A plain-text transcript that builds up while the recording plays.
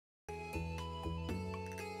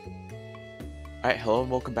Alright, hello and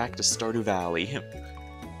welcome back to Stardew Valley.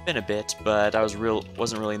 Been a bit, but I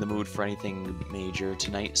wasn't really in the mood for anything major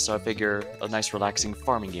tonight, so I figure a nice relaxing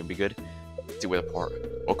farming game would be good. Let's see weather report.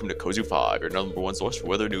 Welcome to Kozu 5, your #1 source for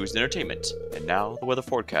weather news and entertainment. And now, the weather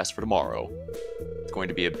forecast for tomorrow. It's going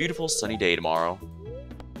to be a beautiful sunny day tomorrow.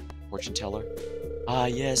 Fortune teller. Ah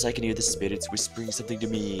yes, I can hear the spirits whispering something to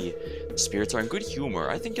me. The spirits are in good humor.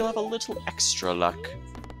 I think you'll have a little extra luck.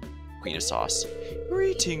 Queen of Sauce.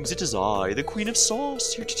 Greetings, it is I, the Queen of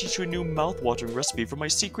Sauce, here to teach you a new mouth-watering recipe from my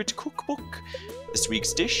secret cookbook. This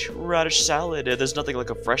week's dish, radish salad. There's nothing like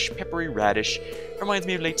a fresh, peppery radish. Reminds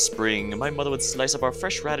me of late spring. My mother would slice up our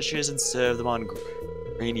fresh radishes and serve them on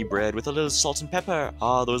grainy bread with a little salt and pepper.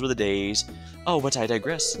 Ah, those were the days. Oh, but I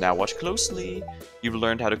digress. Now watch closely. You've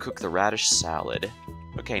learned how to cook the radish salad.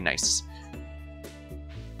 Okay, nice.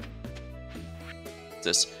 What's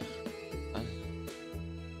this?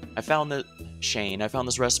 I found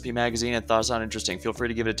this recipe magazine and thought it sounded interesting. Feel free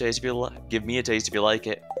to give it a taste if you give me a taste if you like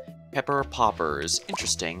it. Pepper poppers.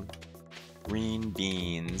 Interesting. Green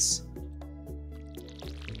beans.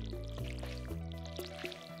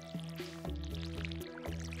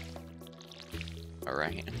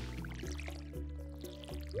 Alright.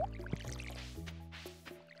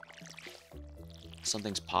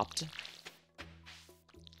 Something's popped.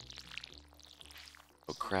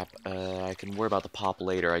 Oh crap, I can worry about the pop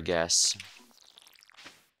later, I guess.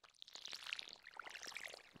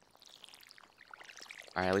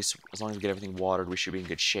 Alright, at least as long as we get everything watered, we should be in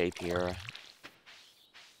good shape here.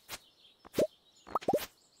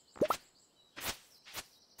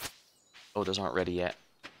 Oh, those aren't ready yet.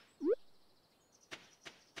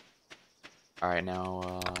 Alright,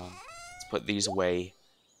 now, let's put these away, in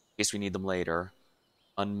case we need them later.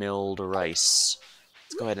 Unmilled rice.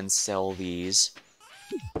 Let's go ahead and sell these.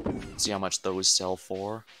 See how much those sell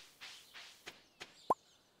for.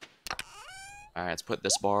 Alright, let's put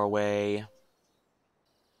this bar away.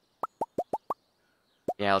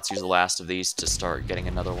 Yeah, let's use the last of these to start getting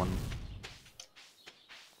another one.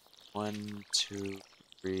 1, 2,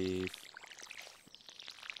 3.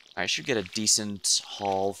 I should get a decent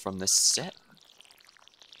haul from this set.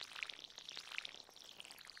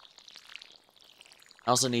 I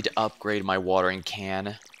also need to upgrade my watering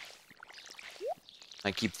can.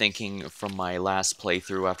 I keep thinking from my last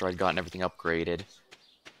playthrough after I'd gotten everything upgraded.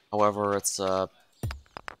 However, it's,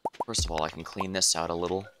 first of all, I can clean this out a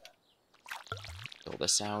little. Fill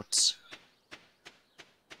this out.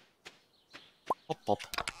 Pop, pop.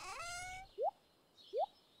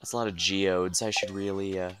 That's a lot of geodes. I should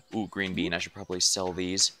really, ooh, green bean. I should probably sell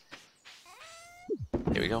these.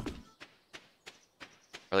 Here we go. Or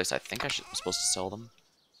at least I think I'm supposed to sell them.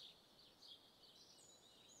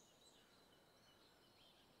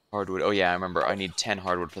 Hardwood. Oh yeah, I remember. I need 10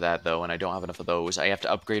 hardwood for that, though, and I don't have enough of those. I have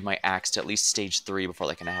to upgrade my axe to at least stage 3 before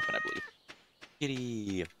that can happen, I believe.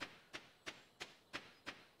 Kitty!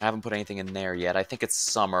 I haven't put anything in there yet. I think it's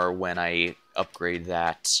summer when I upgrade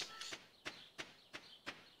that.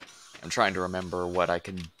 I'm trying to remember what I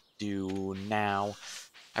can do now.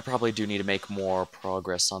 I probably do need to make more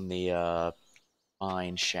progress on the,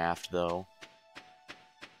 mine shaft, though.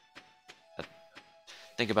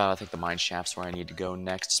 Think about it, I think the mine shaft's where I need to go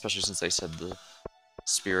next, especially since they said the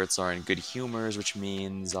spirits are in good humors, which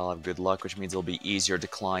means I'll have good luck, which means it'll be easier to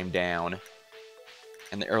climb down.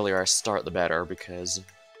 And the earlier I start, the better, because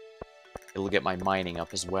it'll get my mining up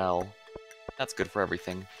as well. That's good for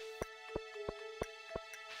everything.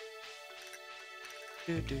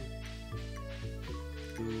 Doo-doo.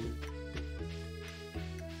 Doo.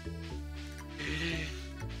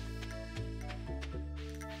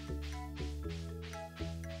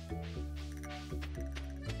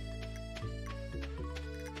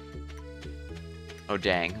 Oh,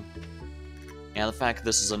 dang. Yeah, the fact that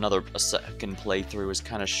this is a second playthrough is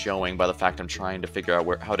kind of showing by the fact I'm trying to figure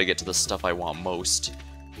out how to get to the stuff I want most.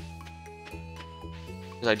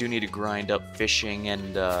 Because I do need to grind up fishing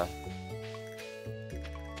and, I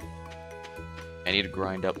need to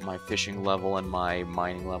grind up my fishing level and my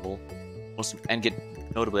mining level.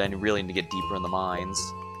 Notably, I really need to get deeper in the mines.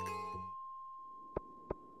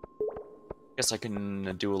 Guess I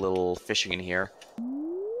can do a little fishing in here.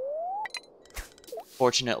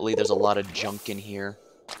 Fortunately, there's a lot of junk in here.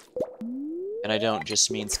 And I don't just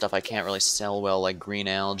mean stuff I can't really sell well, like green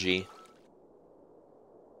algae.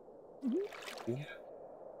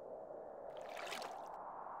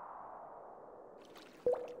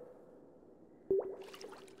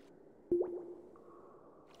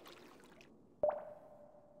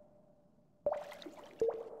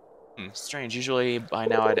 Strange. Usually, by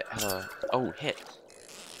now I'd have a... Oh, hit.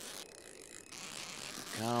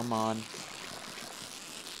 Come on.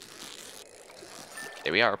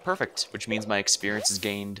 There we are, perfect, which means my experience is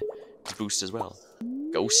gained to boost as well.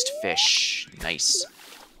 Ghost fish, nice.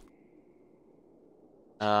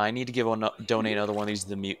 I need to donate another one of these to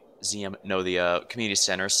the museum, no, the community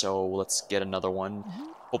center, so let's get another one.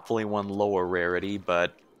 Hopefully one lower rarity,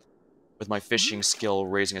 but with my fishing skill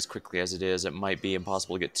raising as quickly as it is, it might be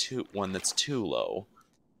impossible to get one that's too low.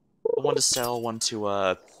 But one to sell, one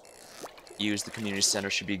to use the community center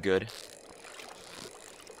should be good.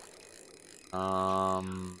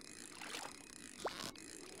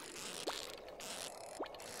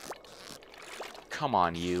 Come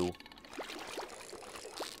on, you.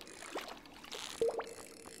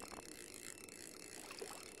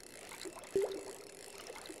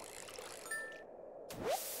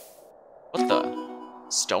 What the?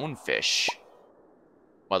 Stonefish.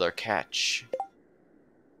 Mother catch.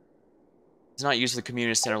 It's not used to the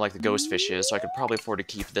community center like the ghost fish is, so I could probably afford to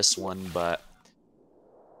keep this one, but...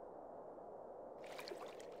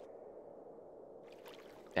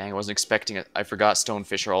 Dang, I wasn't expecting it. I forgot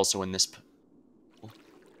stonefish are also in this...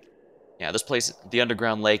 Yeah, this place, the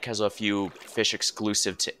underground lake, has a few fish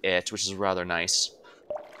exclusive to it, which is rather nice.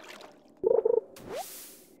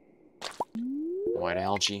 White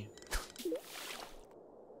algae.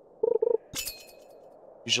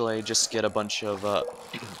 Usually I just get a bunch of,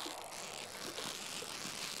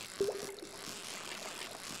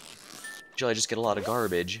 Usually I just get a lot of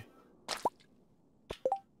garbage.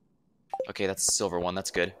 Okay, that's a silver one,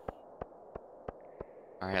 that's good.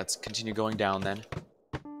 Alright, let's continue going down then.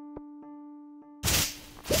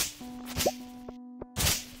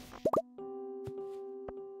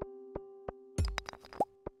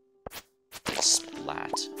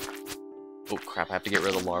 Splat. Oh crap, I have to get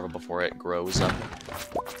rid of the larva before it grows up.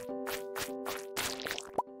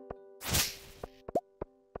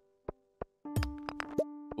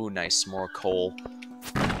 Ooh, nice, more coal.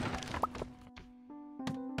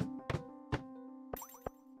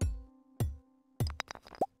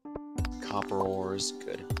 Copper ores,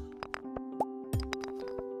 good.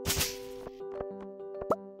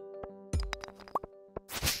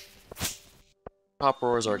 Copper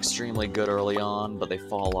ores are extremely good early on, but they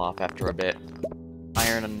fall off after a bit.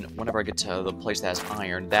 Iron, and whenever I get to the place that has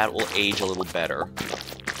iron, that will age a little better.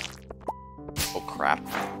 Oh crap.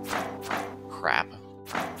 Crap.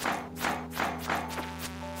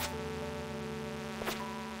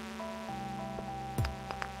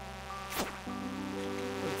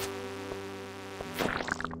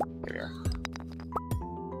 Here we are.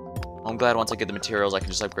 I'm glad once I get the materials I can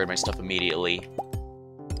just upgrade my stuff immediately.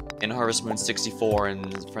 In Harvest Moon 64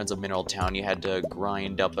 and Friends of Mineral Town, you had to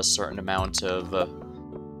grind up a certain amount of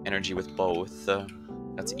energy with both.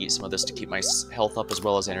 Let's eat some of this to keep my health up as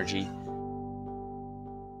well as energy.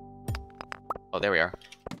 Oh, there we are.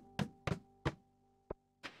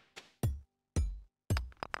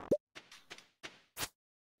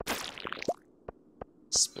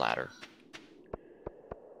 Splatter.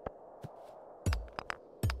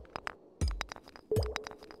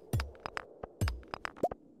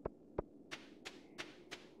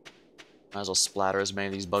 Might as well splatter as many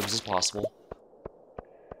of these bugs as possible.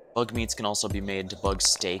 Bug meats can also be made into bug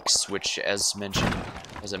steaks, which, as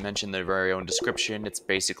I mentioned in their very own description, it's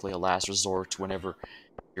basically a last resort whenever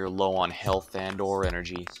you're low on health and or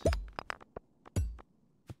energy.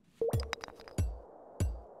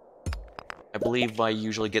 I believe I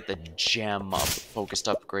usually get the gem focused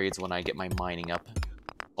upgrades when I get my mining up.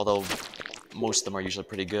 Although, most of them are usually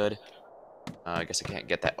pretty good. I guess I can't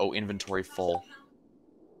get that. Oh, inventory full.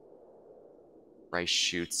 Rice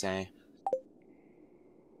shoots, eh?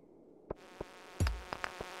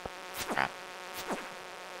 Crap.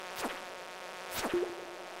 There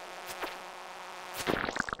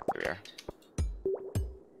we are.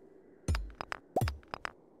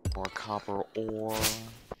 More copper ore.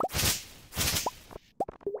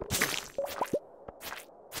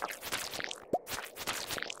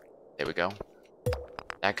 There we go.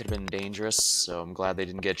 That could have been dangerous, so I'm glad they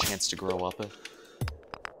didn't get a chance to grow up.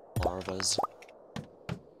 Larvas.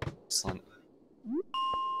 Excellent.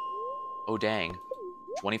 Oh dang.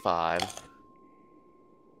 25.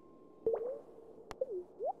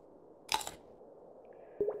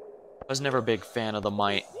 I was never a big fan of the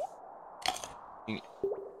mine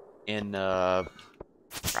in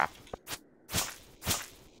crap.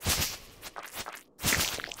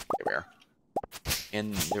 There we are.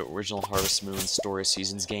 In the original Harvest Moon Story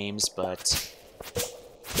Seasons games, but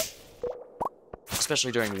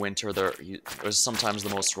especially during winter, it was sometimes the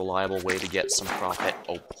most reliable way to get some profit.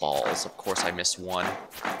 Oh, balls. Of course I missed one.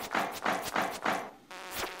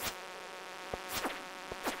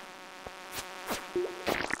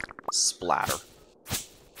 Splatter.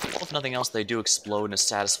 Well, If nothing else, they do explode in a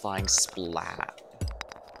satisfying splat.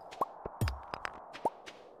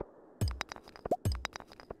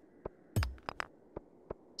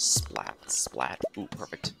 Splat, splat. Ooh,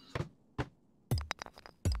 perfect.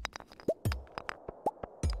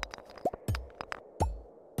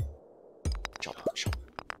 Jump, jump.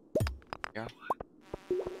 Yeah.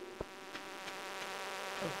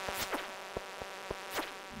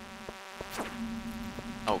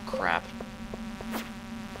 Oh, crap.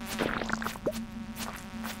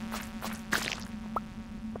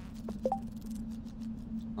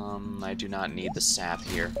 I do not need the sap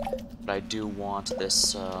here, but I do want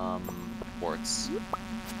this, quartz.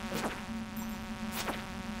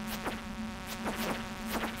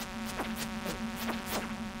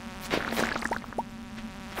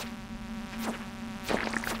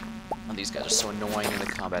 Oh, these guys are so annoying, and the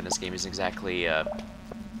combat in this game isn't exactly, well,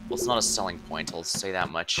 it's not a selling point, I'll say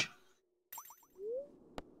that much.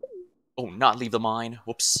 Oh, not leave the mine.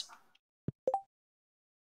 Whoops.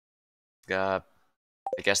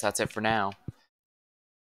 I guess that's it for now.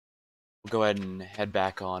 We'll go ahead and head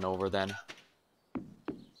back on over then.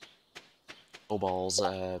 Oh balls,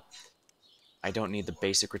 I don't need the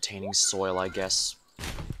basic retaining soil, I guess,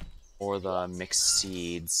 or the mixed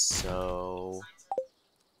seeds, so...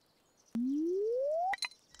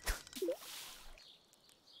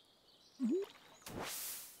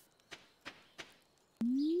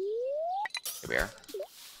 Here we are.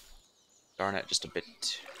 Darn it, just a bit.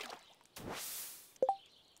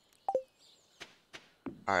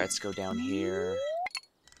 Alright, let's go down here.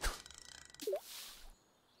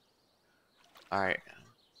 Alright.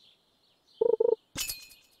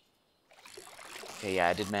 Okay, yeah,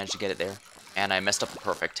 I did manage to get it there. And I messed up the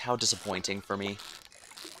perfect. How disappointing for me.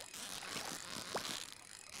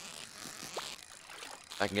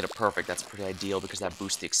 If I can get a perfect, that's pretty ideal because that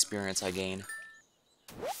boosts the experience I gain.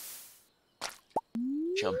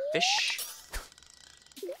 Chub fish.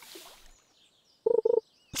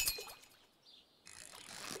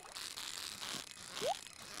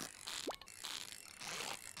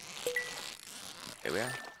 Here we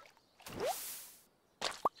are.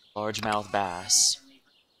 Largemouth bass.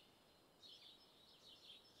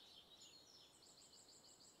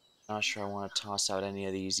 Not sure I want to toss out any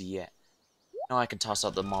of these yet. No, I can toss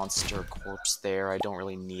out the monster corpse there. I don't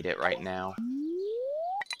really need it right now.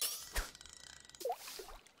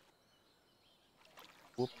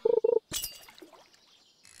 Whoop.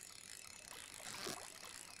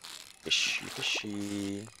 Fishy,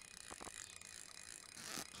 fishy.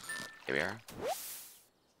 Here we are.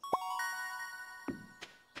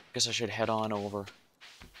 Guess I should head on over.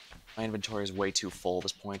 My inventory is way too full at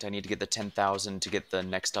this point. I need to get the 10,000 to get the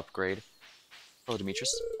next upgrade. Hello,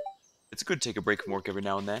 Demetrius. It's good to take a break from work every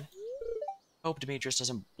now and then. I hope Demetrius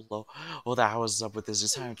doesn't blow. Oh, that was up with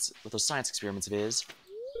his science, with those science experiments of his.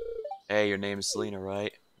 Hey, your name is Selena,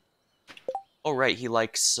 right? Oh, right, he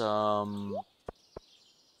likes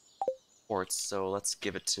quartz, so let's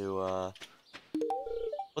give it to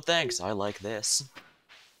well, thanks. I like this.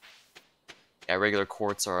 Yeah, regular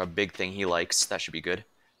quartz are a big thing he likes. That should be good.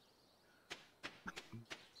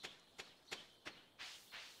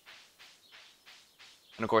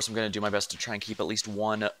 And of course, I'm going to do my best to try and keep at least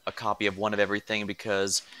a copy of one of everything,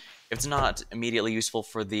 because if it's not immediately useful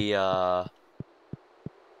for the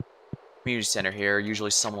community center here,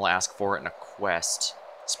 usually someone will ask for it in a quest.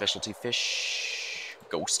 Specialty fish.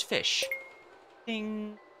 Ghost fish.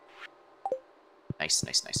 Ding. Nice,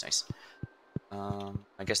 nice, nice, nice.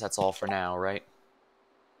 I guess that's all for now, right?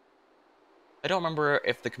 I don't remember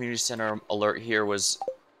if the community center alert here was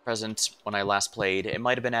present when I last played. It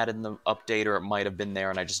might have been added in the update, or it might have been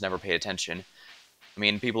there and I just never paid attention. I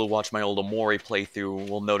mean, people who watch my old Omori playthrough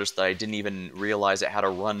will notice that I didn't even realize it had a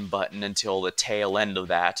run button until the tail end of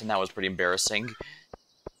that, and that was pretty embarrassing.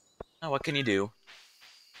 Oh, what can you do?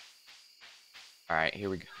 Alright, here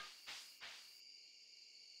we go.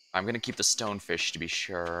 I'm gonna keep the stonefish to be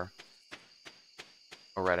sure.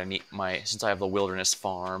 Alright, I need since I have the wilderness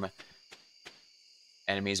farm,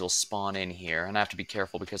 enemies will spawn in here, and I have to be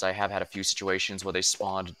careful because I have had a few situations where they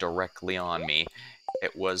spawned directly on me.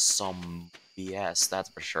 It was some BS, that's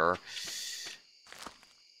for sure.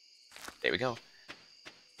 There we go.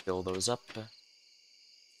 Fill those up.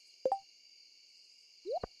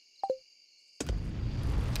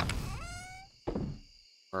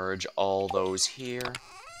 Merge all those here.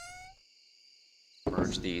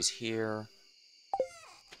 Merge these here.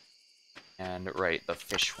 And, right, the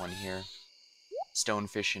fish one here.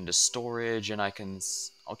 Stonefish into storage, and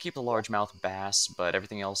I'll keep the largemouth bass, but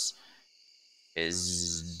everything else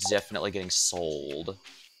is definitely getting sold.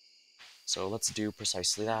 So let's do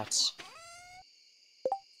precisely that.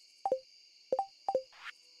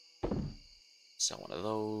 Sell one of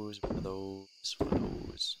those, one of those, one of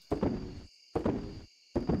those.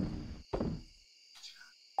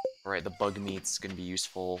 Alright, the bug meat's gonna be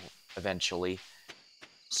useful eventually.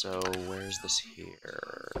 So, where's this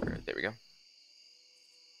here? There we go.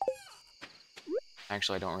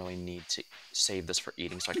 Actually, I don't really need to save this for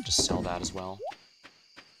eating, so I can just sell that as well.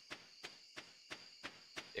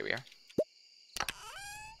 There we are.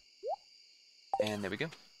 And there we go.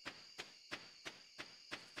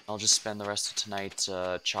 I'll just spend the rest of tonight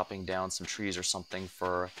chopping down some trees or something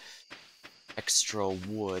for extra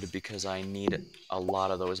wood, because I need a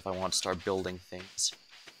lot of those if I want to start building things.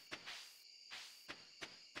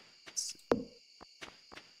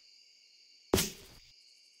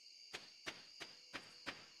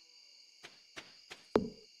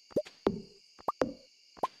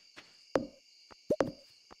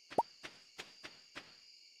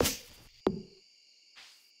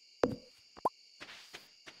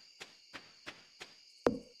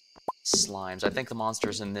 Slimes. I think the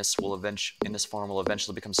monsters in this farm will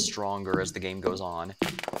eventually become stronger as the game goes on,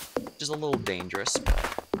 which is a little dangerous.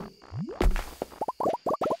 But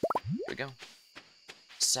here we go.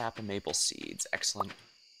 Sap and maple seeds. Excellent.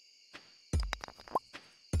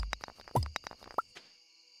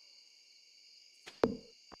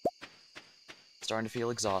 Starting to feel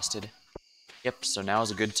exhausted. Yep, so now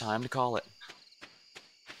is a good time to call it.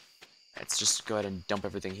 Let's just go ahead and dump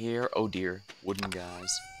everything here. Oh dear, wooden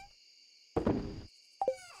guys.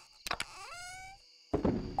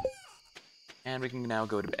 And we can now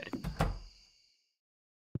go to bed.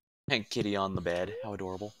 And kitty on the bed, how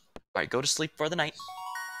adorable. Alright, go to sleep for the night.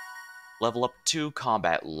 Level up 2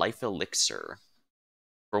 combat, life elixir.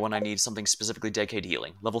 For when I need something specifically dedicated to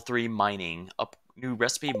healing. Level 3 mining, up new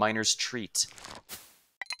recipe, miner's treat.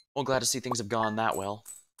 Well, glad to see things have gone that well.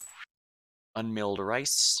 Unmilled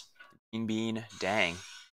rice, green bean, dang.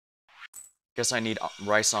 Guess I need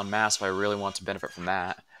rice en masse if I really want to benefit from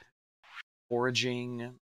that.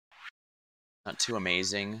 Foraging, not too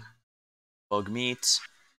amazing. Bug meat,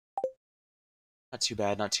 not too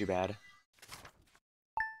bad, not too bad.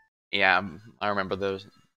 Yeah, I remember those.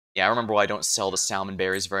 Yeah, I remember why I don't sell the salmon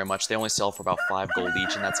berries very much. They only sell for about 5 gold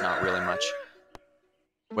each, and that's not really much.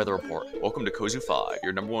 Weather report. Welcome to Kozu 5,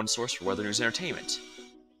 your #1 source for weather news and entertainment.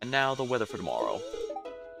 And now the weather for tomorrow.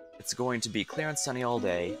 It's going to be clear and sunny all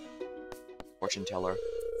day. Fortune teller.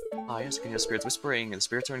 Ah, yes, can hear spirits whispering, and the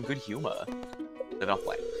spirits are in good humor. Living off the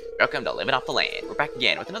land. Welcome to Living Off the Land. We're back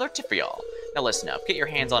again with another tip for y'all. Now listen up. Get your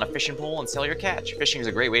hands on a fishing pole and sell your catch. Fishing is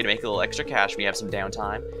a great way to make a little extra cash when you have some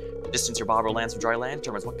downtime. The distance your bobber lands from dry land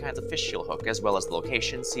determines what kinds of fish you'll hook, as well as the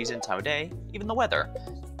location, season, time of day, even the weather.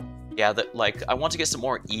 Yeah, I want to get some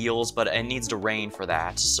more eels, but it needs to rain for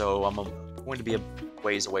that, so I'm going to be a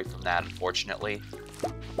ways away from that, unfortunately.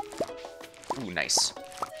 Ooh, nice.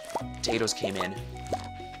 Potatoes came in,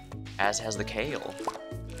 as has the kale.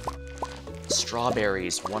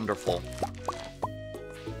 Strawberries, wonderful.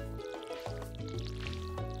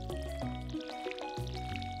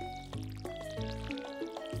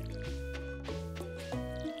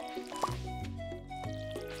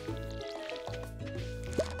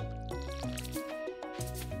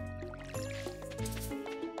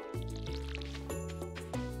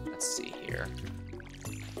 Let's see here.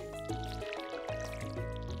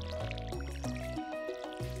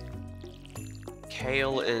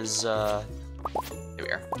 Kale is, here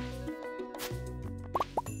we are.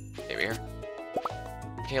 There we are.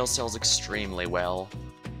 Kale sells extremely well.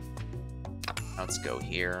 Let's go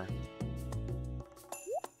here.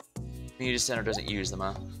 Community center doesn't use them,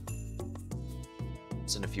 huh?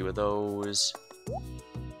 Send a few of those.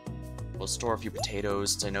 We'll store a few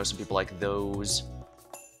potatoes, since I know some people like those.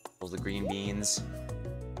 All the green beans.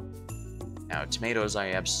 Now, tomatoes, I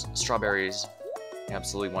have strawberries. I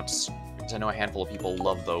absolutely want to, because I know a handful of people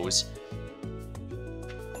love those.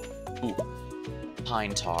 Ooh,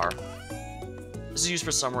 pine tar. This is used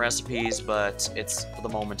for some recipes, but it's, for the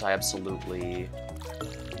moment, I absolutely...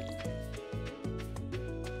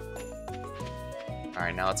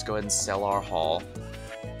 Alright, now let's go ahead and sell our haul.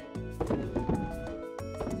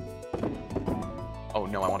 Oh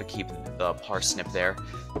no, I want to keep the parsnip there.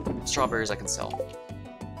 Strawberries I can sell.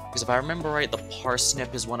 Because if I remember right, the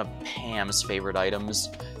parsnip is one of Pam's favorite items.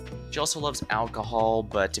 She also loves alcohol,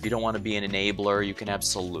 but if you don't want to be an enabler, you can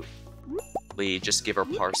absolutely just give her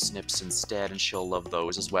parsnips instead, and she'll love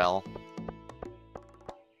those as well.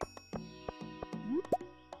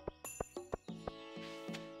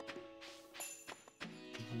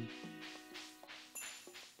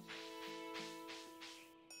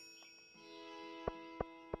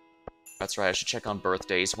 that's right, I should check on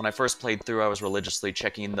birthdays. When I first played through, I was religiously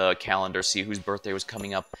checking the calendar, see whose birthday was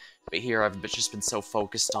coming up. But here, I've just been so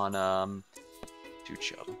focused on, two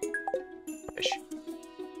chub. Fish.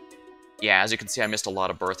 Yeah, as you can see, I missed a lot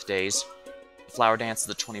of birthdays. The flower dance is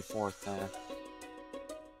the 24th.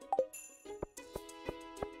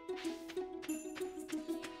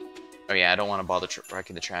 Oh yeah, I don't want to bother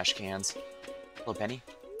wrecking the trash cans. Hello, Penny.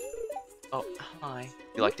 Oh, hi.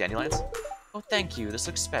 You like dandelions? Oh, thank you. This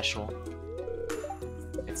looks special.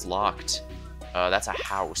 It's locked. That's a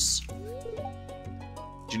house.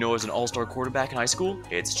 Did you know I was an all-star quarterback in high school?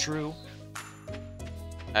 It's true.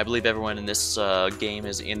 I believe everyone in this game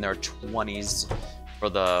is in their 20s for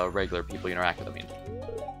the regular people you interact with. I mean,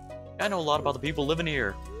 I know a lot about the people living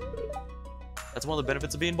here. That's one of the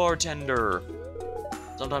benefits of being bartender.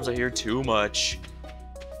 Sometimes I hear too much.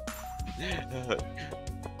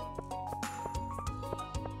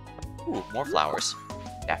 Ooh, more flowers.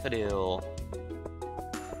 Daffodil.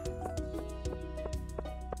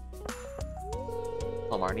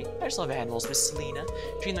 Hello, Marty. I just love animals, Miss Selena.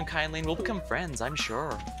 Treat them kindly and we'll become friends, I'm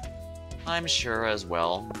sure. I'm sure as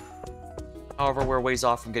well. However, we're ways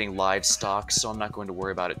off from getting livestock, so I'm not going to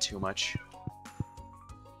worry about it too much.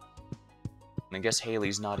 And I guess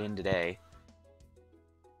Haley's not in today.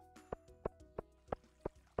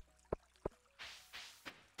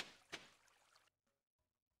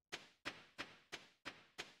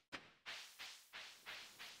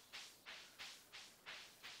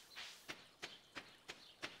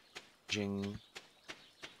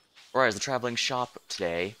 Or as the traveling shop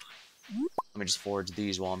today. Let me just forage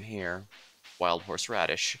these while I'm here. Wild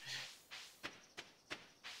horseradish.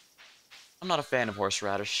 I'm not a fan of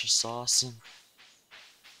horseradish sauce. Which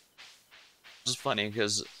is funny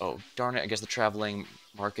because, oh darn it, I guess the traveling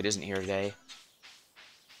market isn't here today.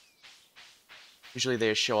 Usually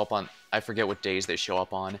they show up on, I forget what days they show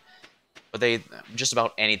up on. But just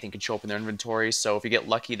about anything can show up in their inventory, so if you get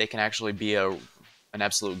lucky they can actually be an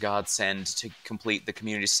absolute godsend to complete the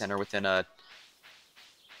community center within a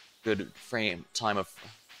good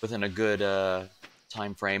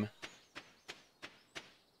time frame.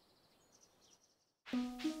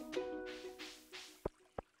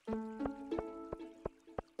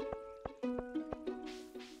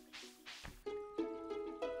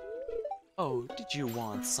 Oh, did you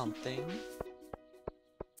want something?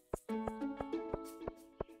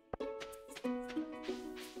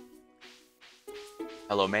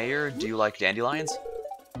 Hello, Mayor. Do you like dandelions?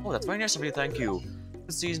 Oh, that's very nice of you, thank you.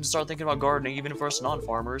 It's season to start thinking about gardening, even for us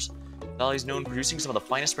non-farmers. The valley's known for producing some of the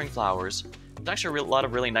finest spring flowers. There's actually a lot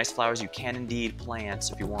of really nice flowers you can indeed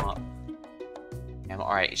plant if you want.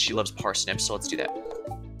 Alright, she loves parsnips, so let's do that.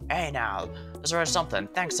 Hey now, let's try something.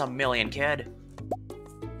 Thanks a million, kid.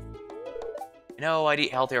 You know, I'd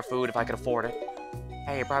eat healthier food if I could afford it.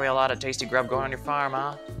 Hey, probably a lot of tasty grub going on your farm,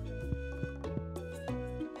 huh?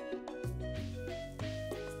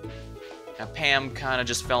 Now, Pam kind of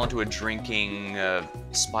just fell into a drinking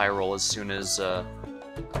spiral as soon as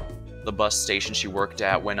the bus station she worked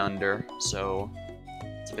at went under, so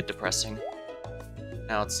it's a bit depressing.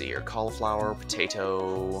 Now, let's see here. Cauliflower,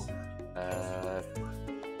 potato...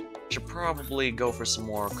 should probably go for some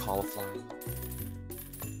more cauliflower.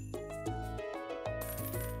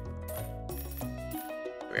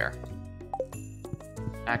 Here we are.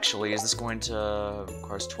 Actually, is this going to... of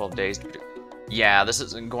course, 12 days... Yeah, this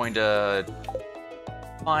isn't going to...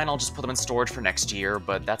 Fine, I'll just put them in storage for next year,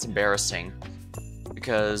 but that's embarrassing.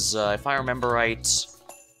 Because, if I remember right...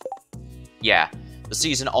 Yeah, the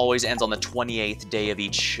season always ends on the 28th day of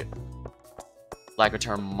each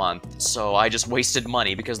Lagerterm month, so I just wasted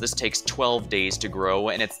money because this takes 12 days to grow,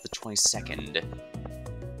 and it's the 22nd.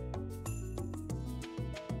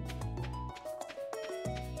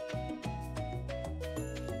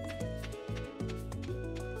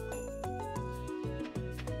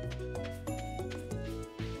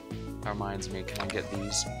 That reminds me, can I get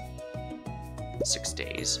these? 6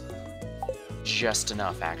 days. Just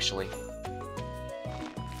enough, actually.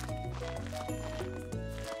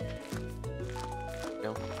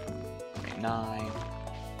 Go. 9,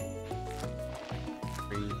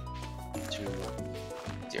 3, 2,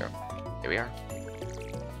 0. There we are.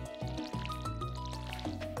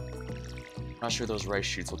 Not sure those rice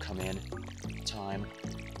shoots will come in time.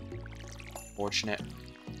 Fortunate.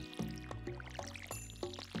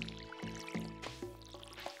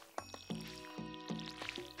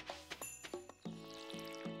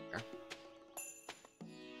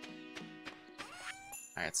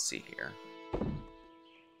 Let's see here.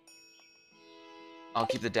 I'll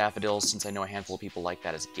keep the daffodils since I know a handful of people like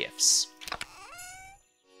that as gifts.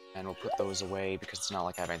 And we'll put those away because it's not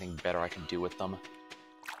like I have anything better I can do with them.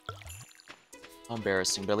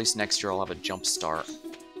 Embarrassing, but at least next year I'll have a jump start.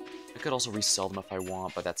 I could also resell them if I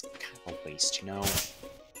want, but that's kind of a waste, you know?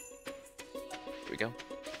 Here we go.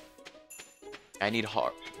 I need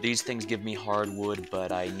hard... These things give me hardwood,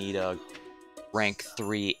 but I need a rank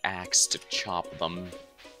 3 axe to chop them.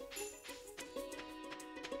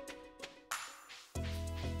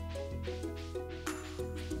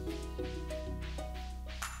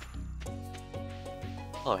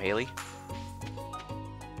 Hello, Haley.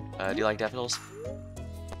 Do you like daffodils?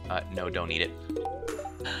 No, don't eat it.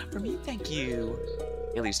 For me, thank you.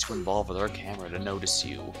 Haley's too involved with her camera to notice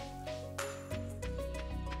you.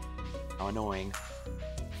 How annoying.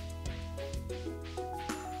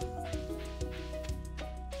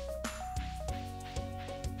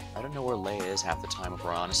 I don't know where Leia is half the time, if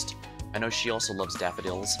we're honest. I know she also loves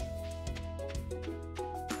daffodils.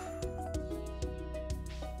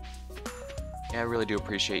 Yeah, I really do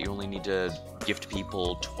appreciate you only need to gift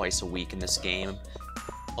people twice a week in this game.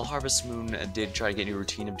 While Harvest Moon did try to get a new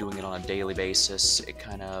routine of doing it on a daily basis, it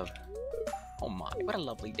kind of... Oh my, what a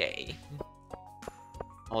lovely day.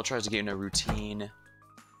 While it tries to get in a routine,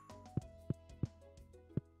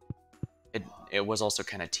 it was also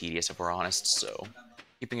kind of tedious, if we're honest, so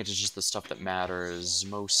keeping it to just the stuff that matters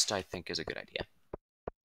most, I think, is a good idea.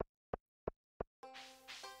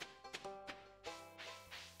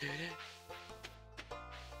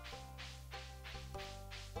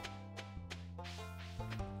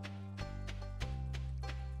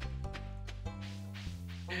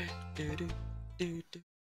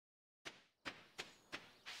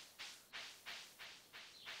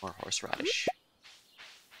 More horseradish.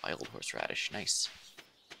 Wild horseradish, nice.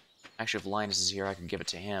 Actually, if Linus is here, I can give it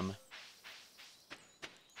to him.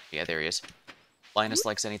 Yeah, there he is. Linus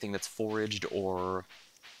likes anything that's foraged or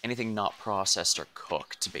anything not processed or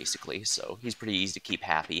cooked, basically, so he's pretty easy to keep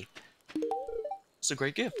happy. It's a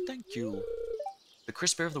great gift, thank you. The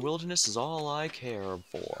crisp air of the wilderness is all I care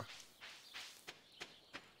for.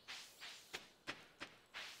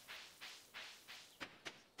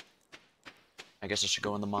 I guess I should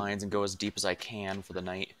go in the mines and go as deep as I can for the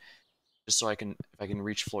night. Just so I can, if I can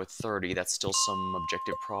reach floor 30, that's still some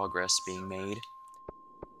objective progress being made.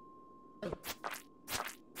 Here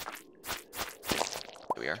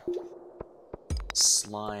we are.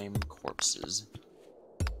 Slime corpses.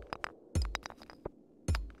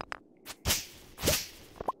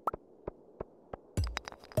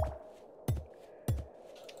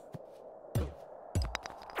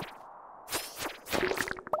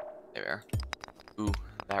 There. Ooh,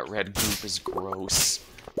 that red goop is gross.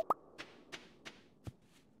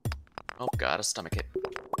 Oh god, a stomach hit.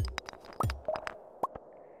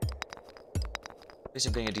 At least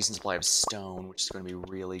I'm getting a decent supply of stone, which is going to be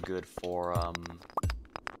really good for,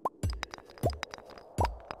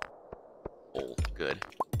 coal. Good.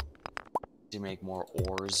 To make more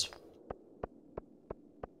ores.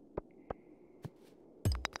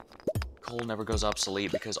 Coal never goes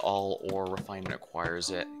obsolete because all ore refinement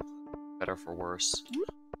acquires it. Better for worse.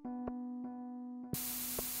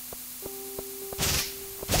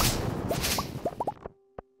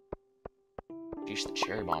 Sheesh, the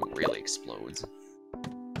cherry bomb really explodes.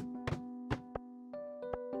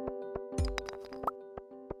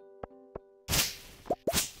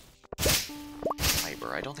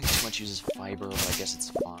 Fiber. I don't think too much uses fiber, but I guess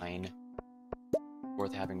it's fine.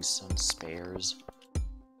 Worth having some spares.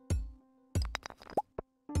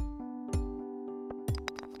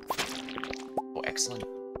 Oh, excellent.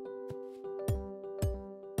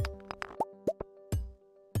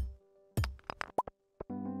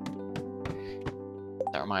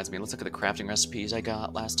 That reminds me, let's look at the crafting recipes I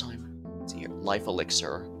got last time. Let's see here. Life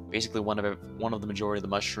elixir. Basically one of the majority of the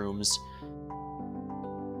mushrooms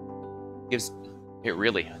gives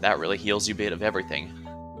that really heals you a bit of everything.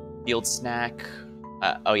 Field snack.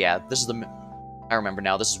 Oh yeah, this is I remember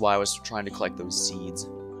now, this is why I was trying to collect those seeds.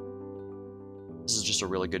 This is just a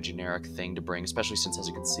really good generic thing to bring, especially since, as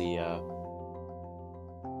you can see,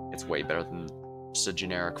 it's way better than just a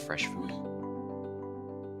generic fresh food.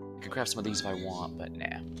 I could craft some of these if I want, but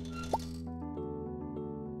nah.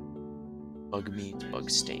 Bug meat,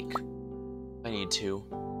 bug steak. I need to,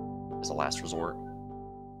 as a last resort.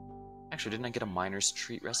 Actually, didn't I get a miner's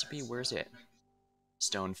treat recipe? Where's it?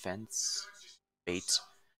 Stone fence. Bait.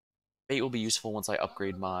 Bait will be useful once I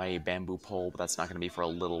upgrade my bamboo pole, but that's not going to be for a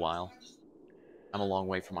little while. I'm a long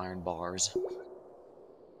way from iron bars.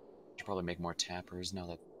 Should probably make more tappers now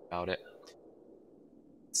that about it.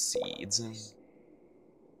 Seeds.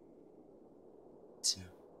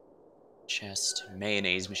 Chest.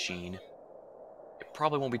 Mayonnaise machine. It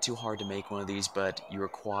probably won't be too hard to make one of these, but you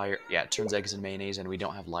require... Yeah, it turns eggs into mayonnaise, and we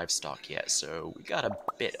don't have livestock yet, so we got a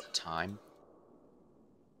bit of time.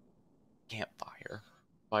 Campfire.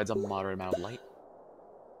 Provides a moderate amount of light.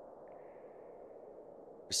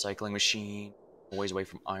 Recycling machine. A ways away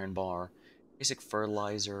from iron bar. Basic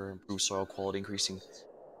fertilizer. Improve soil quality, increasing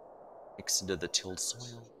mix into the tilled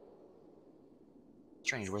soil.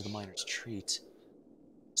 Strange, where's the miner's treat?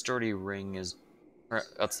 Sturdy ring is...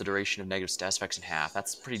 That's the duration of negative stats effects in half.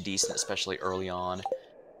 That's pretty decent, especially early on.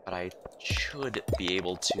 But I should be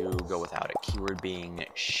able to go without it. Keyword being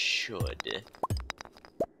should.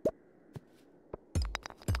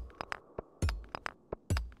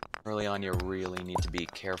 Early on, you really need to be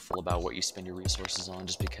careful about what you spend your resources on,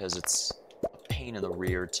 just because it's a pain in the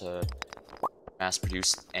rear to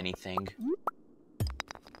mass-produce anything.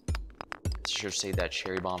 Should have saved that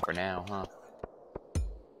cherry bomb for now, huh?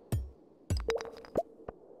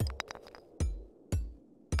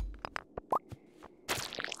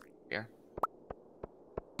 Here.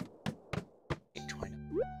 820.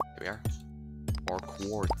 There we are. More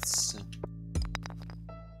quartz.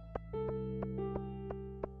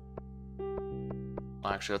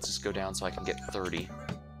 Well, actually, let's just go down so I can get 30. Here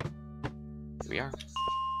we are.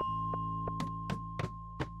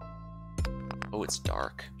 Oh, it's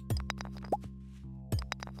dark.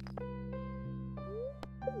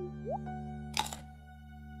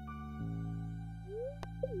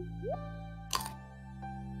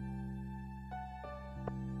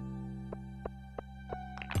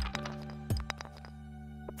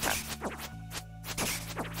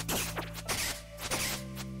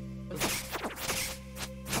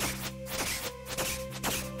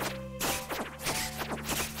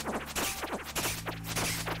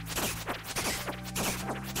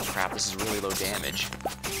 Crap, this is really low damage.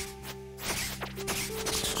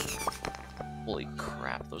 Holy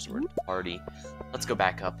crap, those were already... Let's go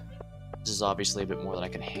back up. This is obviously a bit more than I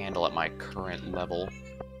can handle at my current level.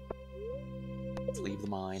 Let's leave the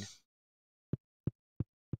mine.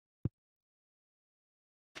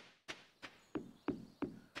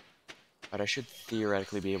 But I should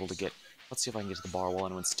theoretically be able to get... Let's see if I can get to the bar while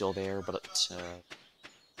anyone's still there, but it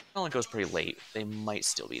only goes pretty late. They might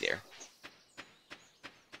still be there.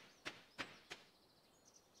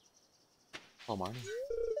 Hello, Marty.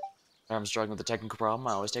 If I'm struggling with a technical problem,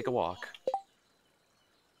 I always take a walk.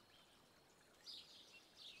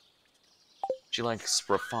 She likes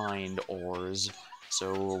refined ores,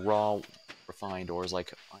 so raw refined ores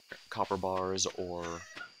like copper bars or...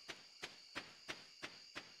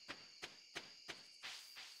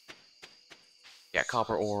 Yeah,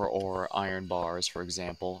 copper ore or iron bars, for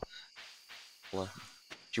example. Well,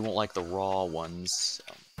 she won't like the raw ones.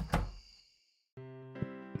 So.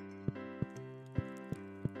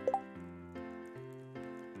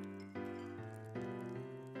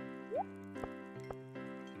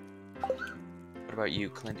 What about you,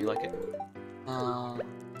 Clint? Do you like it?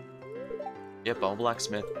 Yep, I'm a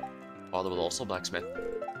blacksmith. Father was also a blacksmith.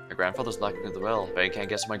 My grandfather's blacksmith as well, but I can't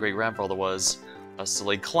guess what my great-grandfather was. A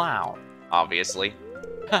silly clown, obviously.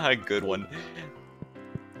 Haha, good one.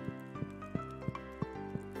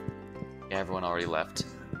 Yeah, everyone already left.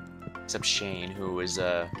 Except Shane, who is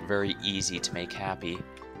very easy to make happy.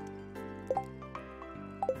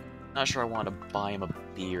 Not sure I want to buy him a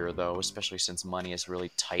beer, though, especially since money is really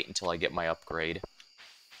tight until I get my upgrade.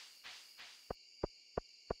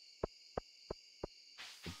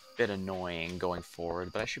 A bit annoying going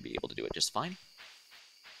forward, but I should be able to do it just fine.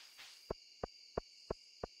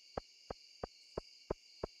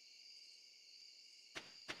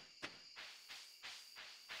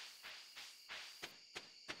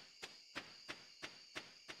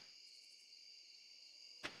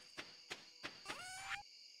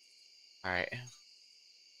 Alright.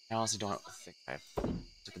 I honestly don't think I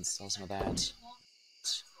can sell some of that.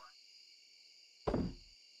 I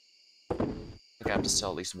think I have to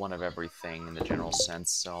sell at least one of everything in the general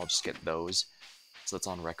sense, so I'll just get those. So that's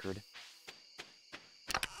on record.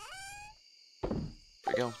 There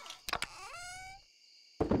we go.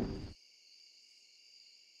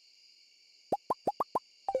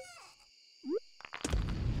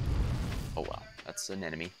 Oh wow, that's an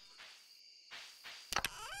enemy.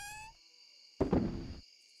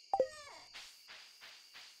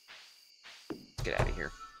 Get out of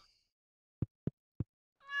here.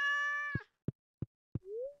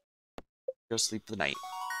 Go sleep for the night.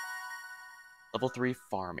 Level 3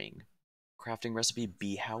 farming. Crafting recipe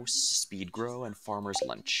bee house, speed grow, and farmer's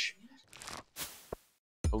lunch.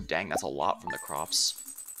 Oh dang, that's a lot from the crops.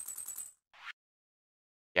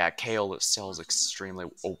 Yeah, kale sells extremely...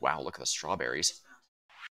 Oh wow, look at the strawberries.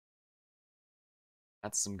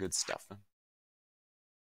 That's some good stuff.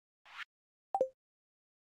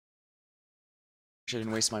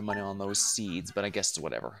 Shouldn't waste my money on those seeds, but I guess it's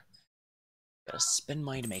whatever. Gotta spend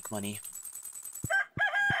money to make money.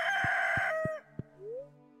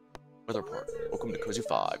 Weather report. Welcome to Cozy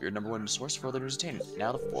 5, your #1 source for other news entertainment.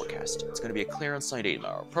 Now the forecast. It's going to be a clear and sunny day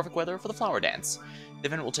tomorrow. Perfect weather for the flower dance. The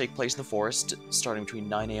event will take place in the forest, starting between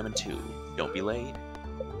 9 AM and 2. Don't be late.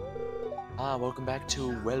 Welcome back to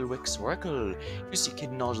Welwick's Oracle. If you seek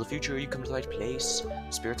hidden knowledge of the future, you come to the right place.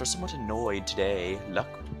 Spirits are somewhat annoyed today. Luck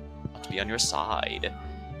not to be on your side.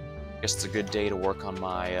 Guess it's a good day to work on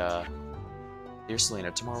my, Dear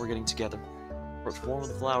Selena, tomorrow we're getting together. Perform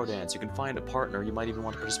the flower dance. You can find a partner. You might even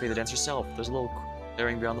want to participate in the dance yourself. There's a little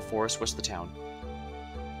clearing beyond the forest west of the town.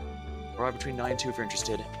 Arrive between 9 and 2 if you're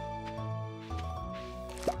interested.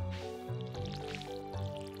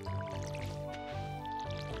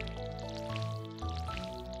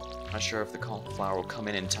 Not sure if the cauliflower will come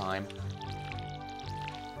in time.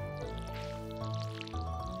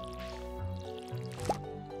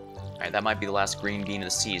 Alright, that might be the last green bean of the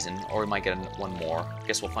season, or we might get one more.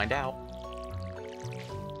 Guess we'll find out.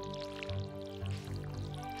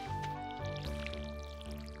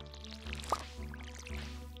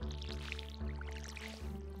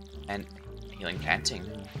 And healing panting.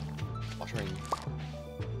 Watering.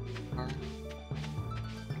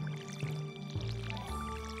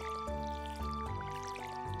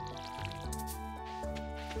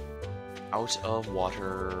 Out of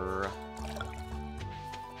water.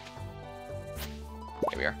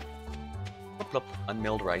 There we are. Plop, plop,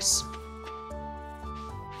 unmilled rice.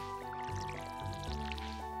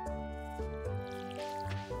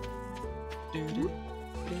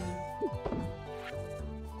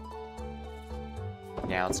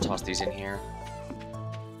 Yeah, let's toss these in here.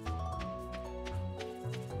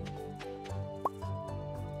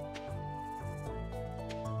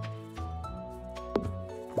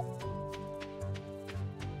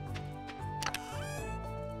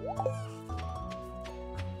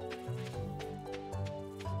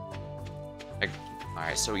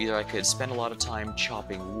 Alright, so either I could spend a lot of time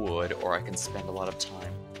chopping wood, or I can spend a lot of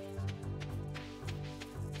time...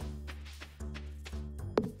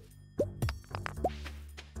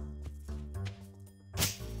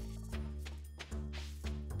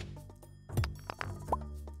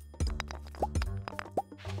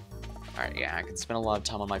 Alright, yeah, I can spend a lot of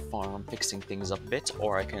time on my farm fixing things up a bit,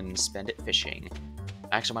 or I can spend it fishing.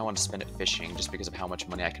 Actually, I might want to spend it fishing, just because of how much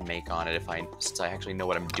money I can make on it since I actually know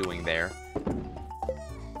what I'm doing there.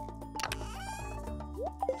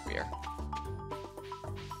 Here.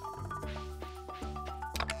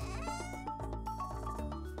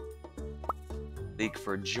 Leek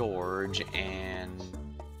for George, and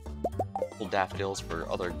full daffodils for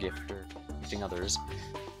other gifting others.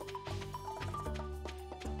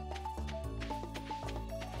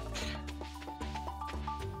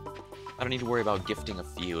 I don't need to worry about gifting a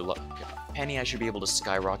few. Look, Penny, I should be able to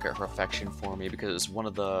skyrocket her affection for me because one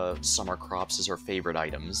of the summer crops is her favorite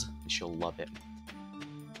items, and she'll love it.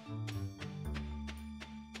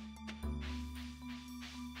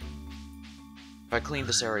 If I cleaned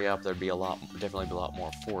this area up, there'd be definitely be a lot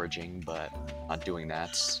more foraging, but I'm not doing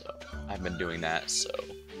that, so I haven't been doing that, so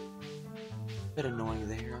a bit annoying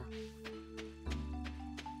there.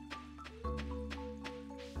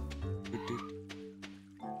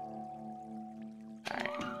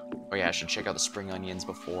 Oh yeah, I should check out the spring onions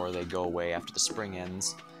before they go away after the spring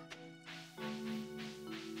ends.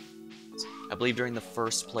 I believe during the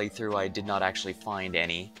first playthrough I did not actually find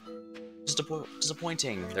any.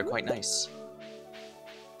 Disappointing, they're quite nice.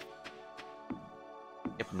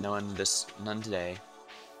 Yep, none today.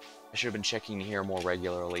 I should have been checking here more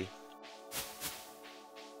regularly.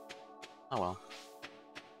 Oh well.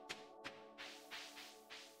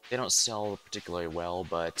 They don't sell particularly well,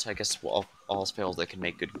 but I guess all else fails they can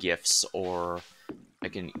make good gifts, or I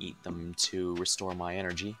can eat them to restore my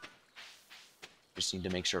energy. Just need to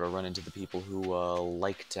make sure to run into the people who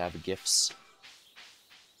like to have gifts.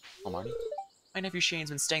 Oh, Marty. My nephew Shane's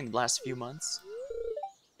been staying the last few months.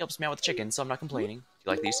 He helps me out with chicken, so I'm not complaining. Do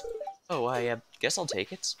you like these? Oh, I guess I'll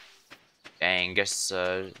take it. Dang, guess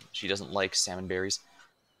she doesn't like salmon berries.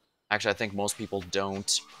 Actually, I think most people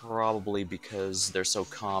don't, probably because they're so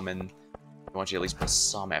common. I want you to at least put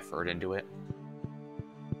some effort into it.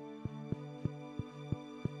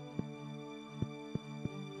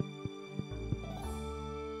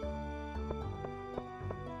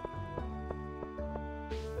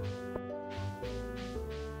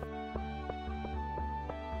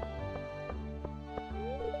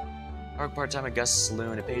 Work part-time at Gus'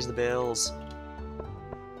 Saloon, it pays the bills.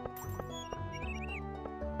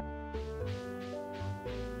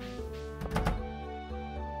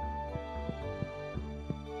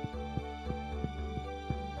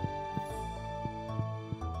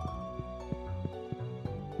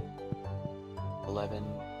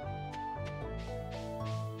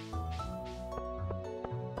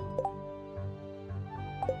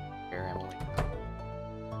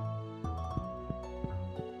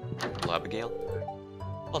 Abigail.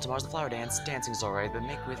 Well, tomorrow's the flower dance. Dancing's alright, but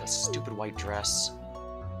make with a stupid white dress.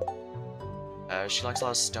 She likes a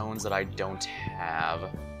lot of stones that I don't have.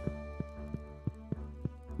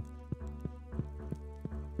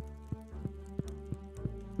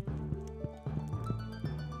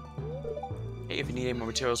 Hey, if you need any more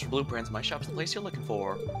materials for blueprints, my shop's the place you're looking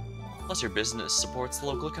for. Plus, your business supports the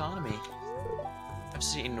local economy. I've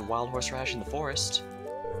seen a wild horseradish in the forest.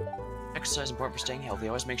 Exercise is important for staying healthy.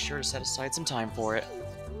 Always make sure to set aside some time for it.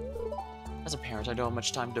 As a parent, I don't have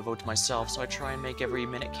much time to devote to myself, so I try and make every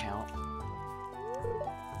minute count.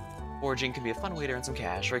 Foraging can be a fun way to earn some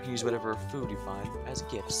cash, or you can use whatever food you find as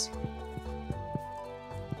gifts.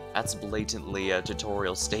 That's blatantly a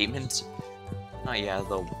tutorial statement. Yeah,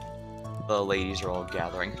 the ladies are all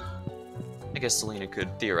gathering. I guess Selena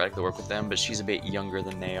could theoretically work with them, but she's a bit younger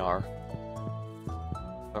than they are.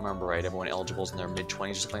 If I remember right, everyone eligible is in their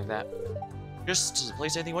mid-20s or something like that. Just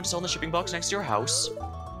place anything you want to sell in the shipping box next to your house.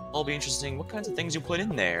 It'll be interesting what kinds of things you put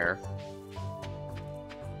in there.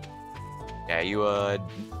 Yeah,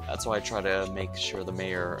 that's why I try to make sure the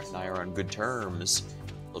mayor and I are on good terms.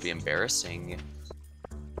 It'll be embarrassing.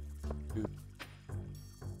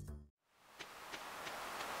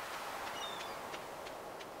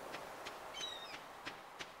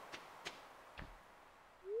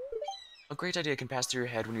 A great idea can pass through your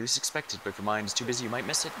head when you least expect it, but if your mind is too busy, you might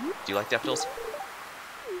miss it. Do you like daffodils?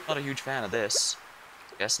 Not a huge fan of this.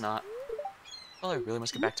 Guess not. Well, I really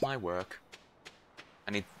must get back to my work.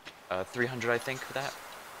 I need 300, I think, for that.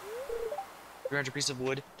 300 pieces of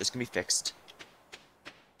wood. This can be fixed.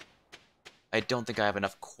 I don't think I have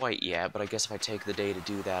enough quite yet, but I guess if I take the day to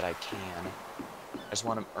do that, I can. I just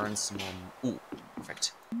want to earn some... Ooh,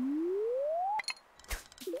 perfect.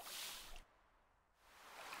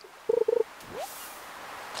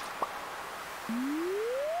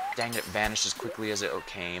 Dang, it vanished as quickly as it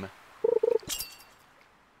came.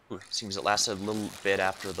 Ooh, seems it lasted a little bit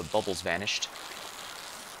after the bubbles vanished.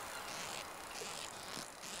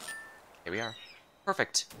 Here we are.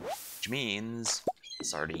 Perfect. Which means...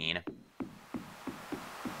 sardine.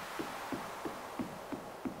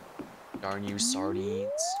 Darn you,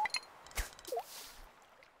 sardines.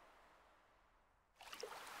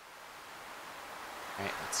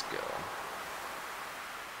 Alright, let's go.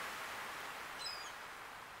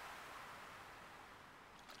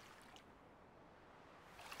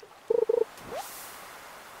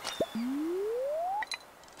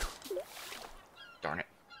 Darn it.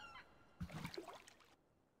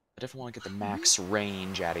 I definitely want to get the max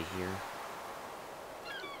range out of here.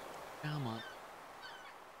 Come on.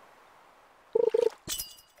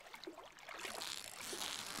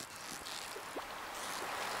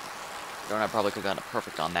 Darn, I probably could have gotten a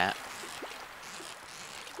perfect on that.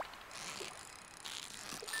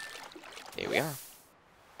 Here we are.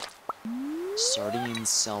 Sardines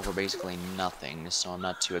sell for basically nothing, so I'm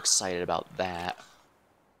not too excited about that.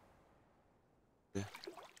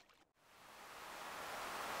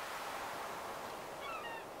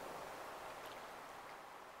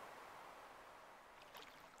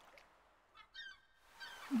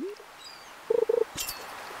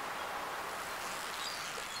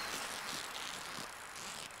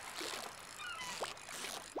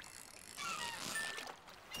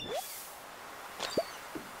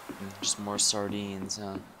 Just more sardines,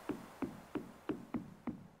 huh?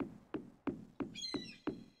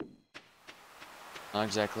 Not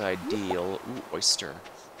exactly ideal. Ooh, oyster.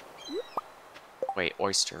 Wait,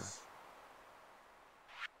 oyster.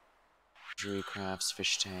 Jewelry crafts,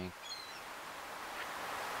 fish tank.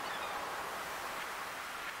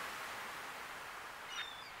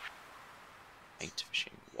 Bait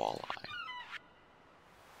fishing, walleye.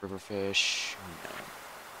 Riverfish, no.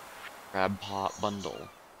 Crab pot bundle.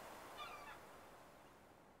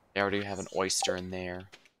 They already have an oyster in there.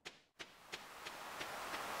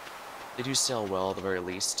 They do sell well, at the very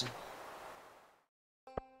least.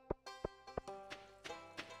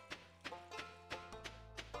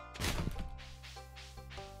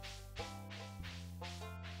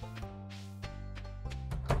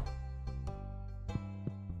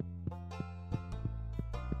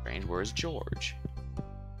 Strange, where's George?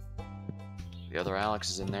 The other Alex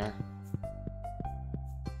is in there.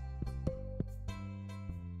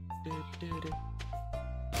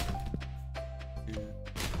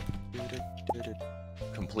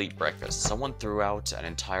 Complete breakfast. Someone threw out an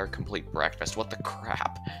entire complete breakfast. What the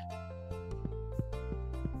crap?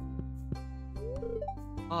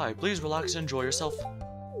 Hi, please relax and enjoy yourself.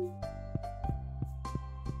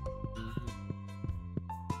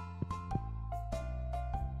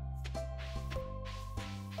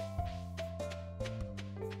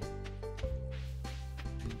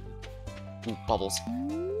 bubbles.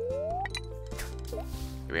 Here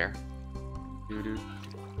we are. Doo-doo.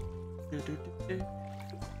 Doo-doo-doo-doo.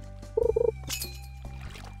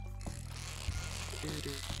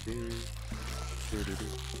 Doo-doo-doo. Doo-doo-doo.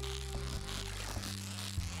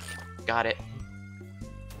 Got it.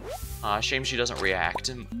 Shame she doesn't react.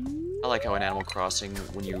 I like how in Animal Crossing,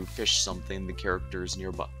 when you fish something, the characters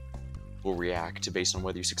nearby will react based on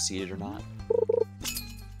whether you succeeded or not.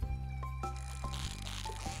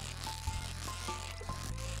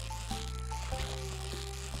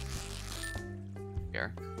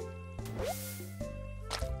 Here.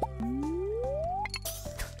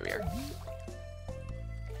 Here we are.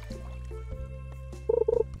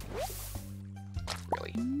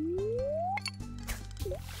 Really?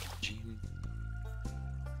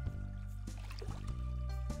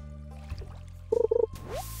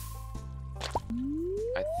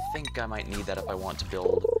 I think I might need that if I want to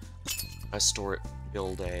build a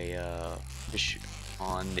fish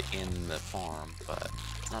pond in the farm, but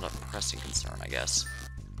it's not a pressing concern, I guess.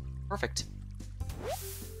 Perfect.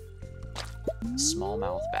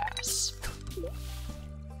 Smallmouth bass.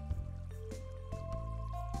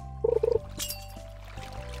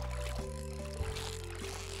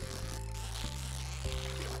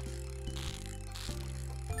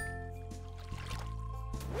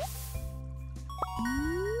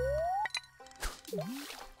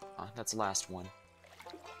 That's the last one.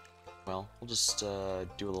 Well, we'll just do a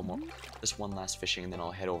little more, just one last fishing, and then I'll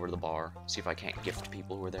head over to the bar, see if I can't gift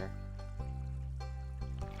people who are there.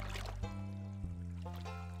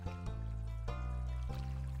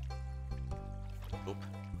 Oop.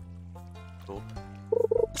 Oop.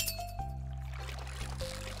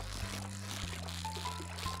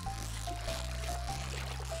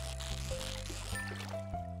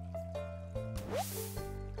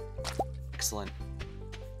 Excellent.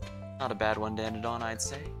 Not a bad one to end it on, I'd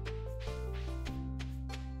say.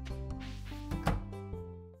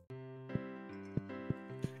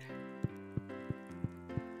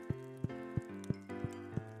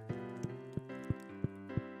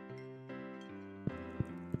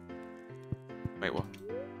 Wait, what?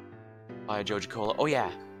 Buy a Joja Cola. Oh yeah.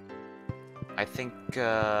 I think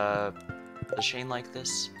does Shane like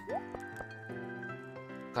this?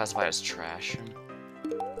 Classify as trash.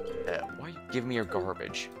 Why are you giving me your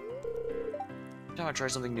garbage? Every time I try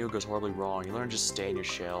something new, it goes horribly wrong. You learn to just stay in your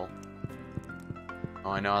shell.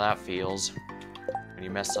 Oh, I know how that feels. When you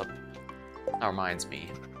mess up. That reminds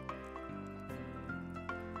me.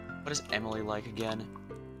 What is Emily like again?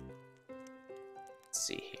 Let's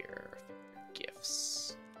see here.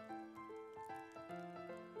 Gifts.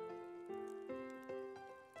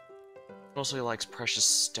 Mostly likes precious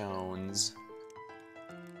stones.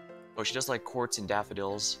 Oh, she does like quartz and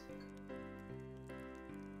daffodils.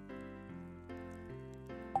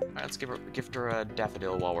 Alright, let's gift her a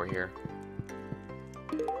daffodil while we're here.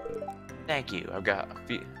 Thank you.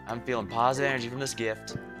 I'm feeling positive energy from this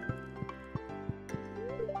gift.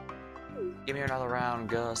 Give me another round,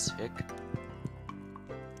 Gus. Hick.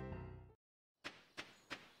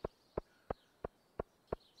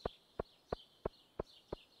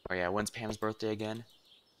 Oh yeah, when's Pam's birthday again?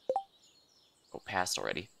 Oh, passed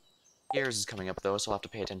already. Piers is coming up though, so I'll have to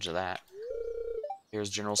pay attention to that. Here's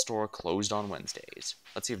General Store, closed on Wednesdays.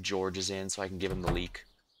 Let's see if George is in so I can give him the leek.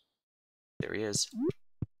 There he is.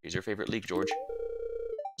 Here's your favorite leek, George.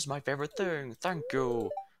 This is my favorite thing, thank you.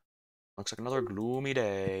 Looks like another gloomy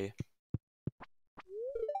day.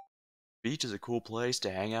 Beach is a cool place to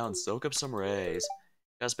hang out and soak up some rays.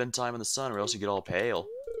 Gotta spend time in the sun or else you get all pale.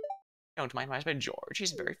 Don't mind my husband George,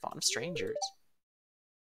 he's very fond of strangers.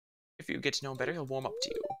 If you get to know him better, he'll warm up to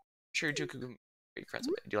you. I'm sure you two could be great friends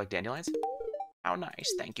with it. Do you like dandelions? How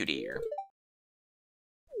nice, thank you, dear.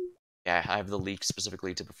 Yeah, I have the leek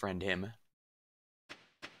specifically to befriend him.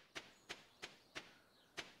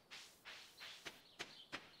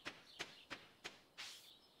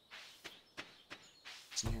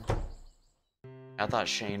 What's in here? I thought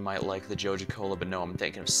Shane might like the Joja Cola, but no, I'm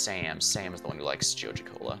thinking of Sam. Sam is the one who likes Joja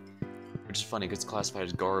Cola. Which is funny, because it's classified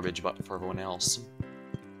as garbage but for everyone else.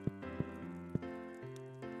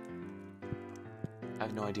 I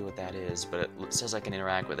have no idea what that is, but it says I can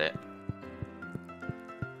interact with it.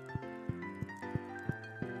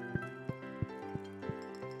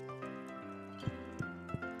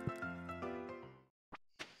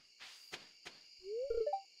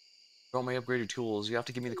 For all my upgraded tools, you have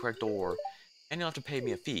to give me the correct ore. And you'll have to pay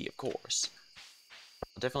me a fee, of course.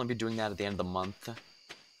 I'll definitely be doing that at the end of the month.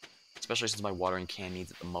 Especially since my watering can needs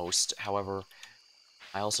it the most. However,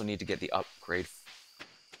 I also need to get the upgrade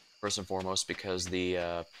first and foremost because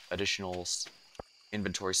the additional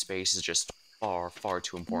inventory space is just far, far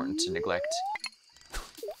too important to neglect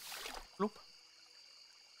Bloop.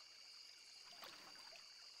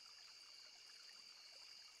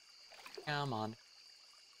 Come on.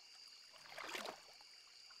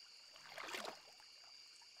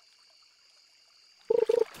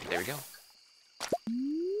 There we go.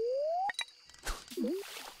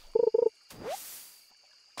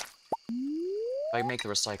 If I make the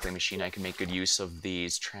recycling machine, I can make good use of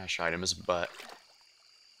these trash items, but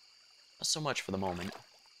not so much for the moment.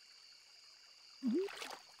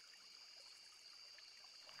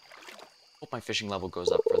 Hope my fishing level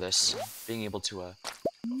goes up for this. Being able to, of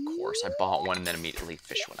course, I bought one and then immediately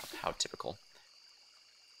fish went up. How typical.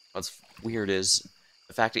 What's weird is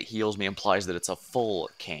the fact it heals me implies that it's a full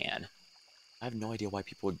can. I have no idea why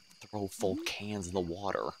people would throw full cans in the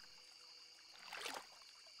water.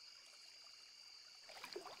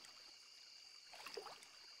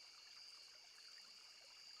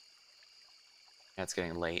 Yeah, it's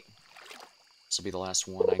getting late. This will be the last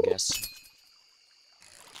one, I guess.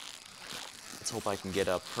 Let's hope I can get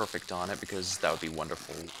a perfect on it, because that would be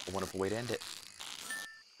wonderful. A wonderful way to end it.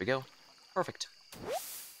 Here we go. Perfect.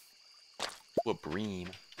 Ooh, a bream.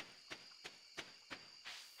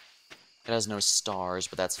 It has no stars,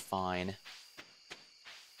 but that's fine.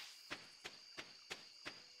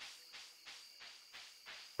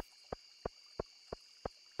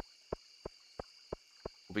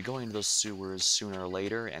 We'll be going to those sewers sooner or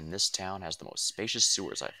later, and this town has the most spacious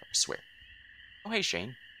sewers, I swear. Oh, hey,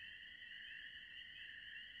 Shane.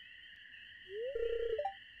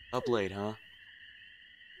 Up late, huh?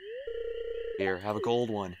 Here, have a cold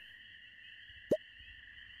one.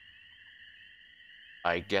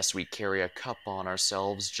 I guess we carry a cup on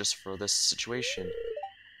ourselves just for this situation.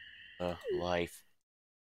 Life.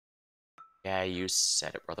 Yeah, you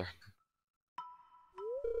said it, brother.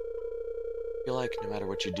 I feel like no matter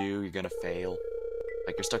what you do, you're gonna fail.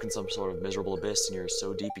 Like you're stuck in some sort of miserable abyss and you're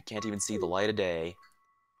so deep you can't even see the light of day.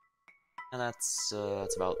 And that's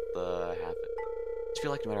about the half it. I just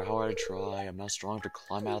feel like no matter how hard I try, I'm not strong enough to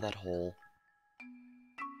climb out of that hole.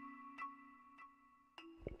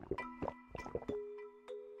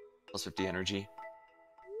 Plus 50 energy.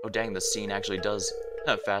 Oh dang, the scene actually does.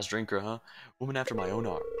 Fast drinker, huh? Woman after my own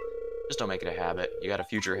heart. Just don't make it a habit. You got a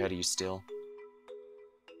future ahead of you still.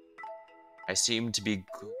 I seem to be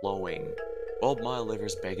glowing. Well, my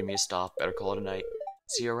liver's begging me to stop. Better call it a night.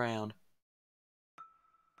 See you around.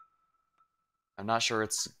 I'm not sure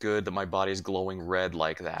it's good that my body's glowing red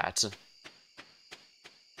like that.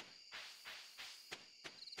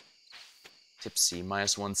 Tipsy,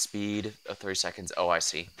 -1 speed, 30 seconds. Oh, I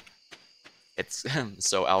see. It's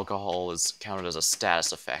so alcohol is counted as a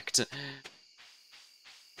status effect.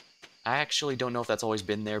 I actually don't know if that's always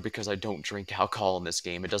been there because I don't drink alcohol in this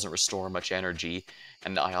game. It doesn't restore much energy,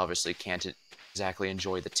 and I obviously can't exactly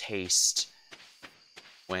enjoy the taste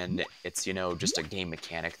when it's, you know, just a game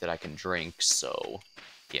mechanic that I can drink, so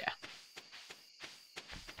yeah.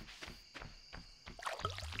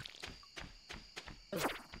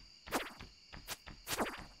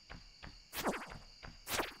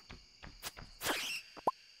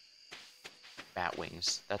 Bat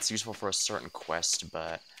wings. That's useful for a certain quest,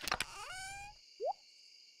 but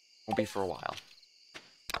won't be for a while.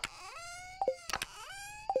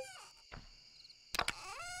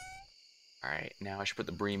 Alright, now I should put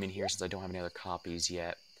the bream in here since I don't have any other copies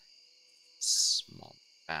yet. Small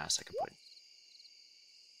bass I can put in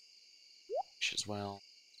fish as well.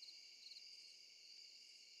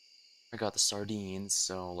 I got the sardines,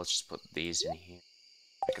 so let's just put these in here.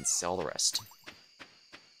 I can sell the rest.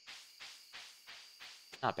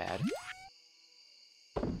 Not bad.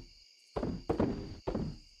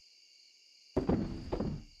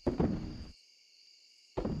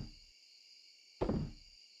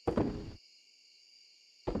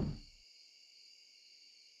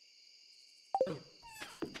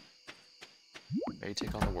 Ready to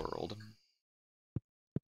take on the world.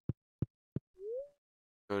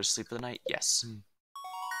 Go to sleep for the night? Yes.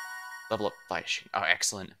 Level up fishing. Oh,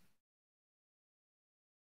 excellent.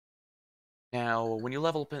 Now, when you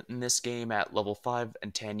level up in this game at level 5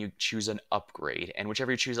 and 10, you choose an upgrade, and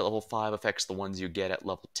whichever you choose at level 5 affects the ones you get at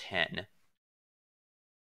level 10.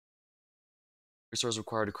 Resources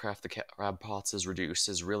required to craft the crab pots is reduced.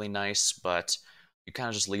 Is really nice, but you kind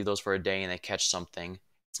of just leave those for a day and they catch something.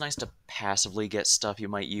 It's nice to passively get stuff you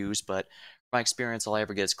might use, but from my experience, all I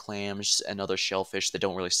ever get is clams and other shellfish that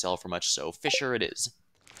don't really sell for much, so fisher it is.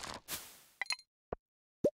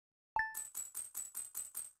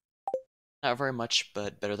 Not very much,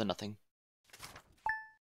 but better than nothing.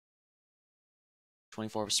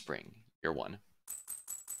 24 of spring, year 1.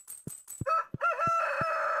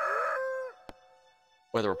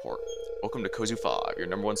 Weather report. Welcome to Kozu 5, your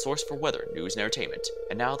 #1 source for weather, news, and entertainment.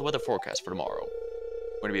 And now the weather forecast for tomorrow.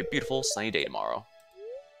 Going to be a beautiful, sunny day tomorrow.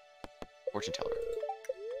 Fortune teller.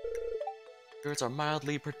 Spirits are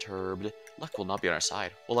mildly perturbed. Luck will not be on our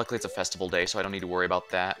side. Well, luckily it's a festival day, so I don't need to worry about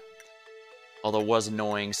that. Although it was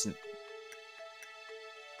annoying since...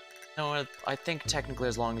 No, I think technically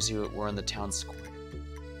as long as you were in the town square.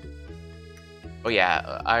 Oh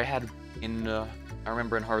yeah, I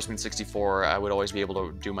remember in Harvest Moon 64, I would always be able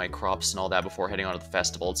to do my crops and all that before heading on to the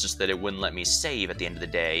festival. It's just that it wouldn't let me save at the end of the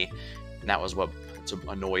day, and that was what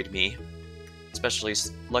annoyed me. Especially,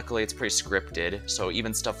 luckily it's pretty scripted, so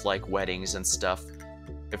even stuff like weddings and stuff,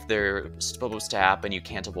 if they're supposed to happen, you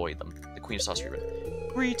can't avoid them. The Queen of Sauce Ribbon.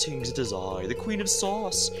 Greetings, it is I, the Queen of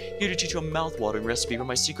Sauce, here to teach you a mouth-watering recipe from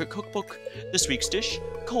my secret cookbook. This week's dish,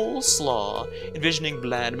 coleslaw. Envisioning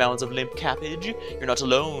bland mounds of limp cabbage? You're not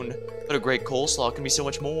alone, but a great coleslaw can be so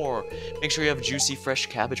much more. Make sure you have juicy, fresh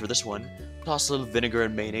cabbage for this one. Toss a little vinegar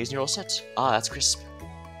and mayonnaise and you're all set. Ah, that's crisp.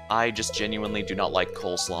 I just genuinely do not like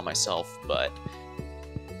coleslaw myself, but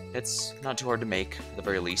it's not too hard to make, at the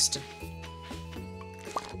very least.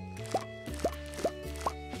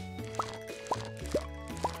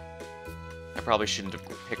 I probably shouldn't have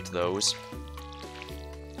picked those.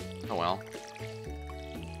 Oh well.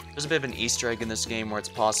 There's a bit of an Easter egg in this game where it's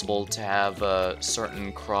possible to have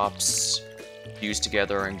certain crops fuse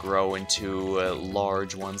together and grow into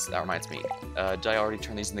large ones. That reminds me. Did I already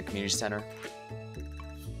turn these in the community center?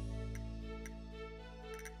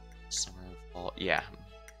 Summer, fall, yeah.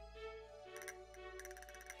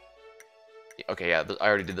 Okay, yeah, I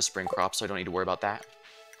already did the spring crop, so I don't need to worry about that.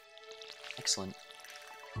 Excellent.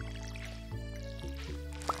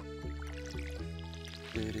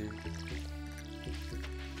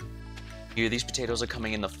 Either these potatoes are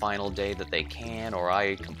coming in the final day that they can, or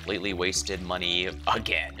I completely wasted money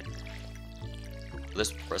again.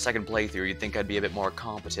 For a second playthrough, you'd think I'd be a bit more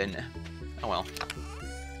competent. Oh well.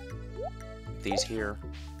 These here.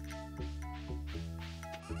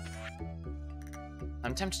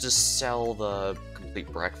 I'm tempted to sell the complete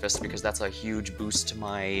breakfast because that's a huge boost to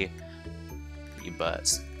my...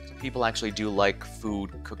 But people actually do like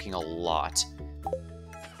food cooking a lot.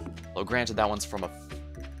 Although granted, that one is from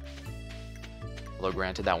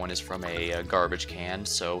a garbage can,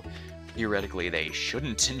 so theoretically they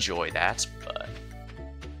shouldn't enjoy that, but...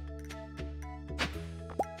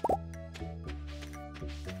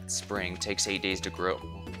 Spring takes 8 days to grow.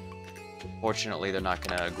 Fortunately, they're not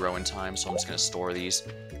gonna grow in time, so I'm just gonna store these.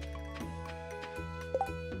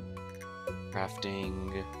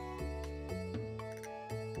 Crafting...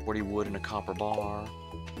 40 wood and a copper bar.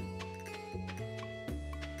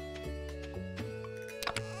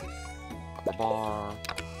 Copper bar.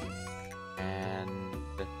 And...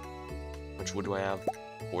 which wood do I have?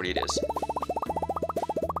 40 it is.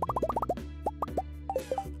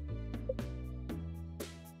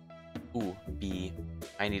 Ooh, bee.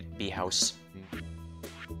 I need bee house.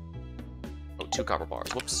 Oh, 2 copper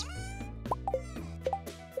bars. Whoops.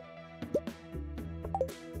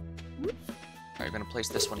 Alright, I'm gonna place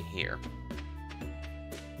this one here.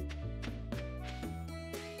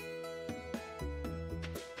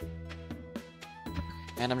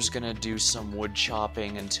 And I'm just gonna do some wood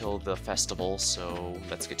chopping until the festival, so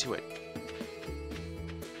let's get to it.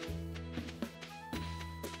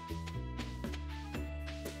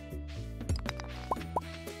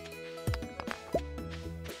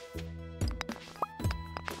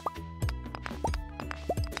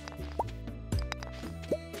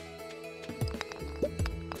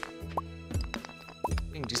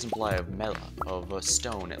 Decent supply of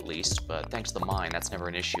stone at least, but thanks to the mine, that's never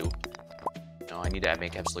an issue. No, I need to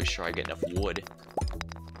make absolutely sure I get enough wood.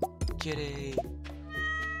 Kitty!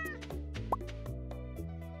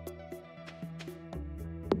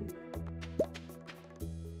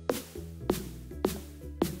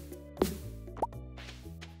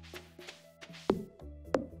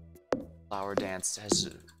 Flower dance has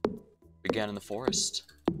begun in the forest.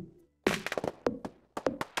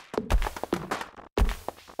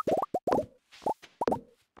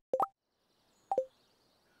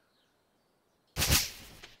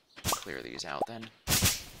 Clear these out then.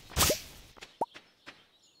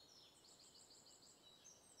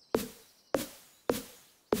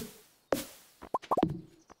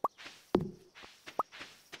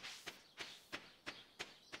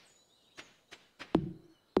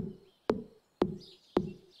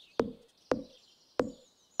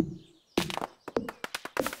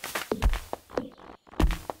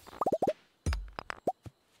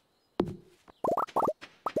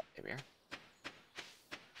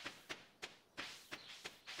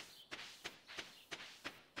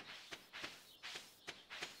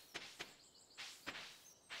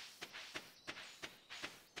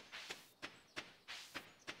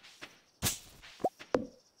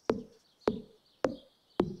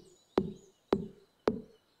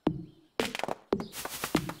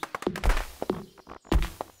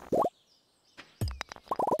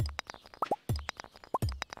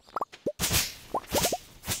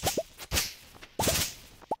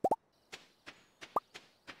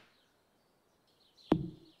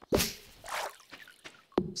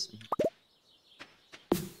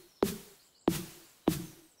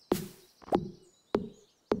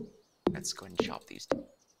 Let's go ahead and chop these.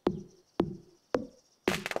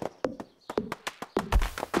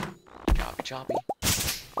 Choppy, choppy.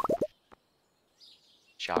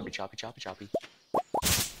 Choppy, choppy, choppy, choppy.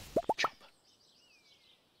 Chop.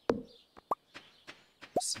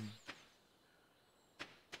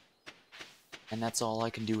 And that's all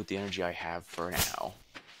I can do with the energy I have for now.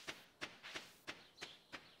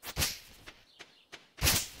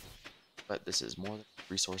 But this is more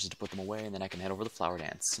resources to put them away, and then I can head over to the flower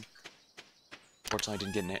dance. Fortunately,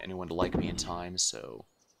 I didn't get anyone to like me in time, so...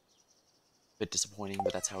 a bit disappointing,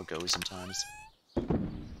 but that's how it goes sometimes.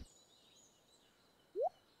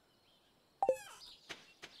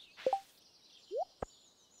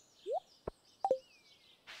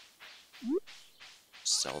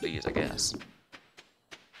 Sell these, I guess.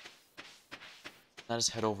 Let us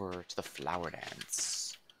head over to the flower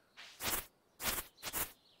dance.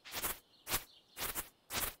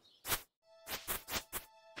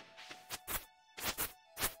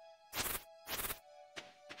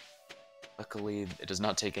 Luckily, it does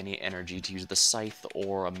not take any energy to use the scythe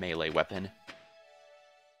or a melee weapon.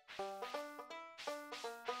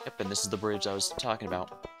 Yep, and this is the bridge I was talking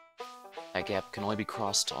about. That gap can only be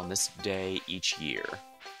crossed on this day each year.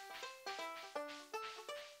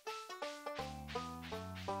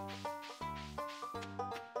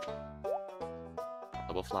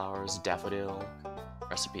 Double flowers, daffodil,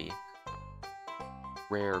 recipe,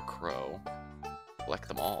 rare crow. Collect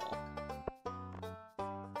them all.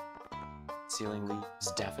 Ceiling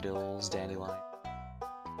leaves, daffodils, dandelion.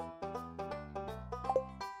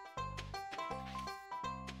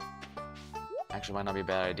 Actually, might not be a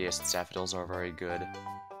bad idea since daffodils are a very good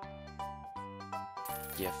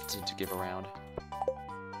gift to give around.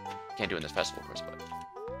 Can't do it in this festival, of course, but...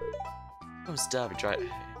 oh, stuff. You tried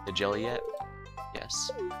the jelly yet?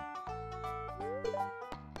 Yes.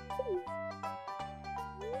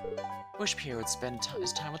 Wish Pierre would spend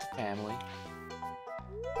his time with the family.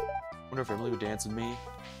 Wonder if Emily would dance with me.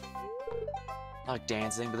 I like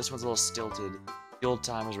dancing, but this one's a little stilted. The old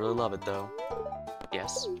timers really love it, though.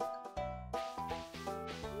 Yes.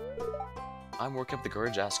 I'm working up the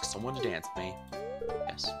courage to ask someone to dance with me.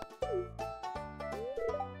 Yes.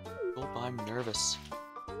 Oh, I'm nervous.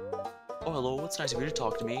 Oh, hello, it's nice of you to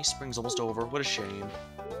talk to me. Spring's almost over. What a shame.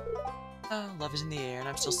 Love is in the air, and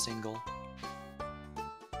I'm still single.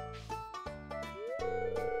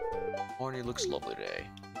 Morning looks lovely today.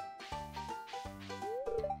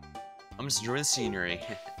 I'm just enjoying the scenery.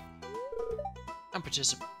 I'm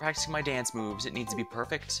practicing my dance moves. It needs to be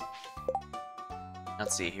perfect.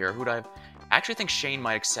 Let's see here. Who'd I actually think Shane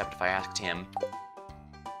might accept if I asked him?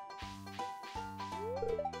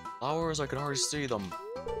 Flowers, I can already see them.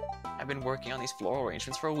 I've been working on these floral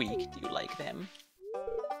arrangements for a week. Do you like them?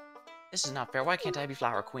 This is not fair. Why can't I be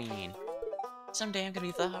Flower Queen? Someday I'm gonna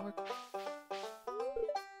be Flower Queen.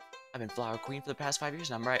 I've been Flower Queen for the past 5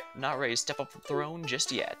 years, and I'm not ready to step up from the throne just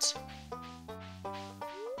yet.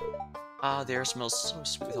 Ah, the air smells so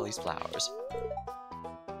sweet with all these flowers.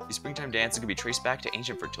 These springtime dances can be traced back to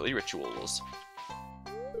ancient fertility rituals.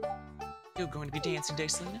 You're going to be dancing today,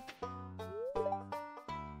 Selena?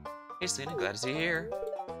 Hey, Selena, glad to see you here.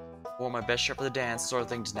 Wore my best shirt for the dance, sort of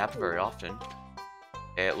thing doesn't happen very often.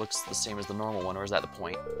 Okay, it looks the same as the normal one, or is that the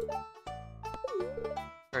point?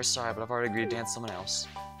 Very sorry, but I've already agreed to dance with someone else.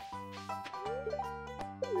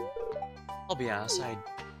 I'll be honest, I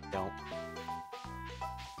don't.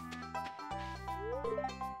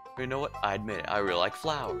 But you know what? I admit it, I really like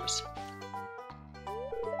flowers. I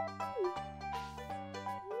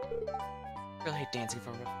really hate dancing in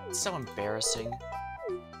front of her. It's so embarrassing.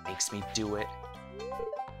 Makes me do it.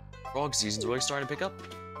 Frog season's really starting to pick up.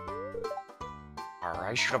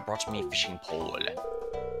 I should have brought me a fishing pole.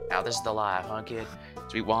 Now this is the life, huh, kid?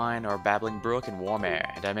 Sweet wine or babbling brook and warm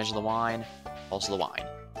air. Did I mention the wine? Also the wine.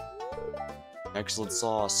 Excellent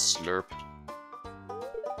sauce, slurp.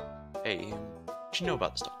 Hey, what you know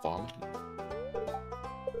about this stuff, farm?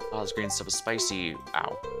 Oh, this green stuff is spicy.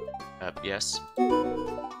 Ow. Yes?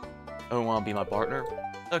 Oh, wanna be my partner?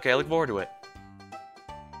 Okay, I look forward to it.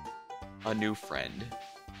 A new friend.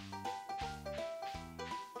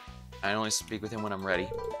 I only speak with him when I'm ready.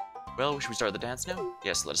 Well, should we start the dance now?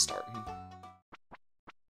 Yes, let us start.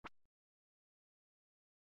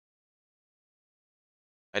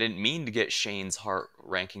 I didn't mean to get Shane's heart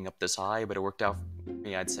ranking up this high, but it worked out for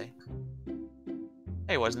me, I'd say.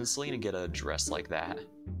 Hey, why doesn't Selena get a dress like that?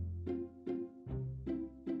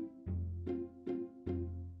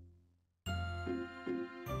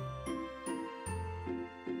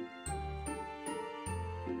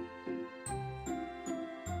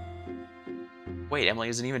 Wait, Emily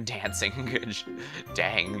isn't even dancing.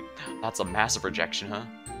 Dang, that's a massive rejection, huh?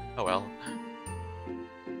 Oh well.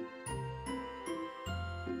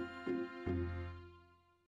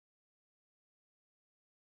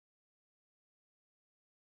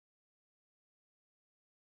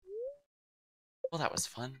 Well, that was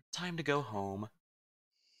fun. Time to go home.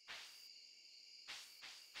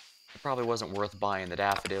 It probably wasn't worth buying the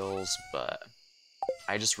daffodils, but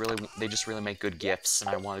they just really make good gifts, and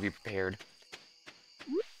I want to be prepared.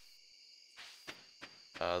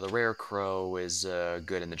 The rare crow is pretty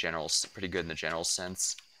good in the general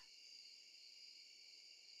sense.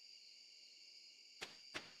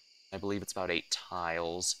 I believe it's about 8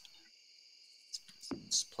 tiles.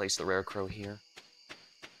 Let's place the rare crow here.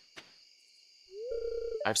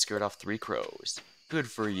 I've scared off 3 crows. Good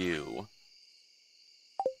for you.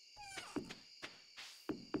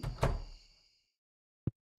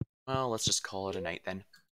 Well, let's just call it a night then.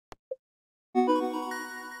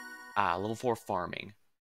 Level 4 farming.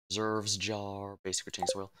 Reserves jar, basic retaining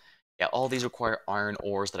soil. Yeah, all these require iron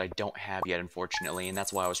ores that I don't have yet, unfortunately, and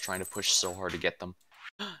that's why I was trying to push so hard to get them.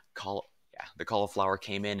 Yeah, the cauliflower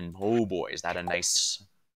came in, and oh boy, is that a nice...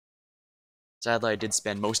 Sadly, I did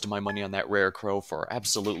spend most of my money on that rare crow for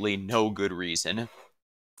absolutely no good reason.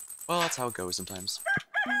 Well, that's how it goes sometimes.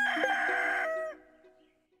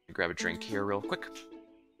 Grab a drink here real quick.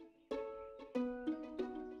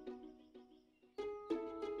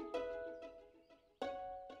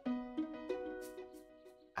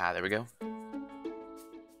 There we go.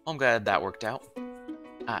 I'm glad that worked out.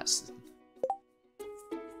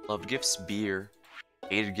 Loved gifts, beer.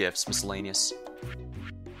 Hated gifts, miscellaneous.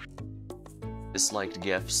 Disliked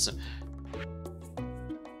gifts.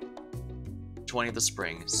 20th of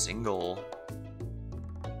spring, single.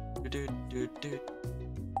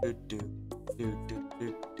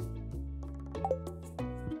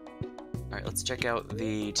 Alright, let's check out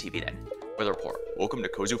the TV then. Weather report. Welcome to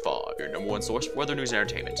Kozu 5, your #1 source for weather news and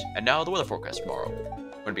entertainment. And now the weather forecast tomorrow.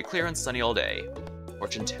 Going to be clear and sunny all day.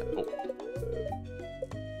 Fortune teller.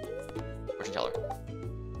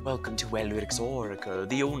 Welcome to Elric's Oracle,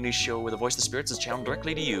 the only show where the voice of the spirits is channeled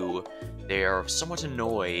directly to you. They are somewhat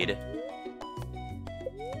annoyed.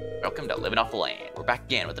 Welcome to Living Off the Land. We're back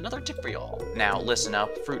again with another tip for y'all. Now, listen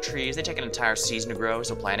up. Fruit trees, they take an entire season to grow,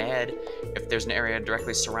 so plan ahead. If there's an area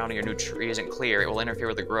directly surrounding your new tree isn't clear, it will interfere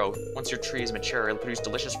with the growth. Once your tree is mature, it'll produce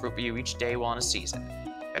delicious fruit for you each day while in a season.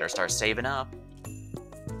 Better start saving up.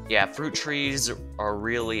 Yeah, fruit trees are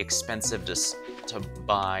really expensive to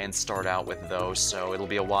buy and start out with those, so it'll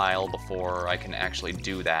be a while before I can actually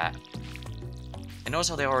do that. And notice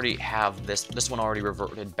how they already have this one already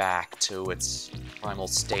reverted back to its primal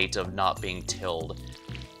state of not being tilled.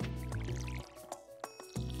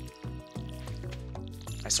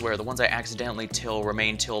 I swear, the ones I accidentally till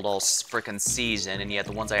remain tilled all frickin' season, and yet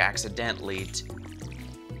the ones I accidentally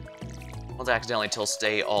till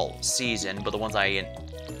stay all season, but the ones I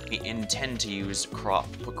intend to use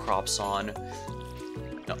put crops on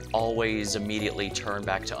always immediately turn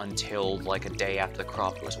back to untilled like a day after the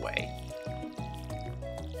crop goes away.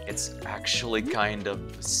 It's actually kind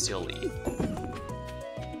of silly.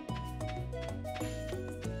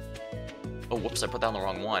 Oh, whoops, I put down the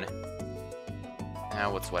wrong one.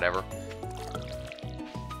 It's whatever.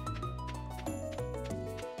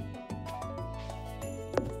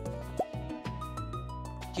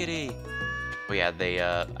 Kitty! Oh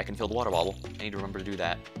yeah, I can fill the water bottle. I need to remember to do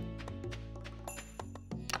that.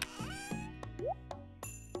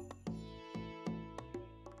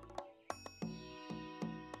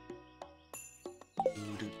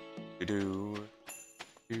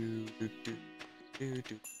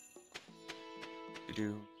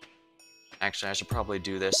 Actually, I should probably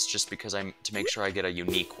do this just because to make sure I get a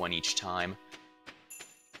unique one each time.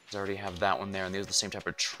 I already have that one there, and these are the same type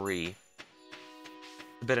of tree.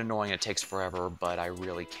 A bit annoying, it takes forever, but I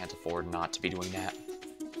really can't afford not to be doing that.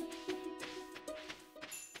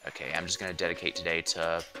 Okay, I'm just gonna dedicate today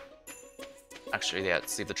to... Actually, yeah,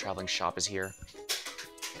 let's see if the traveling shop is here.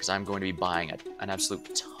 Because I'm going to be buying an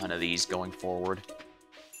absolute ton of these going forward.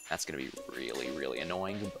 That's gonna be really, really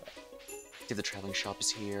annoying, but... See if the traveling shop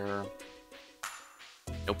is here.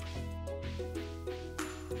 Nope.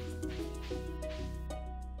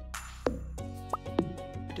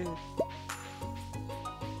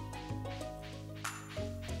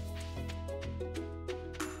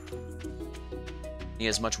 Need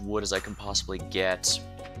as much wood as I can possibly get.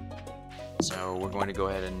 So we're going to go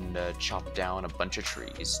ahead and chop down a bunch of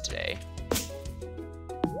trees today.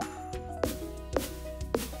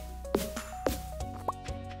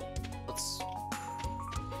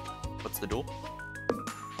 What's the duel?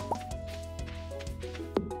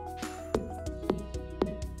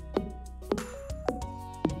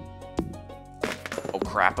 Oh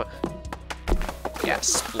crap. Yeah,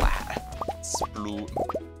 splat. Sploot.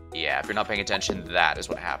 Yeah, if you're not paying attention, that is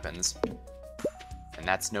what happens. And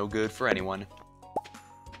that's no good for anyone.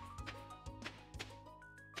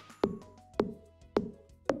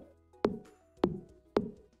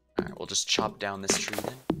 Alright, we'll just chop down this tree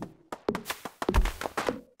then.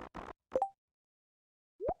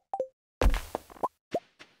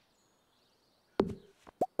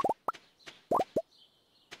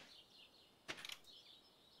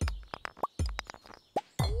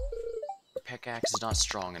 Pickaxe is not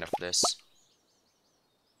strong enough for this.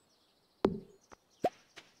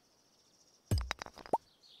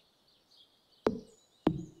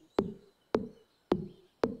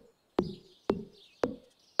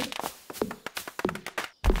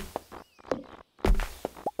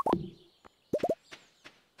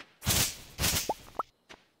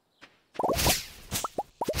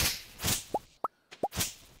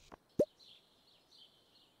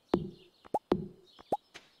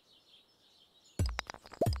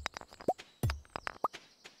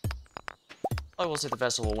 I will say the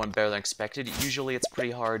festival went better than expected. Usually it's pretty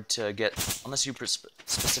hard to get, unless you're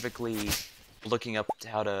specifically looking up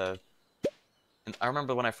how to... And I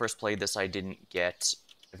remember when I first played this, I didn't get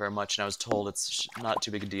very much, and I was told it's not too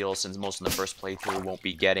big a deal since most in the first playthrough won't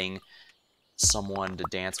be getting someone to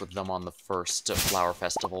dance with them on the first flower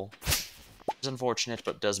festival. It's unfortunate,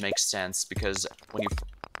 but does make sense, because when you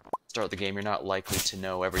start the game, you're not likely to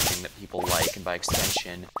know everything that people like, and by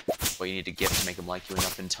extension, what you need to give to make them like you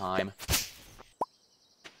enough in time.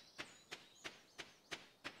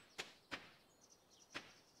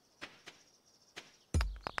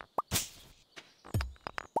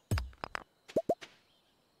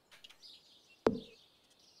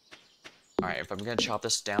 Alright, if I'm gonna chop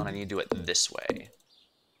this down, I need to do it this way.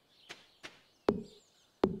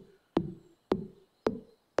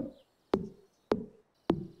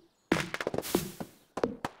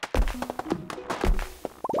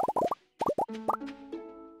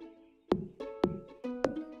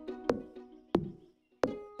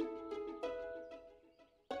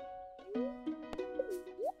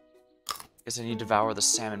 Guess I need to devour the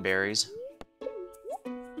salmon berries.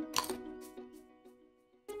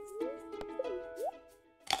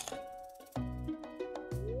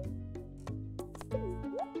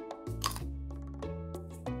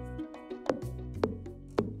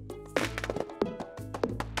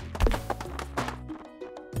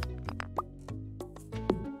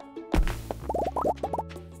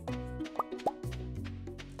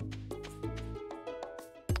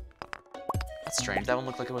 That's strange, that one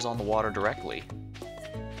looked like it was on the water directly.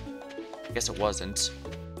 I guess it wasn't.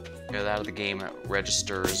 Get out of the game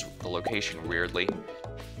registers the location weirdly.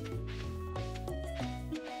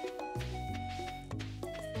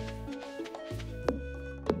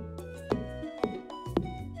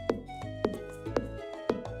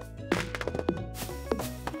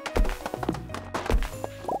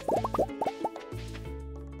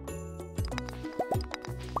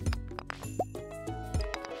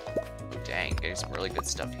 Dang, getting some really good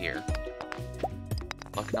stuff here.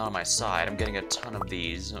 Luck not on my side, I'm getting a ton of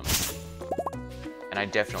these. And I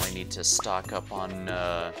definitely need to stock up on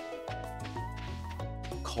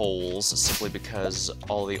coals, simply because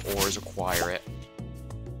all the ores require it.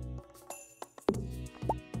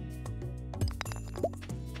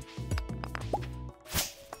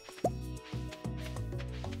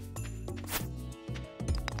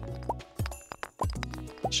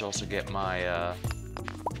 Should also get my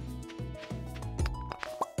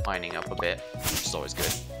mining up a bit, which is always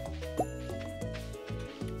good.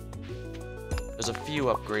 There's a few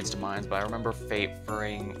upgrades to mines, but I remember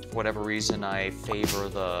favoring, for whatever reason, I favor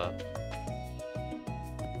the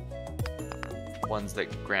ones that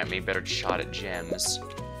grant me a better shot at gems.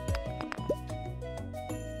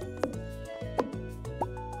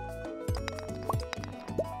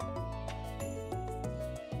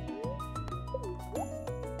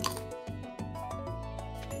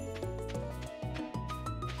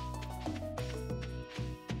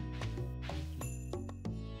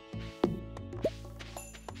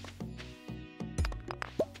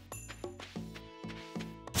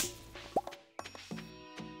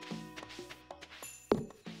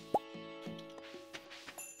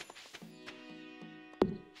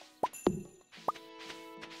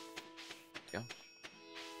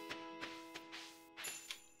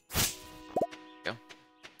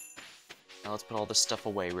 Now let's put all this stuff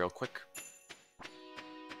away real quick.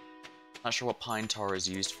 Not sure what pine tar is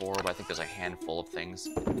used for, but I think there's a handful of things.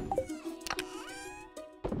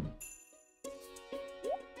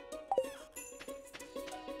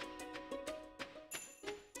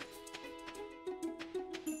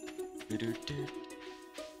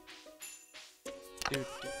 Dude.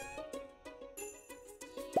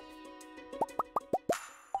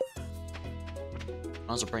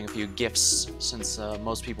 I'll also bring a few gifts, since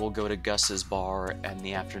most people go to Gus's bar in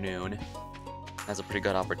the afternoon. That's a pretty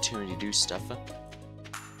good opportunity to do stuff.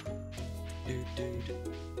 Dude.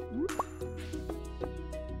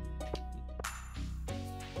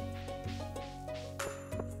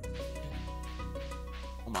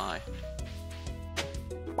 Oh my.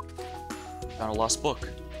 Found a lost book.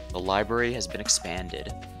 The library has been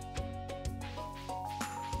expanded.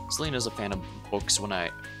 Selena's a fan of books when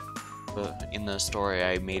in the story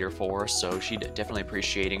I made her for, so she'd definitely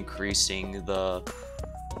appreciate increasing the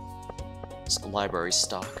library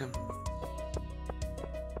stock.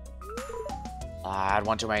 I'd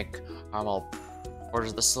want to make caramel orders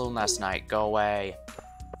of the saloon last night. Go away.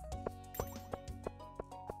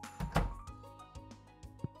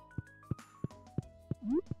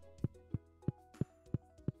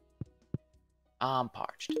 I'm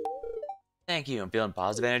parched. Thank you. I'm feeling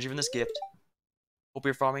positive energy from this gift. Hope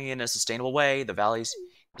you're farming in a sustainable way. The valley's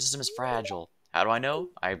ecosystem is fragile. How do I know?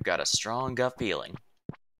 I've got a strong gut feeling.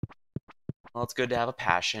 Well, it's good to have a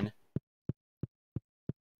passion.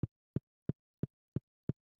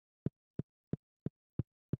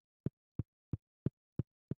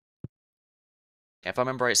 If I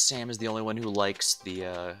remember right, Sam is the only one who likes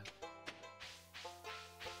the,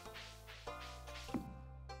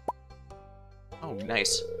 Oh,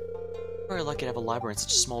 nice. Very lucky to have a library in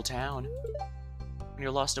such a small town. When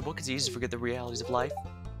you're lost in a book, it's easy to forget the realities of life.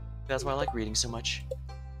 That's why I like reading so much.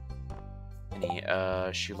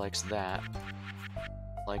 She likes that.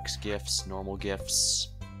 Likes gifts, normal gifts,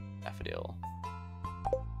 daffodil.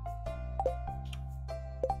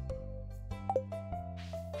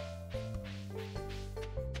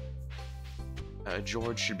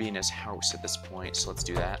 George should be in his house at this point, so let's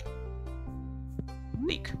do that.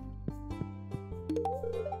 Leak.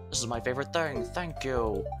 This is my favorite thing, thank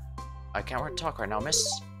you. I can't talk right now,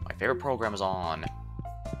 miss. My favorite program is on.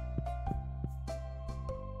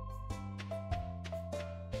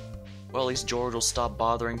 Well, at least George will stop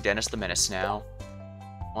bothering Dennis the Menace now.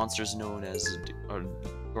 Monsters known as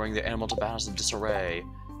throwing the animal to balance in disarray.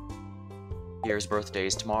 Pierre's birthday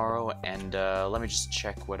is tomorrow, and let me just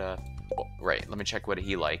check what let me check what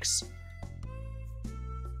he likes.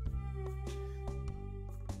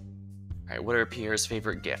 Alright, what are Pierre's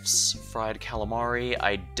favorite gifts? Fried calamari.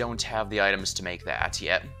 I don't have the items to make that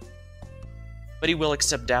yet. But he will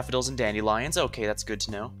accept daffodils and dandelions. Okay, that's good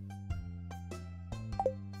to know.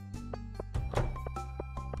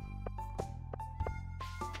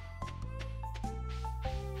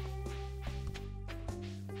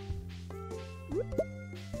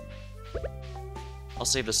 I'll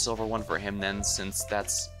save the silver one for him then, since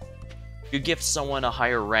that's... If you gift someone a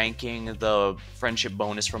higher ranking, the friendship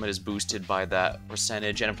bonus from it is boosted by that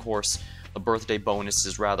percentage, and of course, the birthday bonus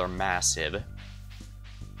is rather massive.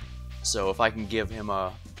 So if I can give him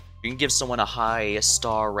you can give someone a high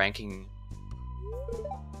star ranking...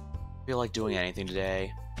 I feel like doing anything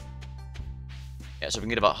today. Yeah, so if we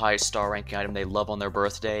can get a high star ranking item they love on their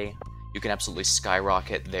birthday, you can absolutely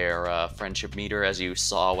skyrocket their friendship meter, as you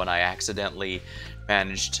saw when I accidentally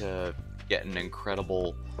managed to get an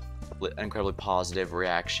incredibly positive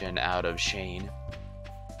reaction out of Shane.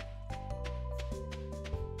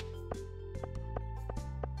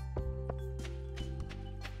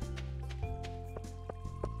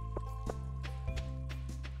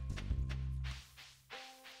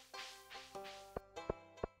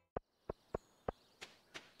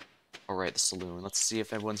 Alright, the saloon. Let's see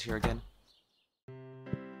if everyone's here again.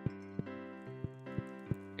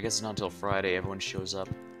 I guess it's not until Friday everyone shows up.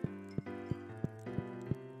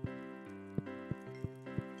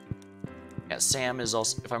 Yeah, Sam is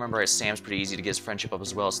also, if I remember right, Sam's pretty easy to get his friendship up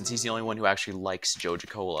as well, since he's the only one who actually likes Joja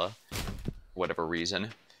Cola, for whatever reason.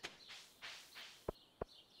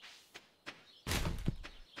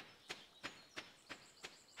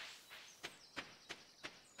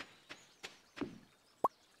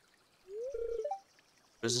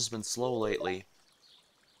 Business has been slow lately.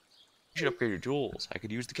 You should upgrade your tools. I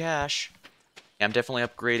could use the cash. Yeah, I'm definitely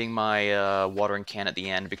upgrading my watering can at the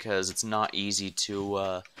end, because it's not easy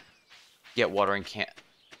to get watering can.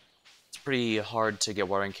 It's pretty hard to get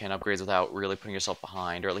watering can upgrades without really putting yourself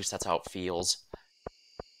behind, or at least that's how it feels.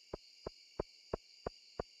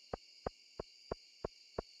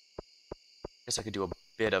 Guess I could do a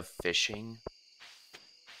bit of fishing.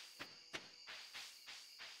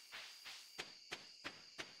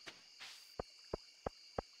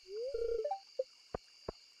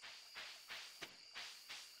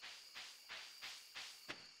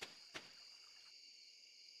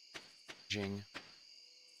 Jing.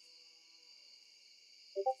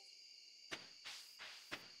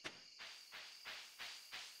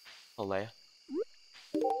 Olea.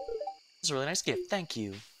 This is a really nice gift, thank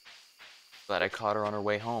you. Glad I caught her on her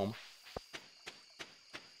way home.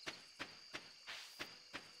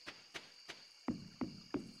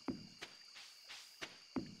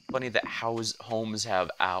 Funny that homes have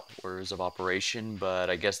hours of operation, but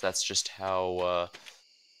I guess that's just how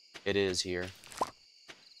it is here.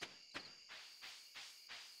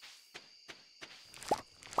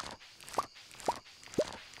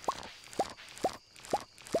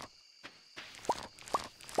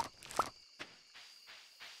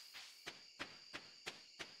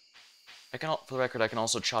 For the record, I can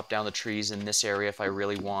also chop down the trees in this area if I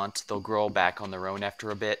really want. They'll grow back on their own after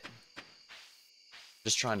a bit.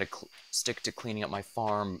 Just trying to stick to cleaning up my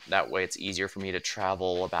farm. That way it's easier for me to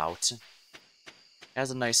travel about. It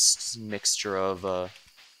has a nice mixture of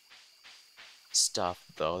stuff,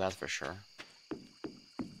 though, that's for sure.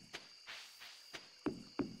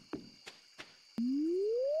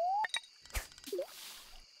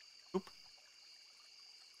 Oop.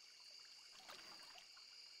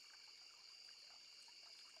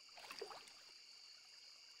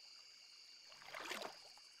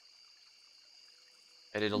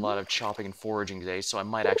 I did a lot of chopping and foraging today, so I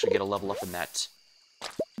might actually get a level up in that.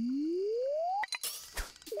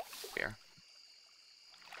 Here.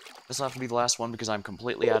 This will have to be the last one because I'm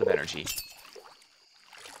completely out of energy.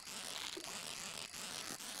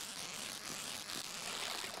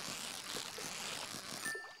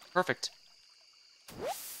 Perfect.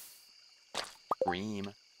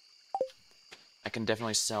 Bream. I can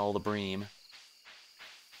definitely sell the bream.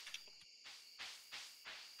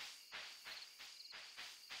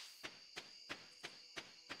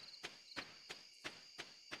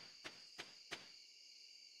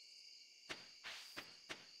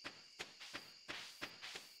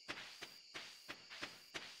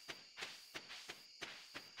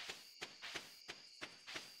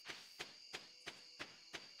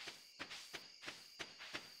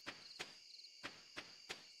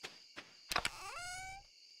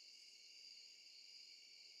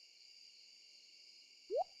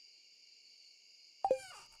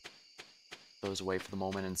 Those away for the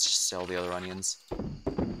moment and just sell the other onions. There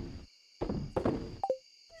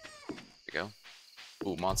we go.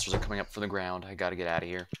 Ooh, monsters are coming up from the ground. I gotta get out of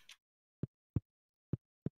here.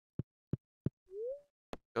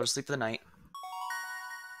 Go to sleep for the night.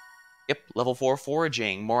 Yep, level 4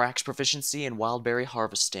 foraging. More axe proficiency and wildberry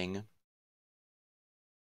harvesting.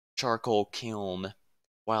 Charcoal kiln.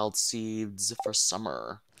 Wild seeds for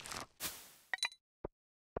summer.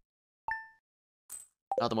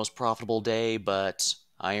 Not the most profitable day, but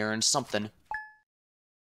I earned something.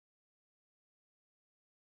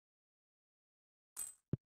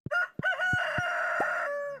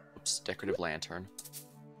 Oops, decorative lantern.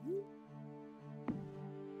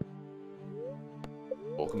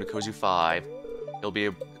 Welcome to Kozu 5. It'll be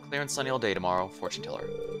a clear and sunny all day tomorrow, fortune teller.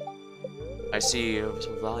 I see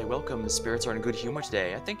Valley welcome. The spirits are in good humor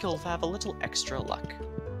today. I think you'll have a little extra luck.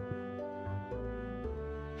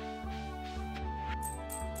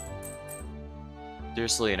 Dear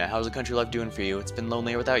Selena, how's the country life doing for you? It's been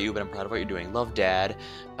lonelier without you, but I'm proud of what you're doing. Love, Dad.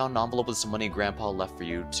 Found an envelope with some money Grandpa left for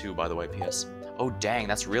you, too, by the way, P.S. Oh, dang,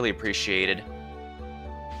 that's really appreciated.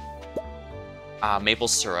 Ah, maple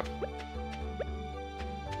syrup.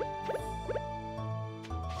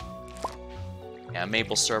 Yeah,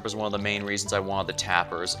 maple syrup is one of the main reasons I wanted the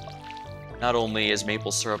tappers. Not only is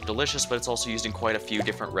maple syrup delicious, but it's also used in quite a few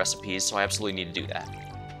different recipes, so I absolutely need to do that.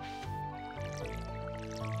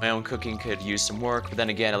 My own cooking could use some work, but then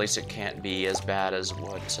again, at least it can't be as bad as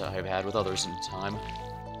what I've had with others in time.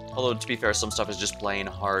 Although, to be fair, some stuff is just plain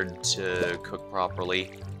hard to cook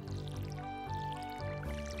properly.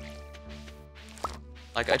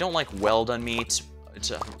 Like, I don't like well-done meat.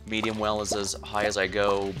 Medium well is as high as I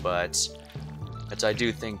go, but I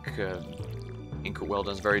do think well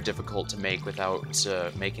done is very difficult to make without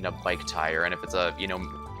making a bike tire, and if it's a, you know,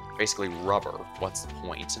 basically rubber, what's the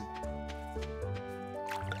point?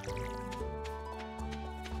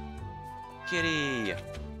 Kitty!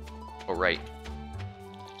 Oh, right.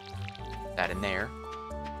 That in there.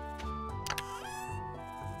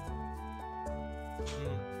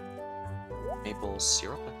 Maple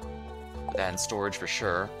syrup. Put that in storage for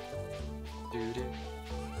sure.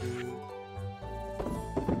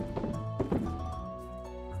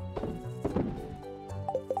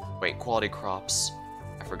 Wait, quality crops.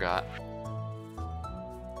 I forgot.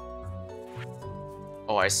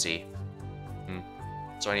 Oh, I see.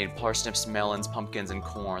 So I need parsnips, melons, pumpkins, and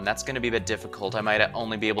corn. That's going to be a bit difficult. I might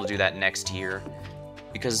only be able to do that next year.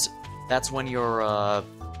 Because that's when your,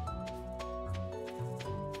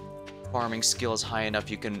 farming skill is high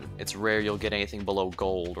enough, it's rare you'll get anything below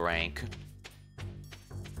gold rank.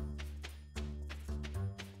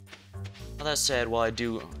 Now that said, while I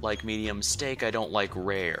do like medium steak, I don't like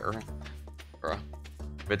rare.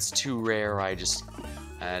 If it's too rare, it just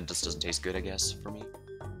doesn't taste good, I guess, for me.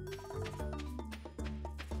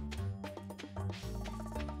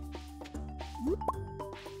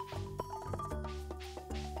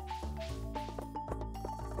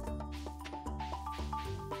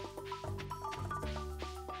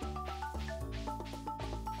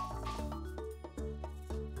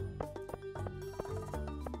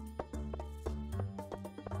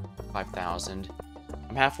 $5,000.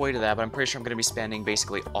 I'm halfway to that, but I'm pretty sure I'm going to be spending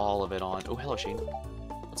basically all of it on... Oh, hello, Shane.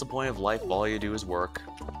 What's the point of life if all you do is work?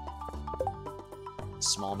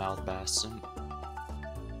 Smallmouth bass.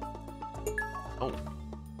 Oh.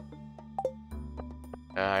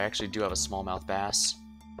 I actually do have a smallmouth bass.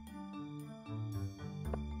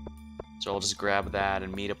 So I'll just grab that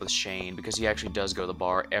and meet up with Shane, because he actually does go to the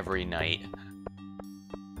bar every night.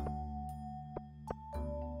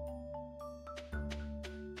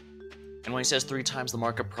 And when he says 3 times the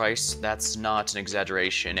market price, that's not an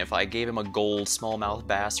exaggeration. If I gave him a gold smallmouth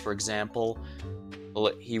bass, for example,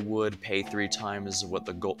 well, he would pay 3 times what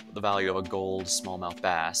the value of a gold smallmouth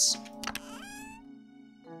bass.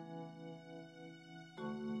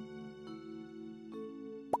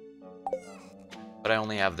 But I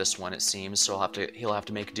only have this one, it seems, so he'll have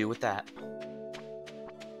to make do with that.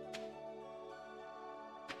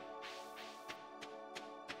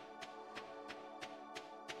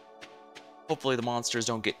 Hopefully the monsters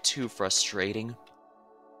don't get too frustrating.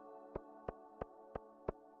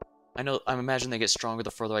 I imagine they get stronger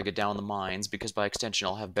the further I get down the mines, because by extension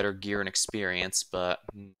I'll have better gear and experience, but...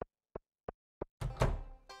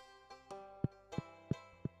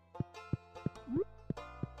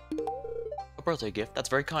 A birthday gift? That's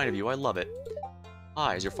very kind of you, I love it.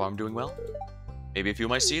 Hi, is your farm doing well? Maybe a few of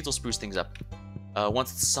my seeds will spruce things up.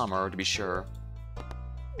 Once it's summer, to be sure.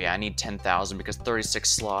 Yeah, I need 10,000 because 36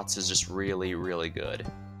 slots is just really, really good.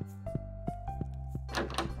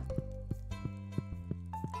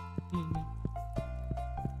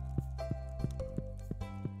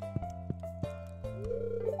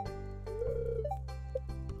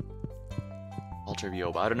 Altar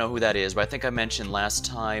Vioba. I don't know who that is, but I think I mentioned last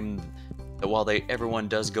time that while everyone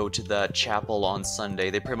does go to the chapel on Sunday,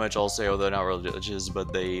 they pretty much all say, oh, they're not religious,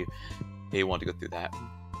 but they want to go through that.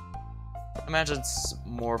 I imagine it's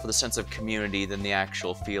more for the sense of community than the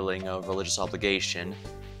actual feeling of religious obligation.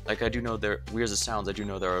 Like, I do know weird as it sounds, I do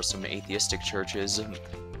know there are some atheistic churches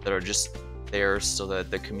that are just there so that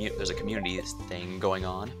there's a community thing going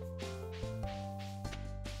on.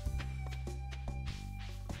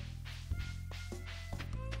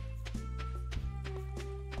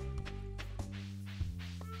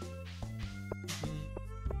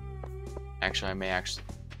 Actually, I may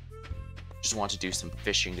just want to do some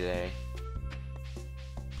fishing today.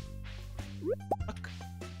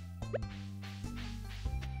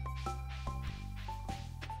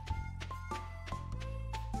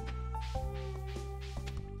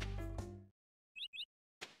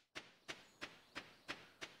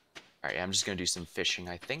 Alright, I'm just gonna do some fishing,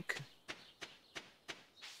 I think.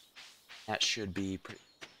 That should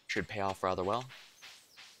pay off rather well.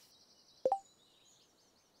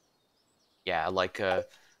 Yeah, like,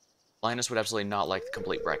 Linus would absolutely not like the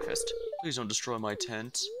complete breakfast. Please don't destroy my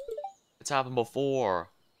tent. It's happened before.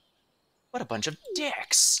 What a bunch of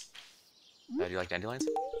dicks! Do you like dandelions?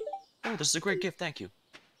 Oh, this is a great gift, thank you.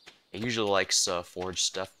 He usually likes foraged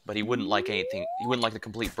stuff, but he wouldn't like anything. He wouldn't like the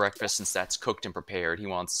complete breakfast since that's cooked and prepared. He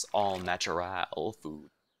wants all natural food.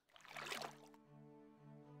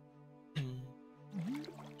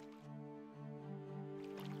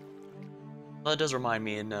 Well, that does remind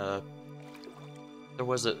me, I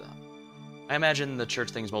imagine the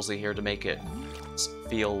church thing's mostly here to make it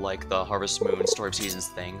feel like the Harvest Moon Story of Seasons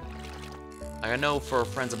thing. Like, I know for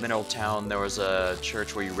Friends of Mineral Town, there was a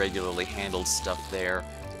church where you regularly handled stuff there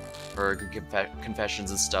for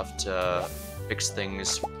confessions and stuff to fix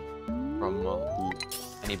things from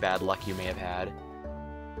any bad luck you may have had.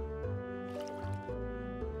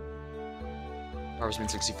 Harvest Moon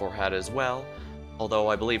 64 had it as well, although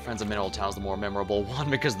I believe Friends of Mineral Town is the more memorable one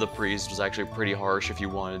because the priest was actually pretty harsh if you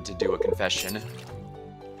wanted to do a confession. I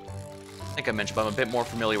think I mentioned, but I'm a bit more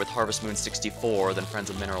familiar with Harvest Moon 64 than Friends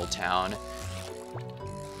of Mineral Town.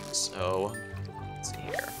 So, let's see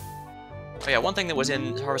here. Oh yeah, one thing that was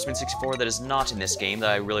in Harvest Moon 64 that is not in this game that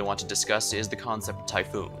I really want to discuss is the concept of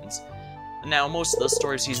typhoons. Now, most of the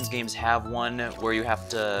Story of Seasons games have one where you have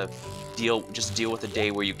to just deal with a day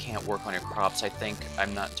where you can't work on your crops, I think.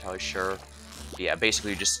 I'm not entirely sure. Yeah,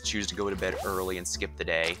 basically you just choose to go to bed early and skip the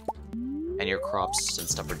day. And your crops and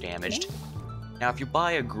stuff are damaged. Now, if you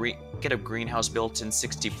buy get a greenhouse built in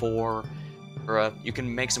 64, or you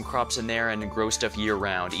can make some crops in there and grow stuff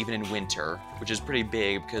year-round, even in winter, which is pretty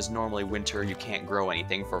big because normally winter you can't grow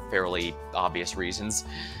anything for fairly obvious reasons.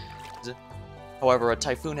 However, a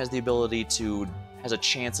typhoon has a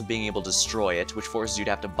chance of being able to destroy it, which forces you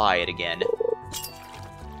to have to buy it again.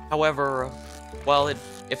 However,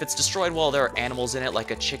 if it's destroyed while there are animals in it, like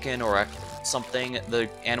a chicken or something, the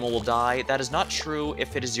animal will die. That is not true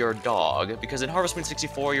if it is your dog, because in Harvest Moon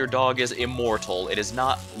 64, your dog is immortal. It is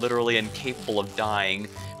not literally incapable of dying,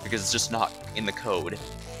 because it's just not in the code.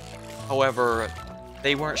 However,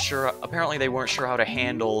 apparently they weren't sure how to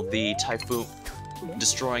handle the typhoon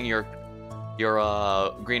destroying your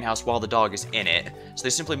greenhouse while the dog is in it, so they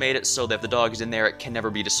simply made it so that if the dog is in there, it can never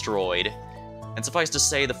be destroyed. And suffice to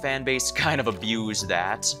say, the fan-base kind of abused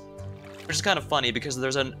that. Which is kind of funny, because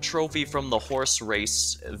there's a trophy from the horse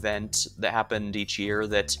race event that happened each year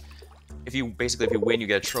that if you win, you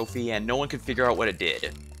get a trophy, and no one could figure out what it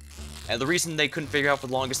did. And the reason they couldn't figure out for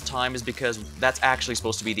the longest time is because that's actually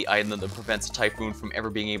supposed to be the item that prevents a typhoon from ever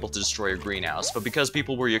being able to destroy your greenhouse. But because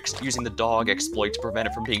people were using the dog exploit to prevent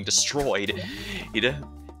it from being destroyed,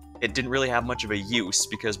 it didn't really have much of a use,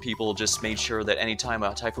 because people just made sure that anytime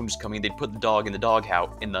a typhoon was coming, they'd put the dog in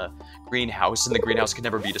the greenhouse, and the greenhouse could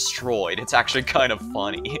never be destroyed. It's actually kind of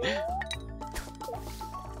funny.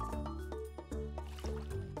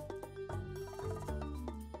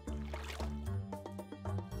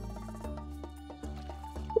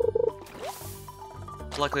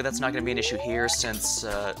 Luckily, that's not going to be an issue here, since,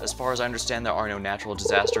 as far as I understand, there are no natural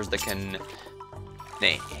disasters that can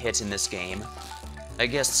hit in this game. I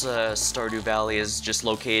guess Stardew Valley is just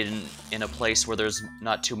located in a place where there's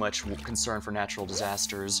not too much concern for natural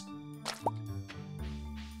disasters.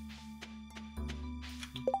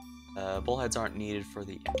 Bullheads aren't needed for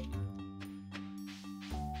the...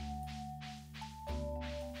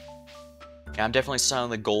 Yeah, I'm definitely selling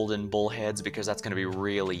the golden bullheads because that's going to be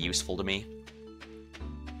really useful to me.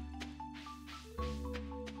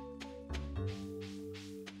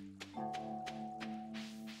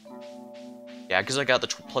 Yeah, because I got the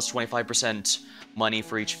plus 25% money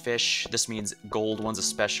for each fish. This means gold ones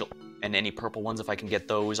especially, and any purple ones, if I can get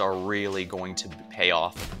those, are really going to pay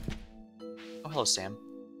off. Oh, hello, Sam.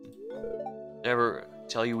 Did I ever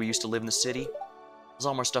tell you we used to live in the city? There's a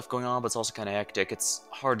lot more stuff going on, but it's also kind of hectic. It's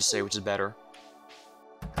hard to say which is better.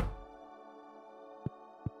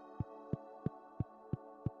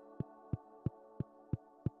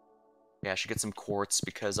 Yeah, I should get some quartz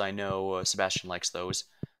because I know Sebastian likes those.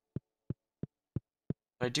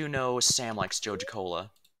 But I do know Sam likes Joja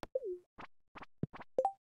Cola.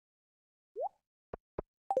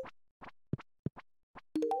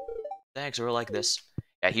 Thanks, I really like this.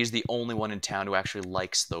 Yeah, he's the only one in town who actually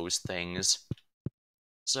likes those things.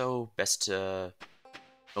 So, best to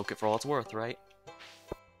milk it for all it's worth, right?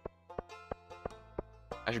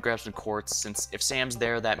 I should grab some quartz, since if Sam's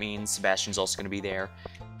there, that means Sebastian's also going to be there.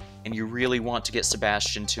 And you really want to get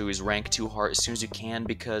Sebastian to his rank 2 heart as soon as you can,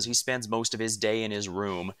 because he spends most of his day in his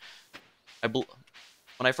room. When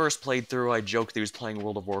I first played through, I joked that he was playing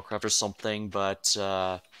World of Warcraft or something, but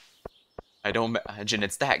I don't imagine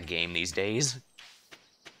it's that game these days.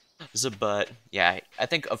 But, yeah, I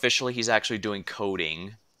think officially he's actually doing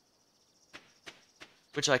coding,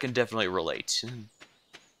 which I can definitely relate.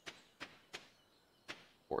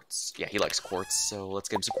 Quartz. Yeah, he likes quartz, so let's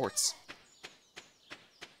get him some quartz.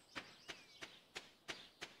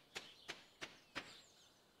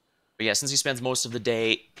 But yeah, since he spends most of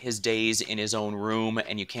his days in his own room,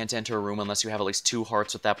 and you can't enter a room unless you have at least 2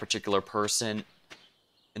 hearts with that particular person,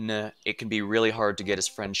 and it can be really hard to get his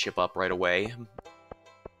friendship up right away.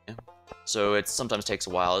 Yeah. So it sometimes takes a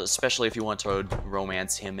while, especially if you want to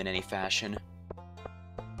romance him in any fashion.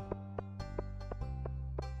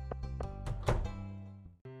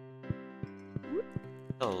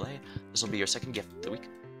 Oh, this will be your second gift of the week.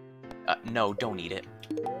 No, don't eat it.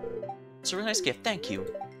 It's a really nice gift, thank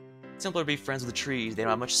you. It's simpler to be friends with the trees, they don't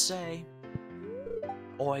have much to say.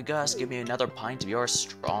 Oh, I guess, give me another pint of your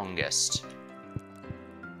strongest.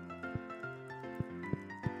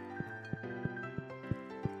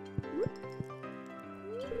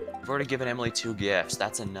 I've already given Emily 2 gifts,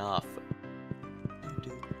 that's enough.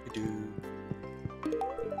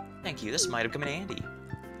 Thank you, this might have come in handy.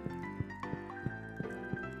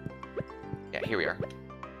 Yeah, here we are.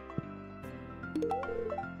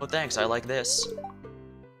 Well, thanks, I like this.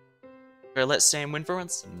 Should I let Sam win for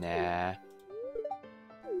once? Nah.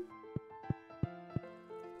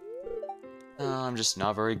 I'm just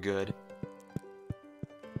not very good.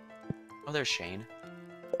 Oh, there's Shane.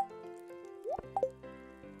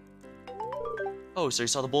 Oh, so you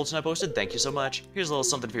saw the bulletin I posted? Thank you so much. Here's a little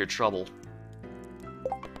something for your trouble.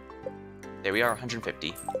 There we are,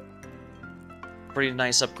 150. Pretty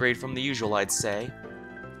nice upgrade from the usual, I'd say.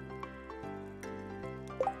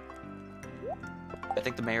 I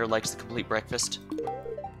think the mayor likes the complete breakfast.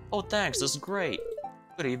 Oh, thanks, this is great.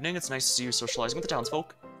 Good evening, it's nice to see you socializing with the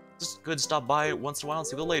townsfolk. It's good to stop by once in a while and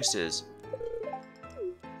see what the latest is.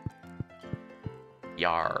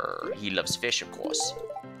 Yar, he loves fish, of course.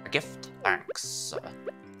 A gift? Thanks.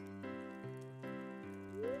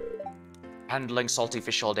 Handling salty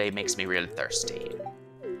fish all day makes me real thirsty.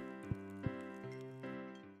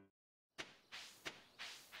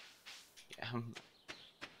 Yeah.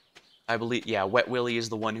 I believe, yeah, Wet Willy is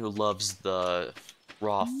the one who loves the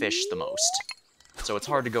raw fish the most. So it's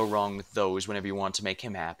hard to go wrong with those whenever you want to make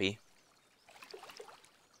him happy.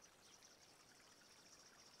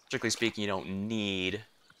 Strictly speaking, you don't need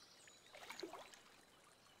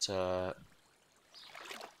to...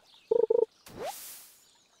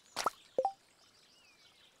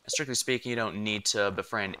 Strictly speaking, you don't need to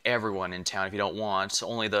befriend everyone in town if you don't want.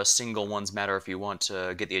 Only the single ones matter if you want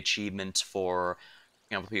to get the achievement for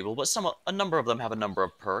people. But a number of them have a number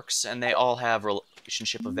of perks, and they all have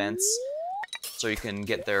relationship events, so you can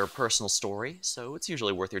get their personal story. So it's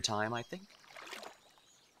usually worth your time, I think.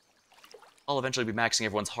 I'll eventually be maxing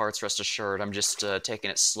everyone's hearts, rest assured. I'm just taking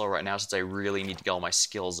it slow right now since I really need to get all my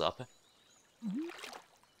skills up.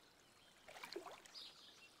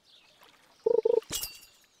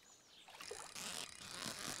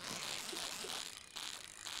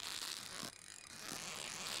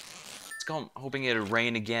 I'm hoping it'll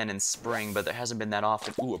rain again in spring, but there hasn't been that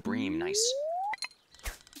often. Ooh, a bream, nice.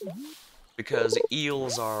 Because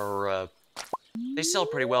eels are, they sell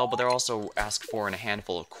pretty well, but they're also asked for in a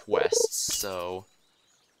handful of quests, so...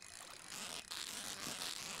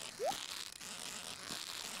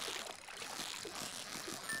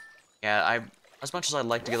 Yeah, as much as I'd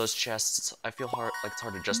like to get those chests, I feel like it's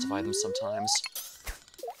hard to justify them sometimes.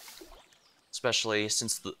 Especially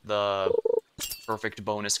since the perfect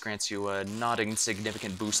bonus grants you a not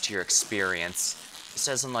insignificant boost to your experience. It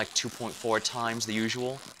says in like 2.4 times the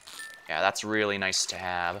usual. Yeah, that's really nice to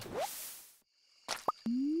have.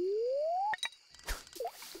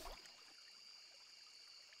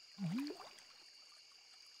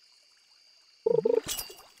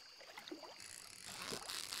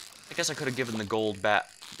 I guess I could have given the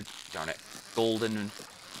darn it, golden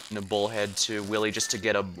in a bullhead to Willy just to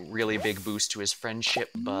get a really big boost to his friendship,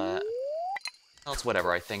 but well, it's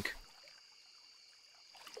whatever, I think.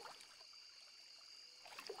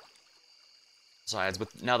 Besides,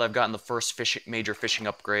 now that I've gotten the first major fishing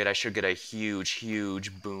upgrade, I should get a huge,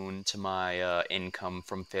 huge boon to my income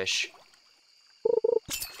from fish.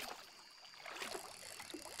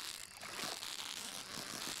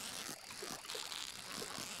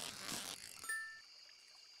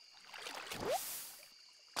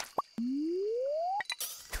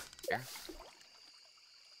 Here.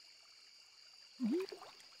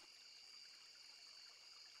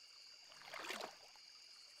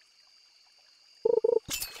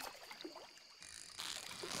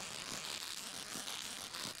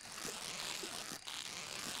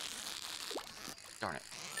 Darn it.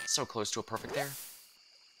 So close to a perfect there.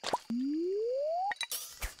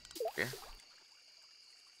 Here.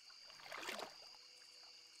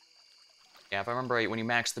 Yeah, if I remember right, when you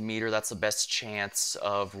max the meter, that's the best chance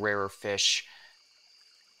of rarer fish.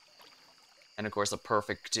 And of course, the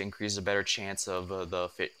perfect increases a better chance of the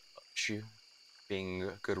fish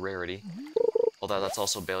being good rarity. Although that's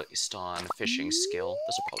also based on fishing skill.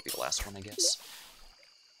 This will probably be the last one, I guess.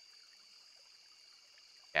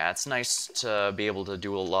 Yeah, it's nice to be able to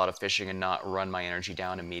do a lot of fishing and not run my energy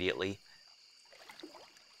down immediately.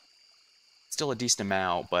 Still a decent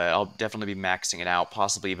amount, but I'll definitely be maxing it out,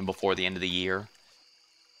 possibly even before the end of the year.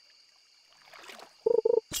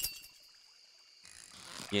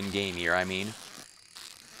 In-game year, I mean.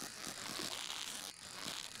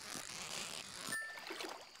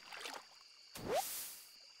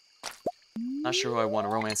 Not sure who I want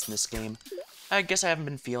to romance in this game. I guess I haven't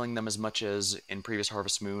been feeling them as much as in previous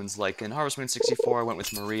Harvest Moons. Like, in Harvest Moon 64, I went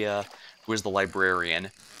with Maria, who was the librarian.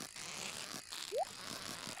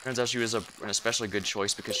 Turns out she was an especially good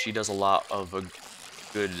choice because she does a lot of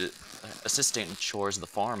good assistant chores of the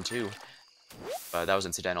farm, too. But that was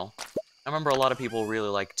incidental. I remember a lot of people really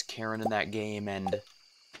liked Karen in that game, and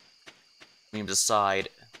memes aside,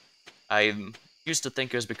 I used to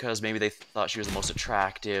think it was because maybe they thought she was the most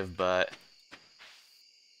attractive, but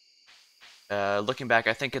looking back,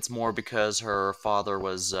 I think it's more because her father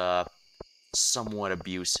was somewhat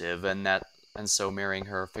abusive, and so marrying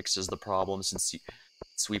her fixes the problem since you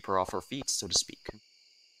sweep her off her feet, so to speak.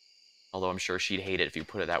 Although I'm sure she'd hate it if you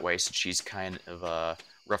put it that way, since she's kind of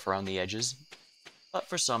rough around the edges. But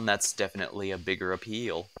for some, that's definitely a bigger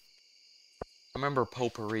appeal. I remember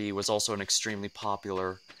Potpourri was also an extremely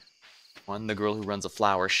popular one, the girl who runs a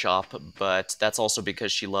flower shop, but that's also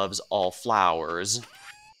because she loves all flowers.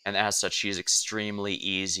 And as such, she's extremely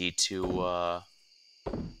easy to,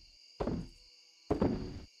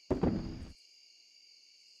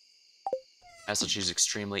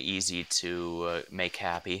 make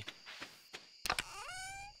happy.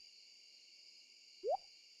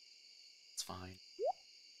 It's fine.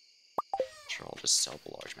 Sure, I'll just sell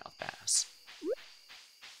the largemouth bass.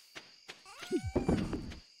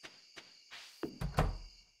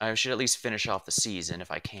 I should at least finish off the season if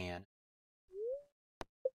I can.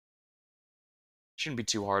 Shouldn't be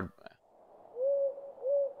too hard.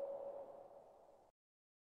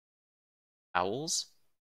 Owls?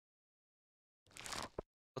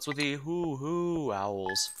 What's with the hoo-hoo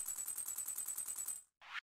owls?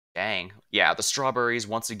 Dang. Yeah, the strawberries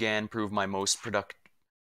once again prove my most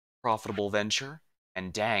profitable venture.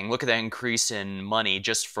 And dang, look at that increase in money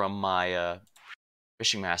just from my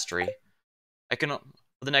fishing mastery.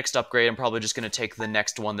 For the next upgrade, I'm probably just going to take the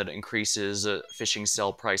next one that increases fishing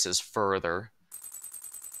sell prices further.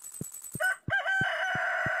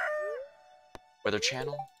 Weather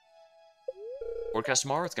channel. Forecast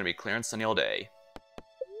tomorrow, it's going to be clear and sunny all day.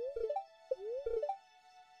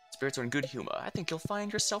 Spirits are in good humor. I think you'll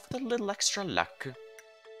find yourself with a little extra luck.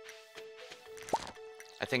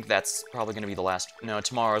 I think that's probably going to be the last... No,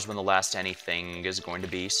 tomorrow's when the last anything is going to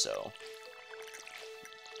be, so...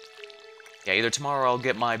 Yeah, either tomorrow I'll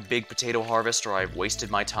get my big potato harvest, or I've wasted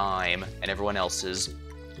my time, and everyone else's.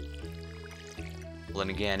 Well, then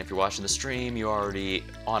again, if you're watching the stream, you're already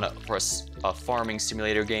on for a farming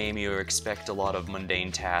simulator game, you expect a lot of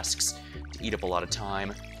mundane tasks to eat up a lot of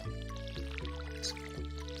time.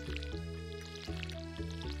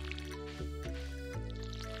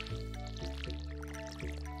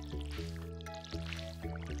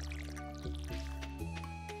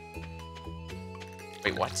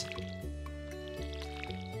 Wait, what?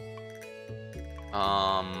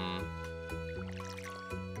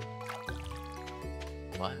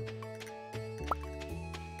 What?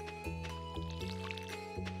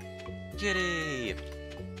 Kitty!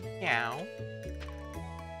 Meow.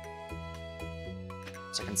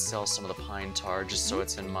 So I can sell some of the pine tar just so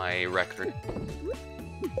it's in my record.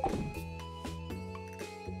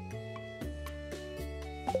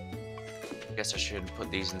 I guess I should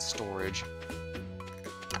put these in storage.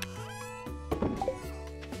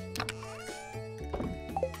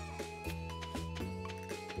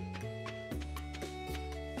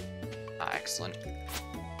 Excellent.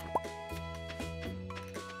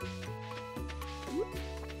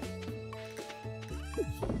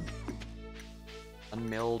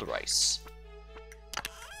 Unmilled rice.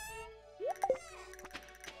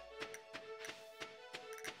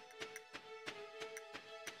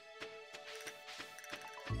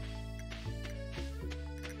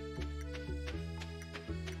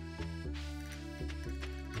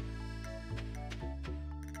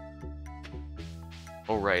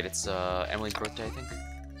 Oh right, it's Emily's birthday, I think.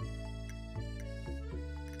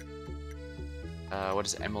 What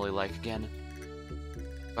does Emily like again?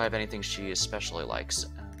 If I have anything she especially likes.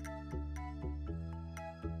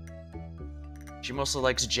 She mostly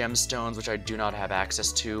likes gemstones, which I do not have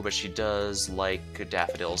access to, but she does like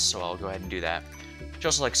daffodils, so I'll go ahead and do that. She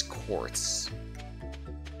also likes quartz.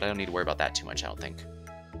 But I don't need to worry about that too much, I don't think.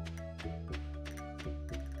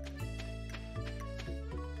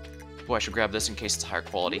 Oh, I should grab this in case it's higher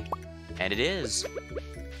quality. And it is!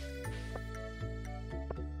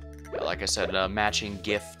 Like I said, a matching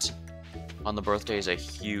gift on the birthday is a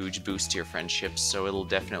huge boost to your friendship, so it'll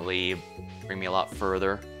definitely bring me a lot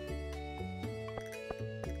further.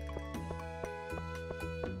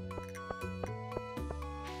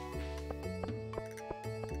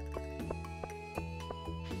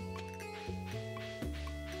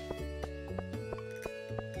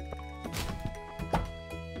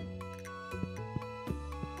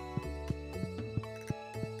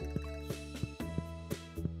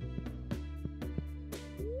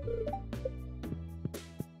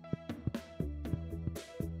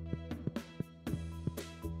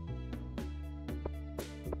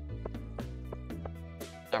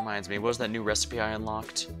 That reminds me, what was that new recipe I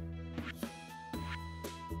unlocked?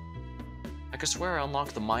 I could swear I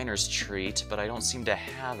unlocked the miner's treat, but I don't seem to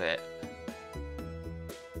have it.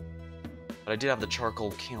 But I did have the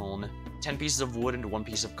charcoal kiln. 10 pieces of wood into 1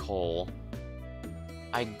 piece of coal.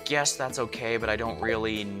 I guess that's okay, but I don't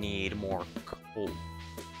really need more coal.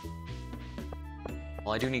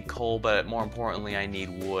 Well, I do need coal, but more importantly, I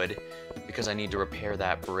need wood, because I need to repair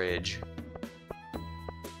that bridge.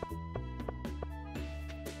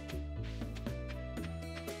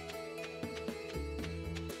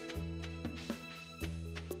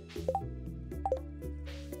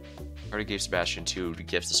 I already gave Sebastian 2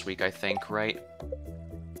 gifts this week, I think, right?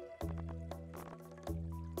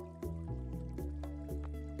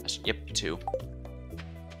 Yep, 2.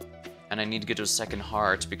 And I need to get to his second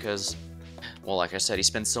heart because, well, like I said, he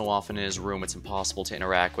spends so often in his room, it's impossible to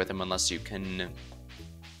interact with him unless you can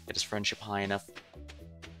get his friendship high enough.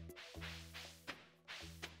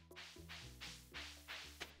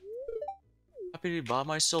 Happy to be by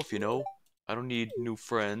myself, you know? I don't need new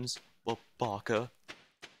friends. Well, baka.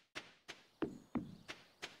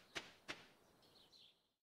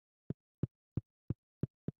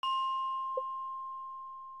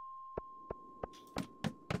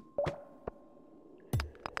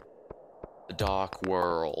 The Dark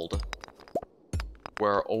World,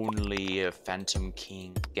 where only Phantom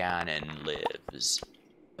King Ganon lives.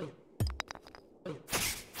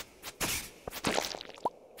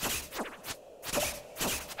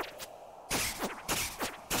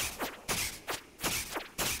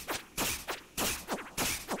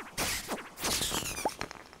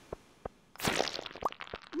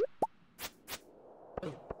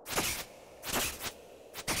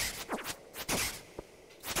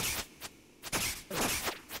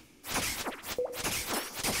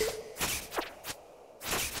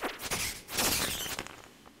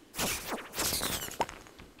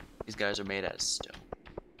 These guys are made out of stone.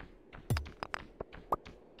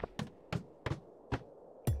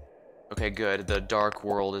 Okay, good. The Dark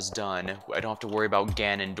World is done. I don't have to worry about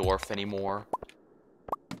Ganondorf anymore.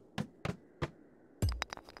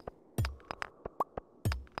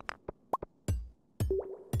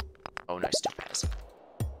 Oh, nice topaz.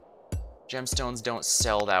 Gemstones don't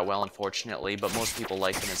sell that well, unfortunately, but most people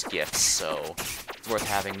like them as gifts, so it's worth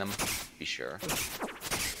having them, to be sure.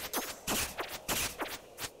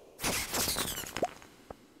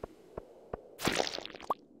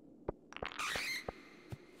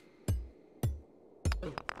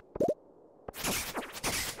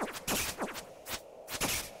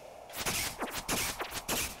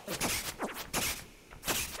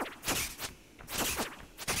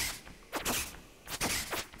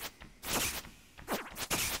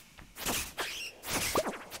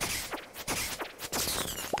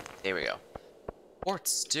 There we go.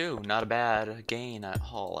 Quartz, too. Not a bad gain at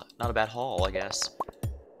haul. Not a bad haul, I guess.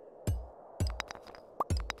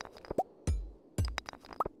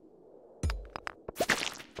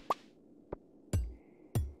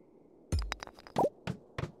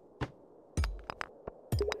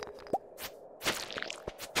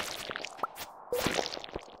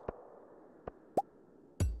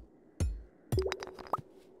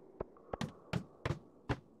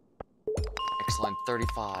 Excellent.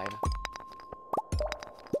 35.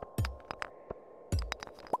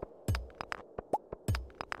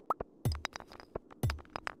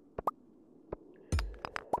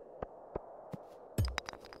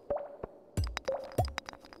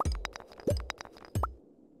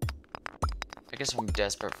 I guess I'm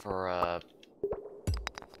desperate for,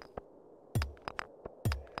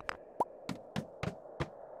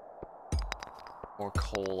 more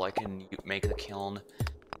coal. I can make the kiln.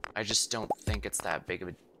 I just don't think it's that big of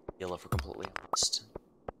a deal, if we're completely honest.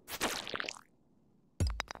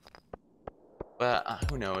 But,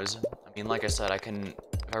 who knows? I mean, like I said, I can...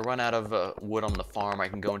 If I run out of wood on the farm, I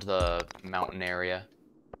can go into the mountain area.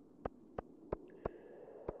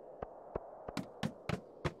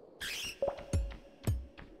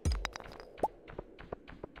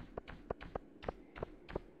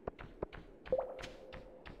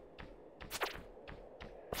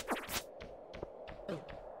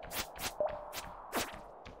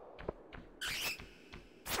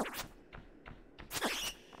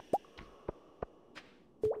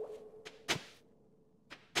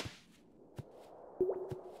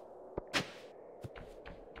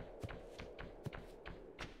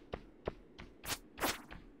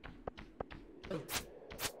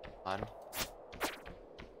 God.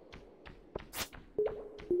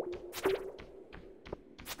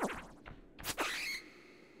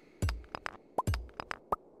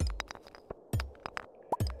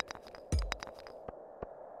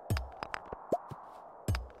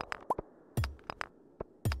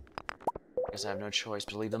 Guess I have no choice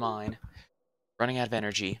but to leave the mine. Running out of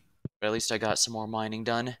energy. But at least I got some more mining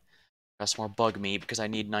done. Got some more bug meat, because I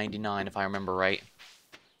need 99, if I remember right,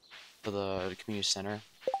 for the community center.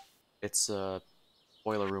 It's,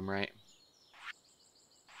 Boiler room, right?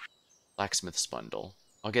 Blacksmith's bundle.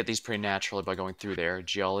 I'll get these pretty naturally by going through there.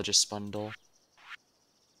 Geologist's bundle.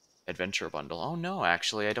 Adventure bundle. Oh no,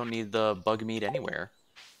 actually, I don't need the bug meat anywhere.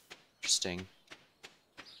 Interesting.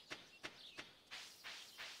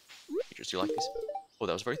 Features, do you like these? Oh,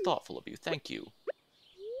 that was very thoughtful of you. Thank you.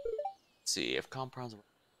 Let's see if compounds are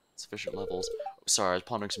sufficient levels. Oh, sorry, I was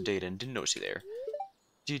pondering some data and didn't notice you there.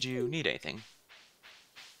 Did you need anything?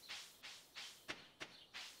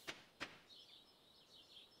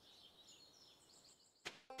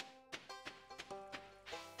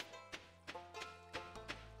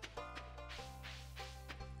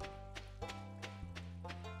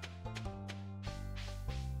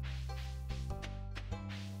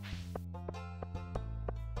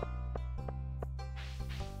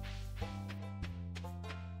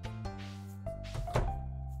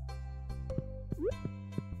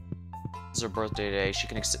 This is her birthday today. She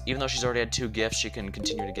can, even though she's already had 2 gifts, she can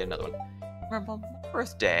continue to get another one. Remember my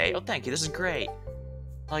birthday? Oh, thank you. This is great.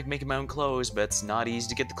 I like making my own clothes, but it's not easy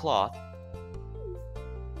to get the cloth.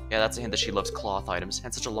 Yeah, that's a hint that she loves cloth items.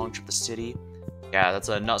 Had such a long trip to the city. Yeah, that's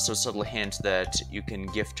a not so subtle hint that you can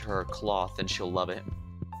gift her cloth and she'll love it.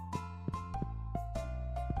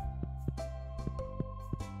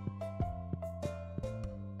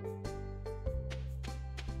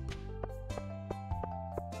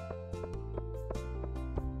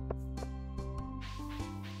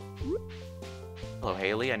 Hello,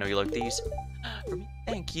 Haley. I know you like these. For me,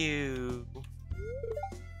 thank you.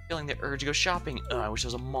 Feeling the urge to go shopping. I wish there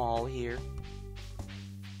was a mall here.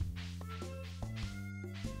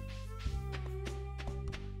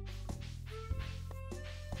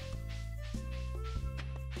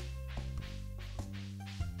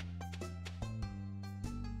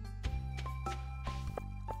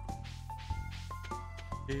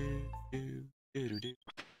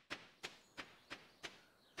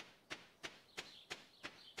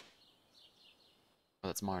 Oh,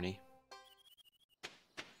 that's Marnie.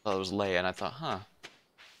 Thought it was Leia, and I thought, huh,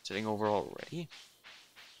 sitting over already?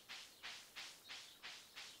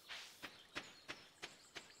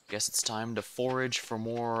 Guess it's time to forage for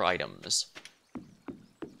more items.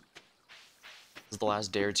 This is the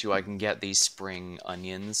last day or two I can get these spring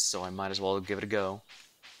onions, so I might as well give it a go.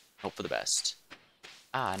 Hope for the best.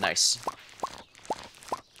 Ah, nice.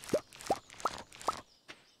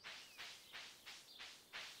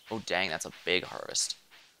 Oh dang, that's a big harvest.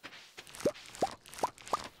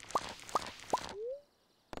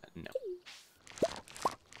 No.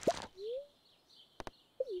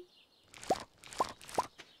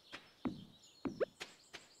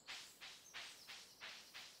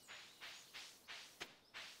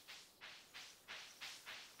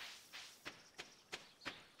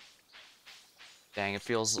 Dang, it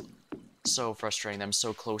feels so frustrating. I'm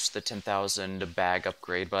so close to the 10,000 bag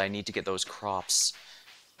upgrade, but I need to get those crops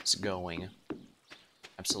going.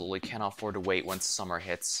 Absolutely cannot afford to wait once summer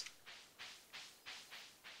hits.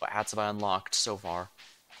 What hats have I unlocked so far?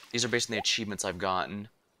 These are based on the achievements I've gotten.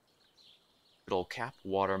 Good old cap,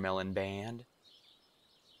 watermelon band.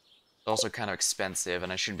 It's also kind of expensive,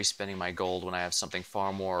 and I shouldn't be spending my gold when I have something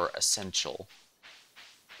far more essential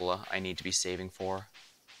I need to be saving for.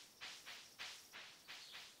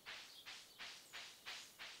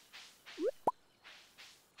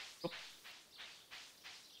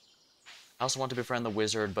 I also want to befriend the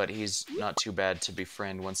wizard, but he's not too bad to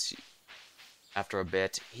befriend after a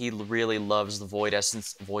bit. He really loves the void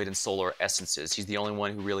and solar essences. He's the only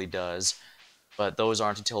one who really does. But those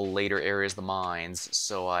aren't until later areas of the mines,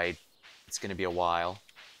 so it's gonna be a while.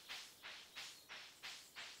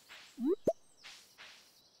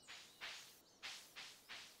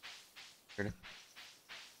 Do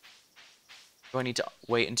I need to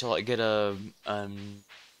wait until I get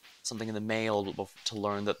something in the mail to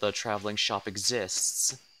learn that the traveling shop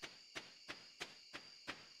exists?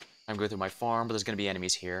 I'm going through my farm, but there's gonna be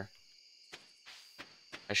enemies here.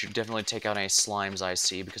 I should definitely take out any slimes I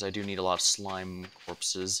see, because I do need a lot of slime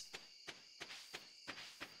corpses.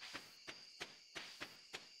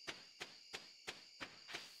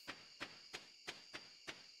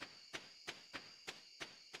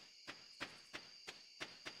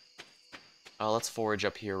 Let's forage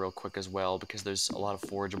up here real quick as well, because there's a lot of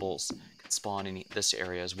forageables that spawn in this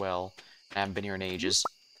area as well. I haven't been here in ages.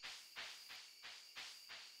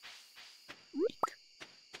 Eek.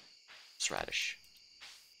 Radish.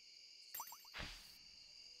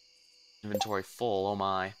 Inventory full, oh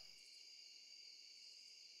my.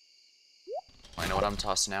 I know what I'm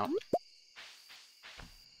tossing out.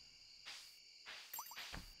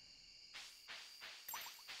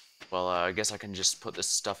 Well, I guess I can just put this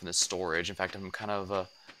stuff in the storage. In fact, I'm kind of a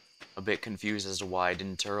a bit confused as to why I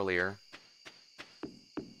didn't earlier.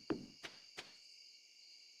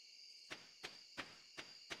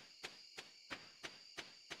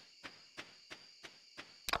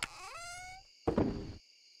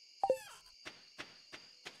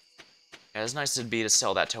 Yeah, as nice as it'd be to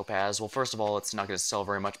sell that topaz, well, first of all, it's not going to sell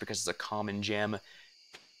very much because it's a common gem.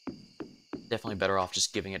 Definitely better off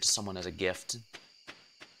just giving it to someone as a gift.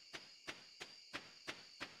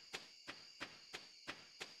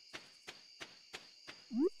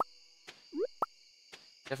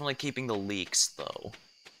 Definitely keeping the leeks, though.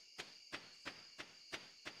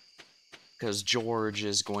 Because George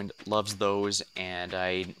is loves those, and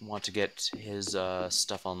I want to get his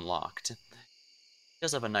stuff unlocked. He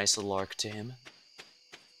does have a nice little arc to him.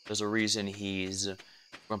 There's a reason he's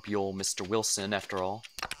grumpy old Mr. Wilson, after all.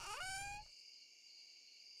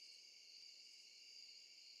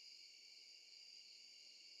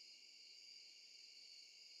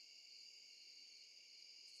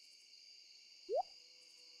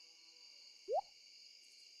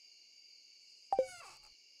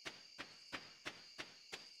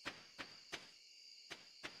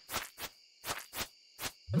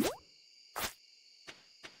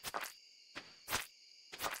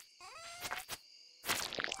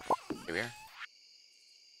 Here we are.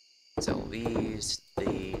 Sell these.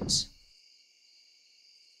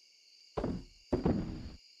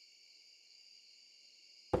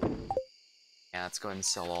 Yeah, let's go ahead and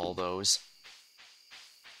sell all those.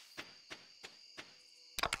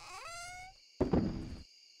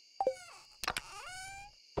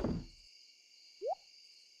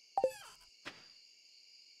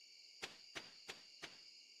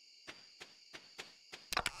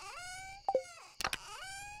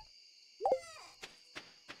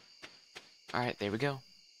 Alright, there we go.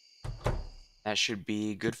 That should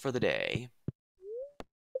be good for the day.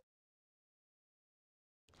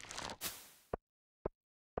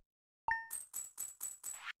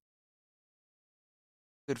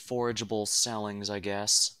 Good forageable sellings, I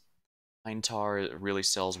guess. Pine tar really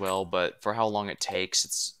sells well, but for how long it takes,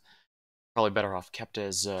 it's probably better off kept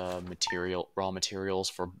as raw materials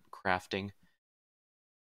for crafting.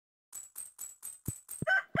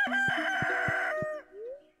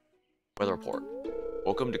 Weather report.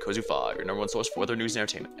 Welcome to Kozu 5, your #1 source for weather news and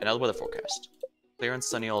entertainment. And now the weather forecast. Clear and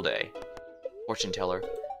sunny all day. Fortune teller.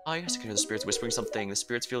 Ah, yes, I can hear the spirits whispering something. The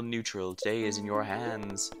spirits feel neutral. Today is in your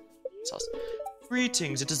hands. Sauce.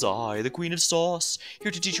 Greetings, it is I, the Queen of Sauce,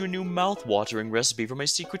 here to teach you a new mouth-watering recipe from my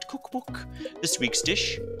secret cookbook. This week's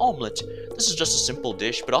dish, omelette. This is just a simple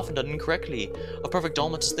dish, but often done incorrectly. A perfect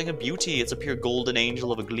omelette is a thing of beauty. It's a pure golden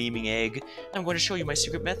angel of a gleaming egg, and I'm going to show you my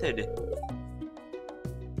secret method.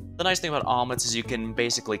 The nice thing about omelets is you can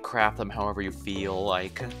basically craft them however you feel,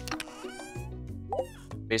 like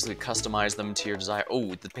basically customize them to your desire.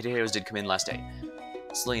 Oh, the potatoes did come in last day.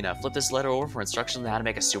 Selena, flip this letter over for instructions on how to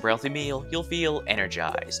make a super healthy meal. You'll feel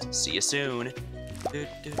energized. See you soon.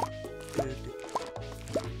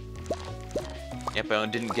 Yep, I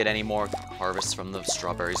didn't get any more harvests from the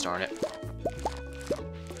strawberries, darn it.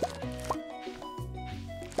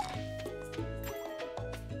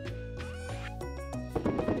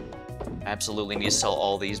 I absolutely need to sell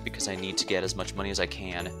all these because I need to get as much money as I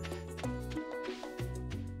can.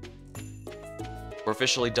 We're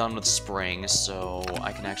officially done with spring, so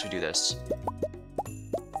I can actually do this.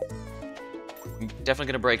 I'm definitely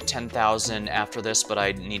going to break 10,000 after this, but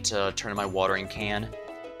I need to turn in my watering can.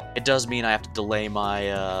 It does mean I have to delay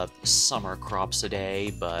my summer crops a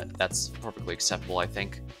day, but that's perfectly acceptable, I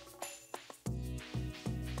think.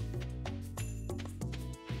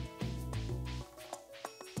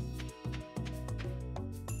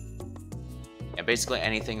 Yeah, basically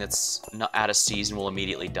anything that's not out of season will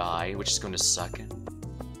immediately die, which is going to suck.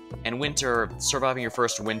 And winter, surviving your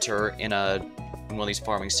first winter in one of these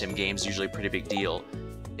farming sim games is usually a pretty big deal.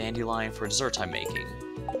 Dandelion for dessert I'm making.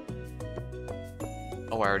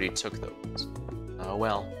 Oh, I already took those. Oh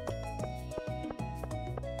well.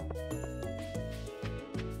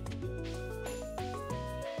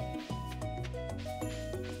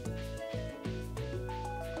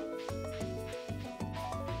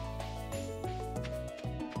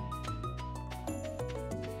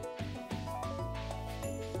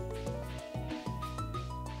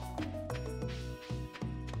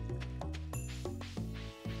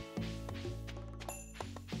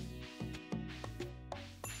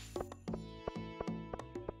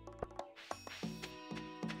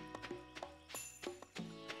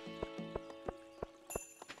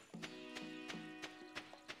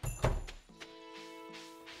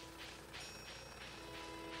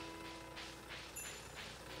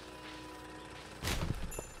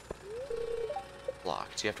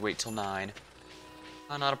 So you have to wait till 9.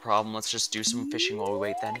 Not a problem. Let's just do some fishing while we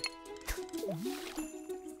wait then.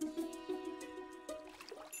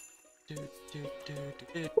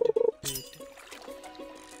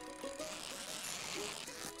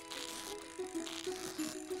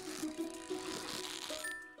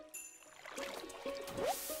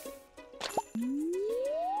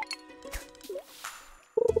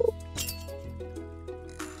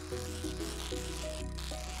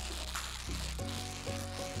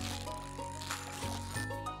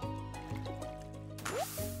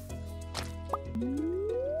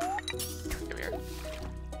 Come here.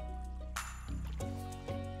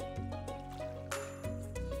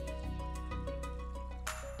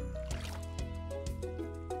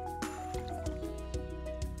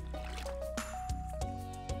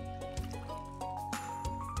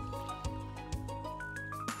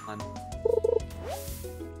 Come on.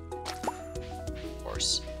 Of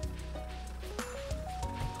course.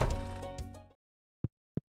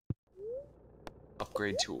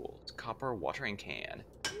 Upgrade tools. Copper watering can.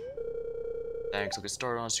 Thanks, I'll get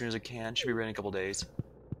started on it as soon as I can. Should be ready in a couple days.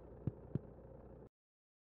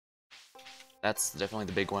 That's definitely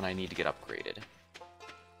the big one I need to get upgraded.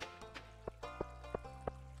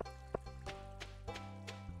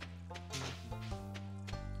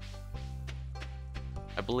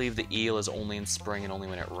 I believe the eel is only in spring and only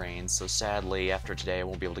when it rains, so sadly, after today I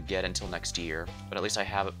won't be able to get it until next year. But at least I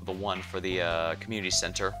have the one for the community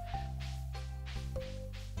center.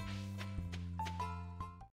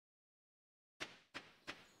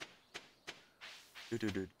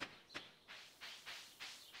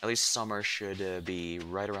 At least summer should be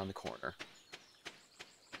right around the corner.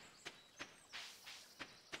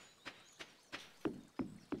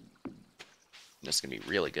 This is gonna be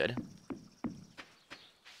really good.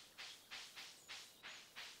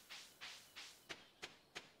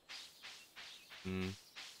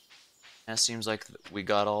 It seems like we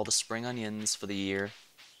got all the spring onions for the year.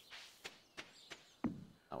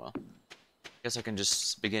 Oh well. Guess I can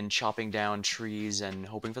just begin chopping down trees and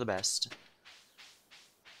hoping for the best.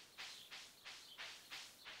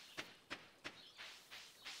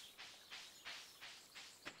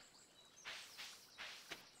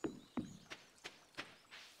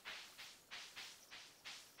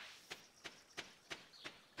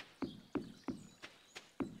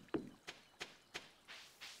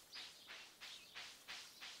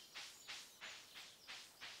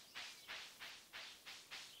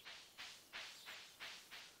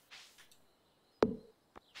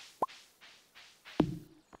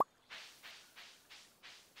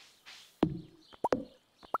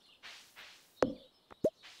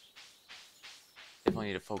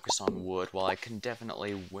 Definitely need to focus on wood. While I can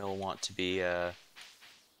definitely will want to be I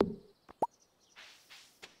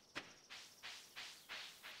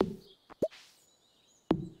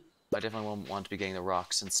definitely will want to be getting the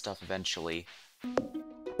rocks and stuff eventually.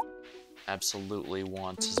 Absolutely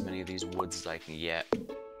want as many of these woods as I can get.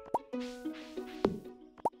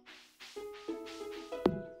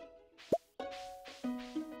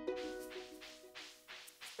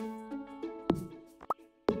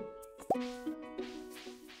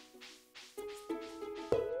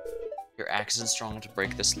 Your axe isn't strong enough to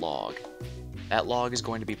break this log. That log is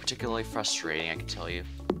going to be particularly frustrating, I can tell you.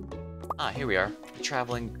 Ah, here we are. The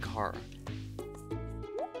traveling car.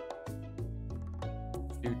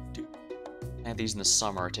 Plant these in the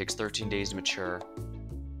summer. It takes 13 days to mature.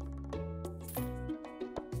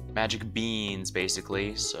 Magic beans,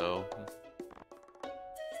 basically, so...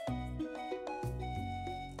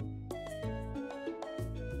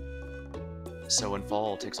 So in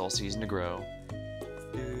fall, it takes all season to grow.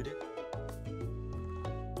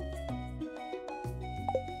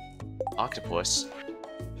 Octopus.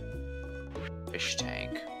 Fish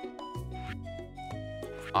tank.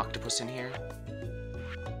 Octopus in here?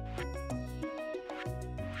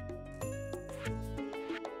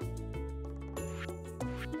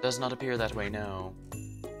 Does not appear that way, no.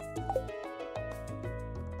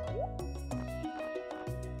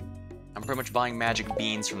 I'm pretty much buying magic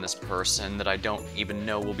beans from this person that I don't even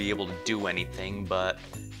know will be able to do anything, but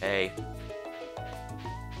hey.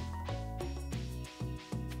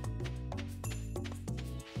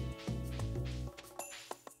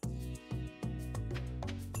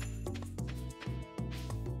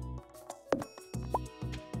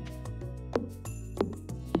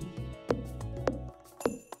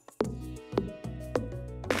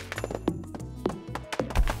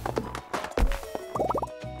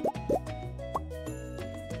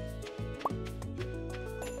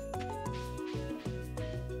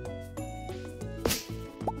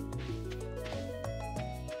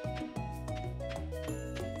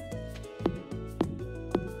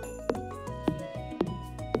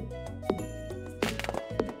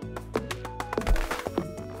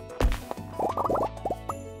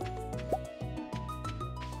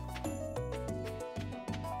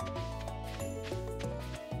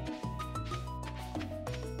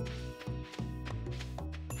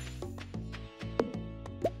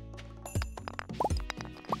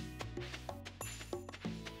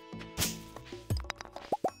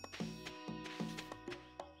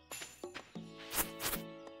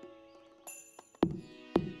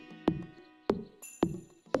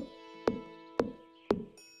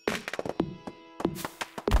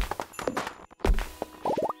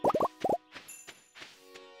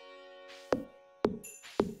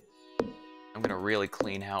 really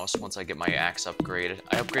clean house once I get my axe upgraded.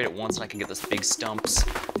 I upgrade it once and I can get those big stumps.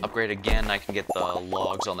 Upgrade again, I can get the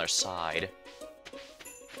logs on their side.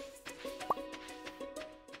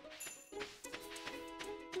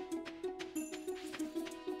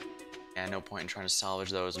 Yeah, no point in trying to salvage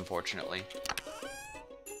those, unfortunately.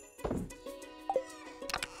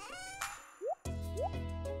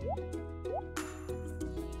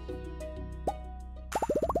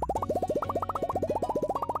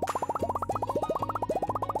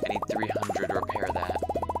 I need 300 to repair that.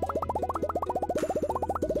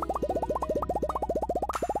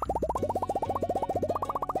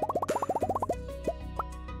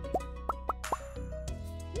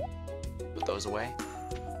 Put those away.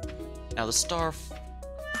 Now the star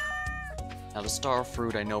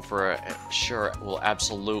fruit I know for sure will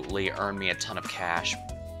absolutely earn me a ton of cash.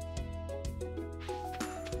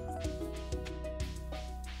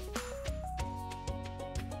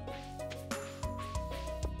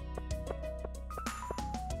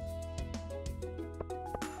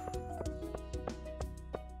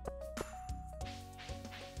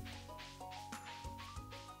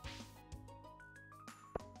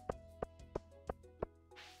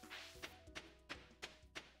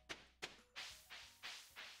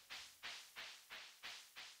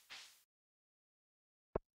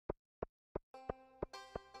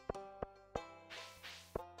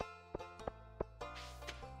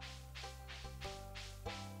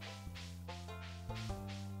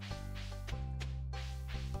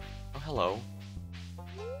 Oh, hello.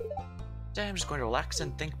 Today I'm just going to relax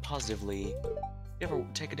and think positively. You ever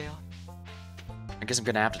take a day off? I guess I'm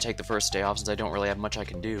gonna have to take the first day off since I don't really have much I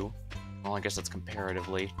can do. Well, I guess that's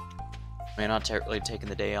comparatively. I mean, not really taking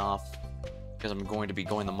the day off because I'm going to be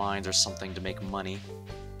going to the mines or something to make money.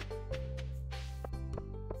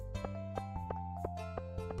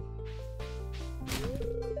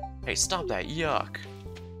 Hey, stop that! Yuck!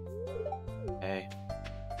 Hey.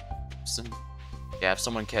 Yeah, if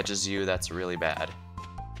someone catches you, that's really bad.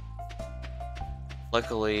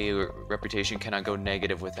 Luckily, reputation cannot go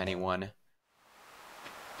negative with anyone.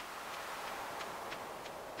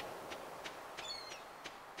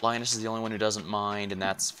 Linus is the only one who doesn't mind, and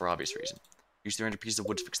that's for obvious reason. Use 300 pieces of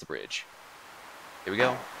wood to fix the bridge. Here we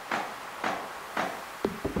go.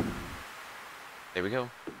 There we go.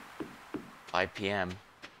 5 p.m.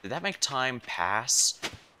 Did that make time pass?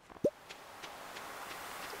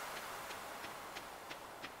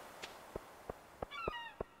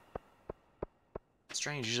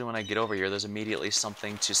 Strange, usually when I get over here, there's immediately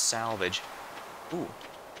something to salvage. Ooh.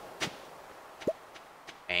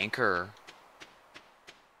 Anchor.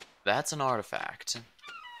 That's an artifact.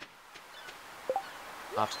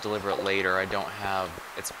 I'll have to deliver it later. I don't have...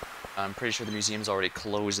 I'm pretty sure the museum's already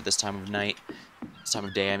closed at this time of night. This time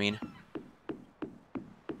of day, I mean.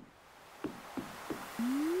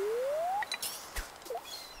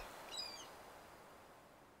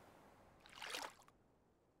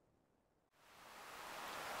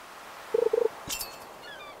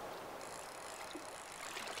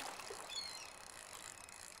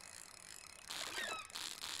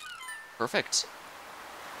 Perfect.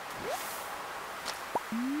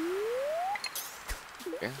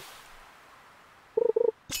 Here.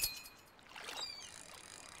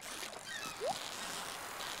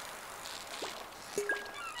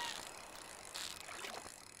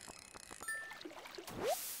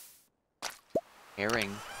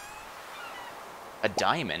 Herring. A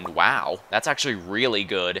diamond? Wow. That's actually really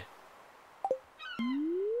good.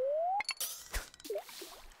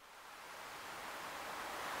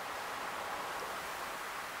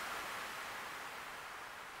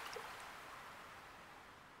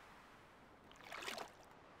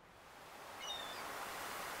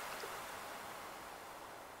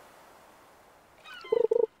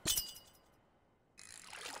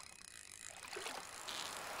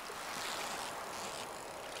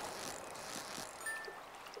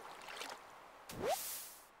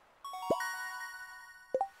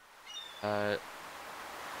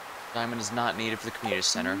 Diamond is not needed for the community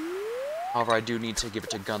center. However, I do need to give it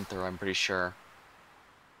to Gunther, I'm pretty sure.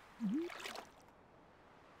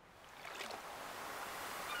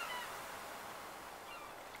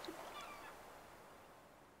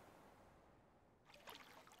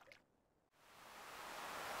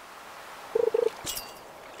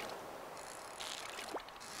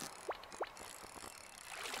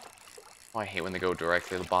 Oh, I hate when they go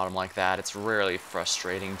directly to the bottom like that. It's rarely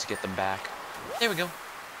frustrating to get them back. There we go.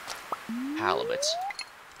 Halibut.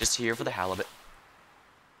 Just here for the halibut.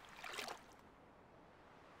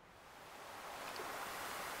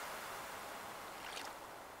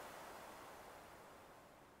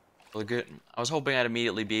 Well, good. I was hoping I'd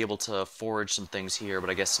immediately be able to forage some things here, but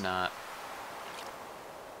I guess not.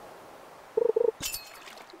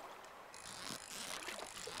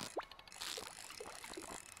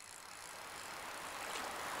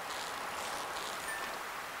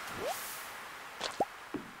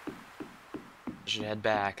 I should head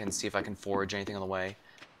back and see if I can forage anything on the way.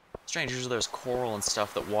 Strange, usually there's coral and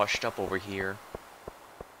stuff that washed up over here.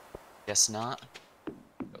 Guess not.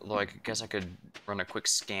 Although I guess I could run a quick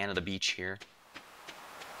scan of the beach here.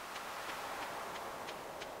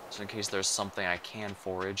 Just in case there's something I can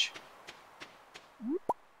forage.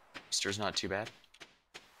 Oyster's not too bad.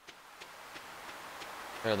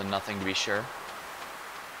 Better than nothing, to be sure.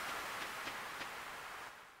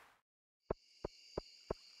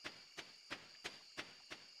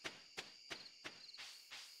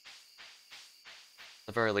 At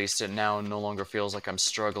the very least, it now no longer feels like I'm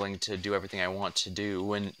struggling to do everything I want to do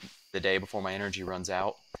when the day before my energy runs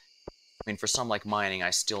out. I mean, for some like mining, I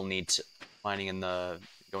still need to... Mining in the...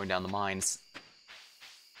 going down the mines.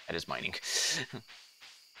 That is mining.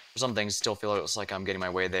 For some things, still feels like I'm getting my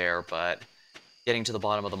way there, but getting to the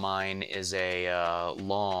bottom of the mine is a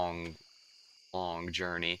long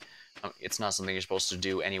journey. It's not something you're supposed to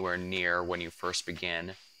do anywhere near when you first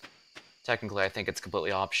begin. Technically, I think it's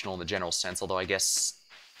completely optional in the general sense, although I guess,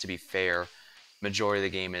 to be fair, majority of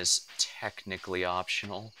the game is technically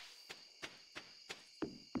optional.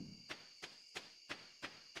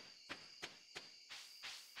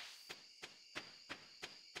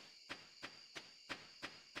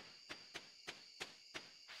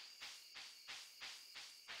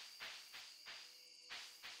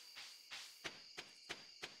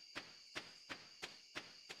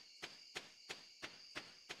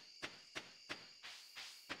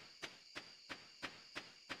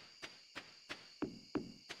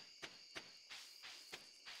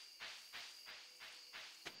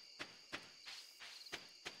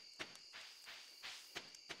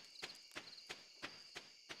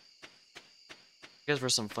 I guess for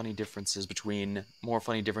some funny differences between, Harvest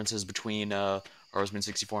Moon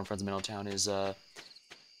 64 and Friends of Middletown is, let's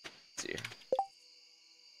see here.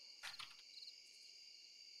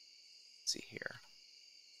 Let's see here.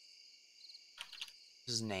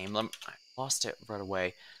 What's his name? I lost it right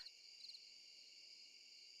away.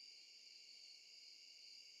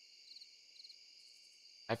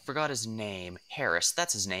 I forgot his name. Harris,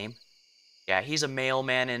 that's his name. Yeah, he's a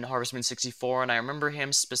mailman in Harvest Moon 64, and I remember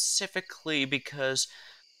him specifically because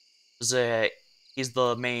he's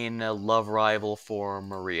the main love rival for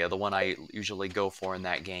Maria, the one I usually go for in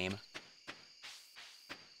that game.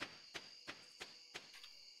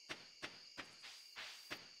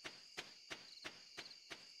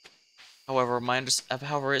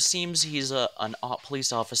 However, it seems he's a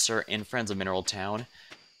police officer in Friends of Mineral Town.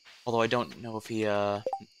 Although I don't know if he,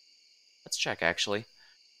 let's check, actually.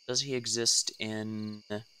 Does he exist in...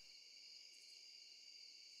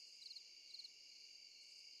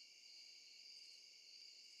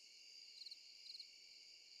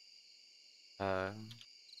 Uh...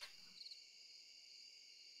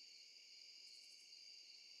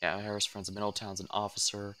 Yeah, Harris Friends of Middletown's an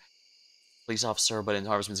officer. Police officer, but in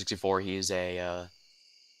Harvest Moon 64, he's a,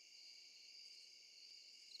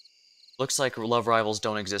 looks like love rivals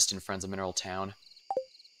don't exist in Friends of Mineral Town.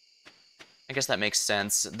 I guess that makes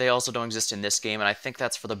sense. They also don't exist in this game, and I think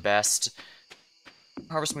that's for the best.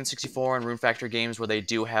 Harvest Moon 64 and Rune Factory games where they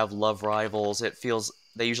do have love rivals, it feels...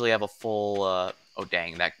 They usually have a full, oh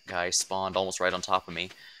dang, that guy spawned almost right on top of me.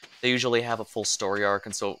 They usually have a full story arc,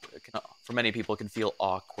 and so for many people it can feel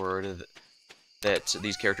awkward that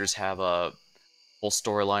these characters have a full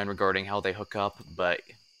storyline regarding how they hook up, but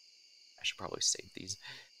I should probably save these.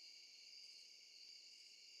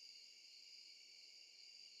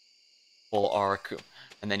 Full arc,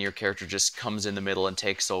 and then your character just comes in the middle and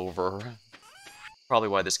takes over. Probably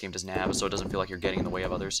why this game doesn't have it, so it doesn't feel like you're getting in the way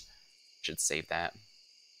of others. Should save that.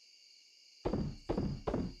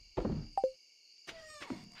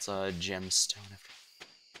 It's a gemstone.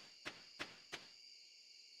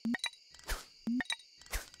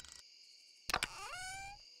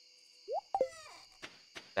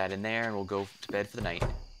 That in there, and we'll go to bed for the night.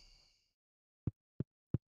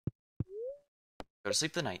 Go to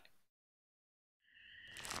sleep for the night.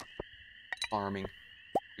 Farming. Here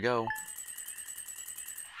we go.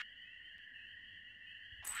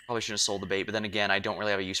 Probably shouldn't have sold the bait, but then again, I don't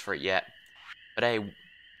really have a use for it yet. But hey,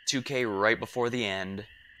 2K right before the end.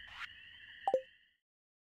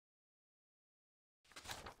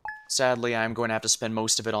 Sadly, I'm going to have to spend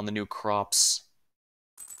most of it on the new crops.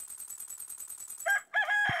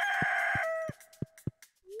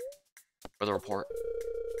 Weather report.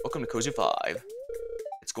 Welcome to Cozy 5.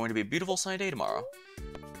 It's going to be a beautiful sunny day tomorrow.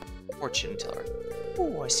 Fortune teller.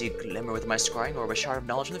 Oh, I see a glimmer with my scrying orb, a shard of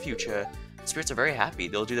knowledge in the future. The spirits are very happy.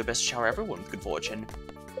 They'll do their best to shower everyone with good fortune.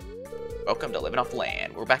 Welcome to Living Off the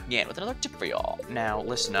Land. We're back again with another tip for y'all. Now,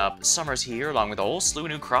 listen up. Summer's here, along with a whole slew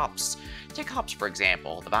of new crops. Take hops, for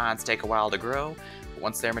example. The vines take a while to grow, but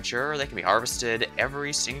once they're mature, they can be harvested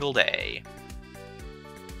every single day.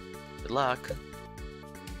 Good luck.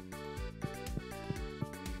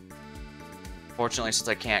 Fortunately, since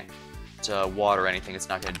I can't water anything, it's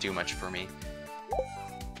not going to do much for me.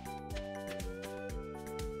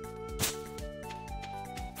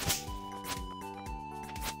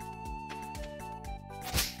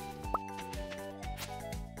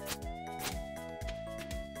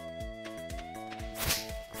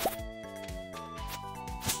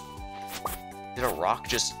 Did a rock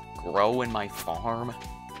just grow in my farm?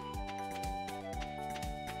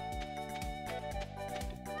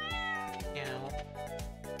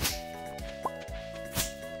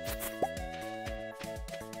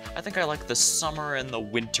 I think I like the summer and the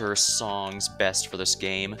winter songs best for this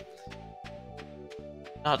game.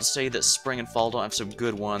 Not to say that spring and fall don't have some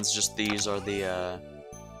good ones, just these are the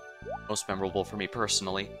most memorable for me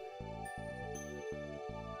personally.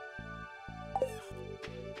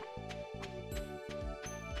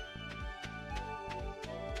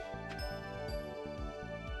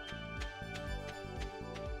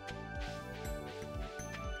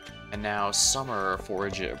 And now summer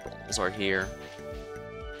forageables are here.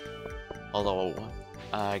 Although,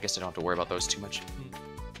 I guess I don't have to worry about those too much.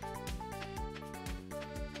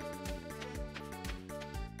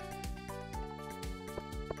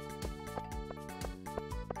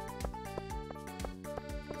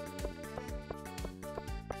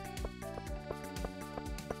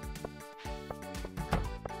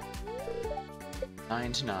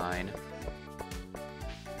 Nine to 9.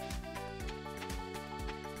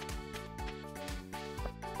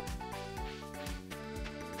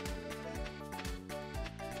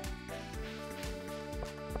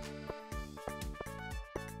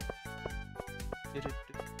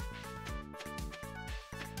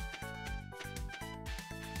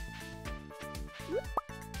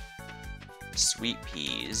 Sweet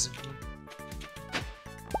peas.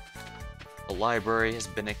 The library has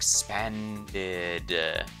been expanded.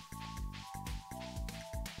 Yeah,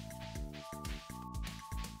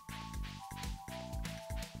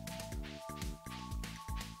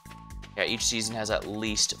 each season has at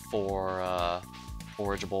least 4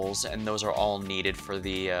 forageables, and those are all needed for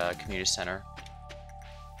the community center.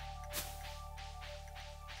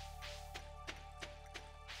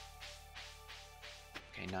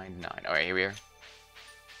 Okay, 9 to 9. Alright, here we are.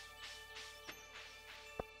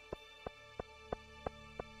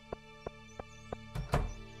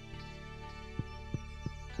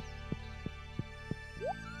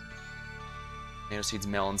 Tomato seeds,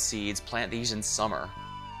 melon seeds. Plant these in summer.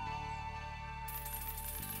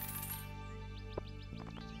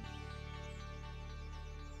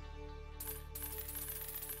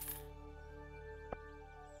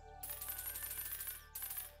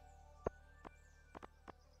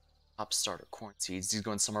 Top starter corn seeds. These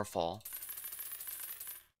go in summer, fall.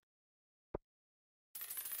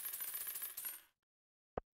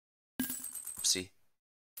 Oopsie.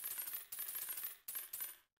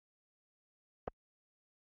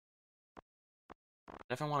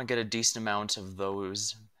 If I want to get a decent amount of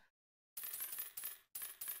those.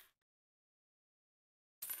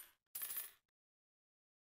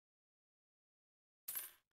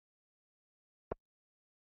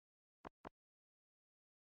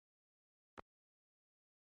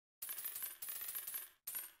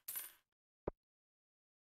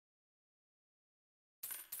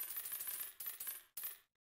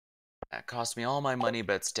 That cost me all my money,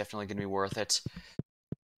 but it's definitely going to be worth it.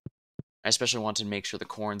 I especially want to make sure the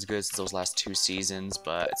corn's good since those last 2 seasons,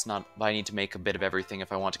 but it's not. But I need to make a bit of everything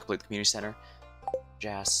if I want to complete the community center.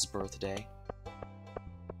 Jazz's birthday.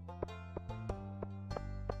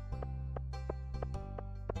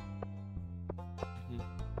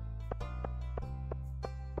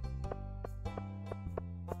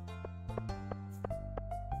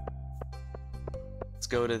 Let's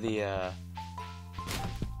go to the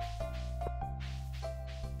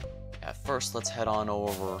first, let's head on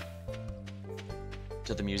over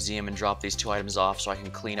to the museum and drop these 2 items off so I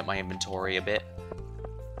can clean up my inventory a bit.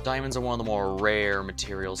 Diamonds are one of the more rare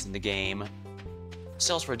materials in the game.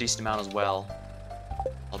 Sells for a decent amount as well.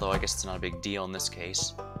 Although I guess it's not a big deal in this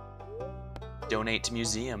case. Donate to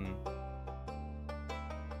museum.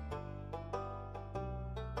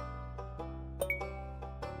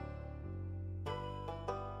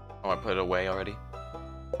 Oh, I put it away already?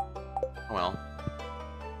 Oh well.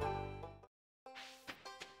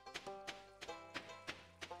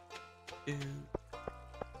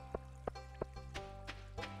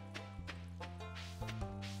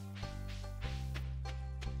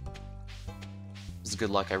 This is good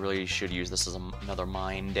luck. I really should use this as another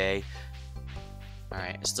mine day.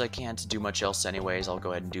 Alright, since I can't do much else anyways, I'll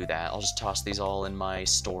go ahead and do that. I'll just toss these all in my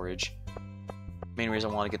storage. Main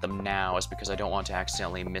reason I want to get them now is because I don't want to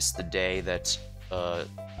accidentally miss the day that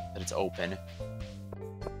it's open.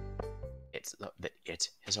 It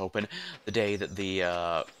is open. The day that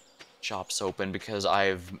the shop's open, because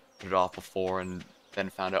I've put it off before and then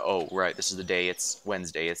found out, oh, right, this is the day, it's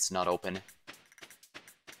Wednesday, it's not open.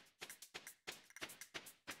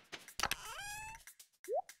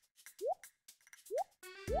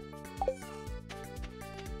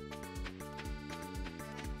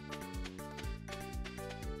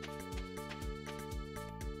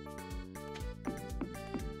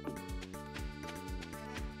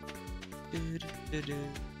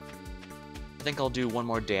 I think I'll do one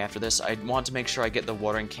more day after this. I want to make sure I get the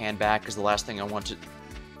watering can back, because the last thing I want to...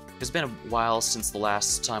 It's been a while since the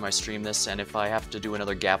last time I streamed this, and if I have to do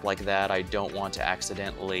another gap like that, I don't want to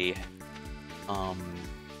accidentally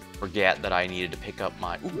forget that I needed to pick up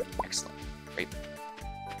my... Ooh, excellent. Great.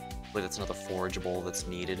 Hopefully that's another forageable that's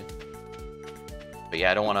needed. But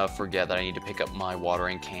yeah, I don't want to forget that I need to pick up my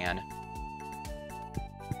watering can.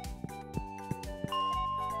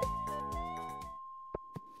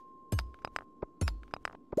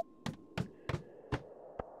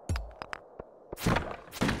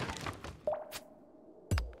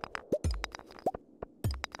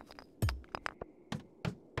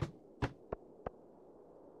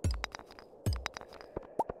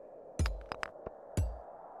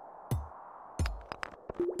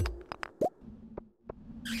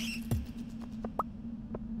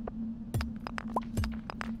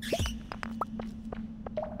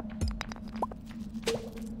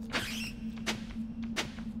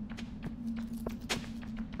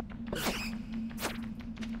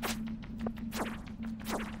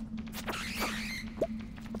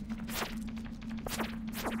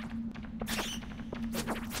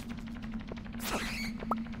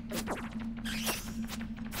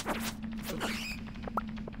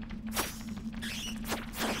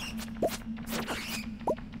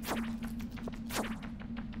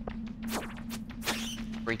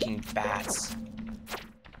 Freaking bats.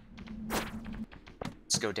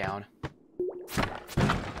 Let's go down.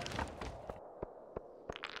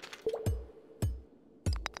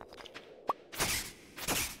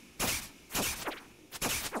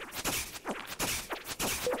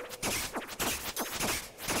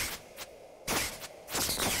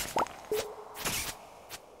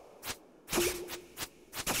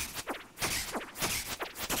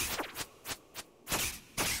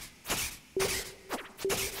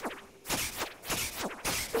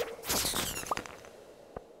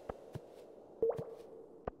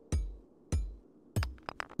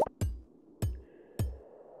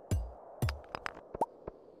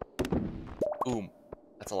 Boom.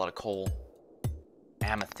 That's a lot of coal.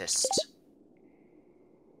 Amethyst.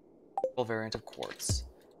 Full variant of quartz.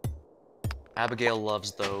 Abigail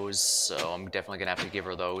loves those, so I'm definitely gonna have to give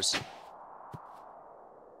her those.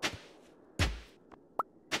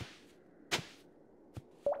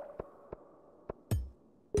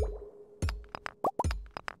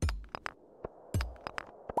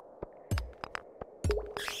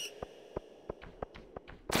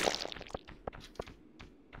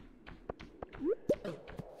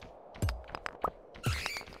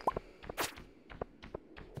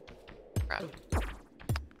 Crap.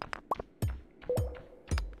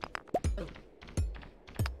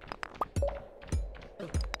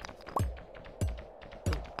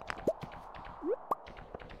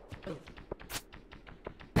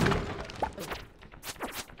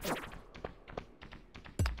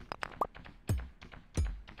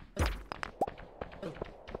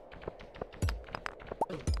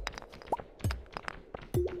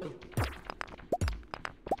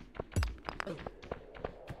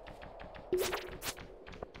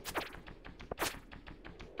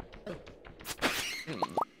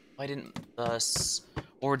 Why didn't the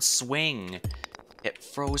sword swing? It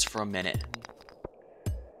froze for a minute.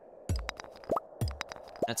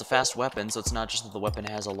 And it's a fast weapon, so it's not just that the weapon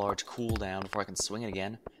has a large cooldown before I can swing it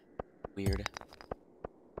again. Weird.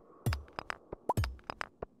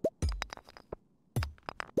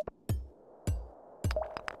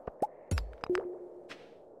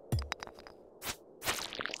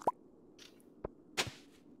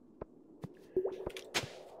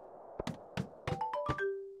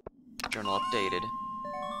 Journal updated.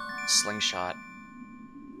 Slingshot.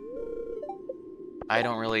 I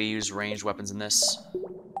don't really use ranged weapons in this.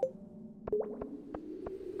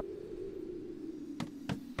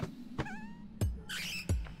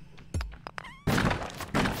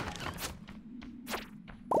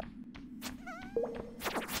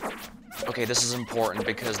 Okay, this is important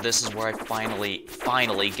because this is where I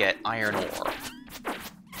finally get iron ore.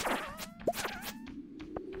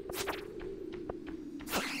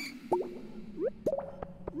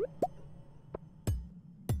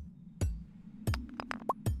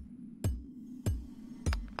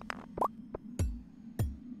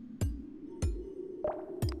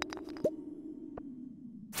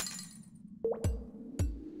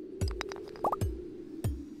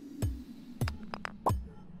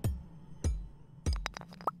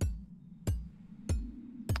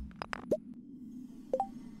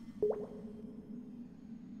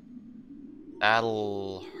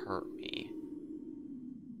 That'll hurt me.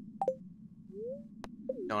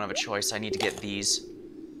 Don't have a choice, I need to get these.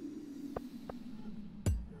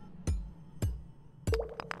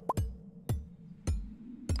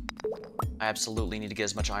 I absolutely need to get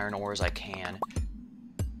as much iron ore as I can.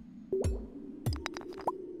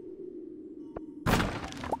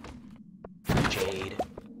 Jade.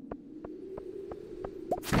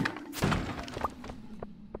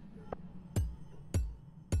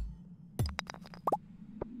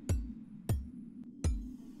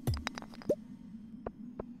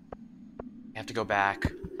 I have to go back.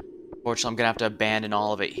 Fortunately, I'm gonna have to abandon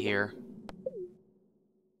all of it here.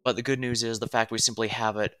 But the good news is the fact we simply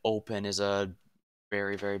have it open is a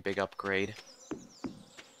very, very big upgrade.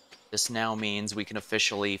 This now means we can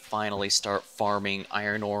officially finally start farming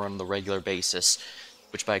iron ore on the regular basis,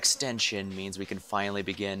 which by extension means we can finally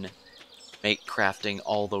begin crafting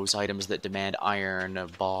all those items that demand iron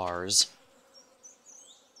bars.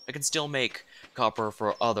 I can still make copper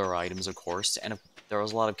for other items, of course, and if there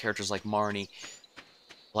was a lot of characters like Marnie,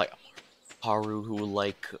 like Haru, who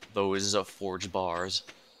like those forged bars.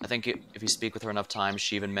 I think if you speak with her enough times,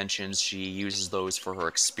 she even mentions she uses those for her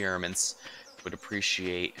experiments. Would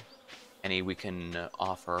appreciate any we can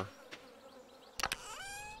offer.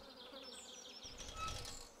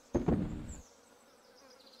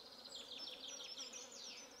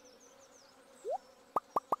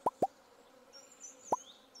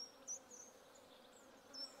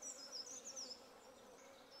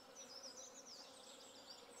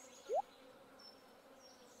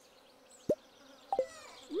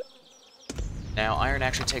 Now, iron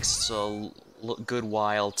actually takes a good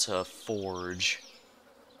while to forge.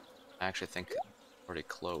 I actually think it's already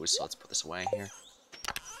closed, so let's put this away here.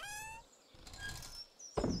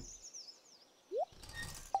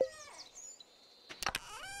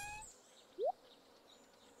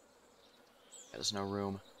 There's no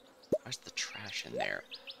room. Where's the trash in there?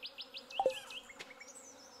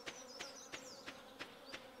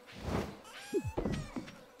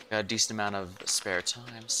 Got a decent amount of spare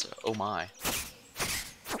time, so... Oh my.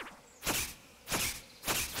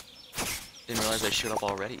 Didn't realize they showed up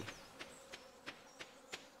already.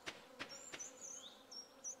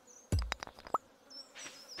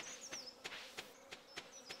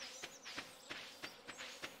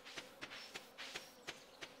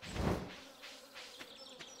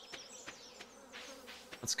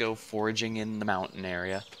 Let's go foraging in the mountain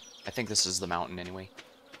area. I think this is the mountain anyway.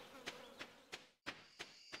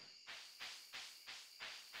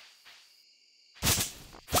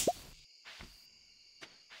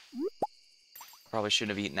 Probably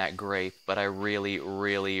shouldn't have eaten that grape, but I really,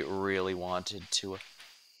 really, really wanted to...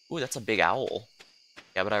 Ooh, that's a big owl.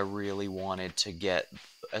 Yeah, but I really wanted to get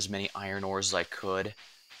as many iron ores as I could.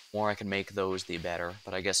 The more I can make those, the better.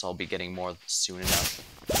 But I guess I'll be getting more soon enough.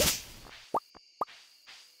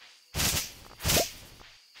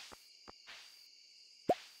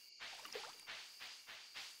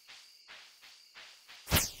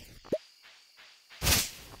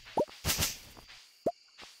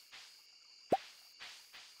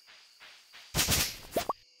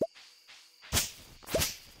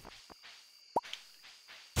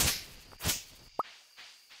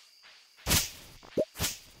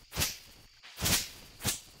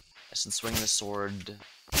 Since swinging the sword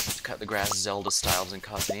to cut the grass Zelda style doesn't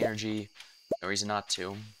cost any energy, no reason not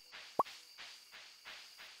to.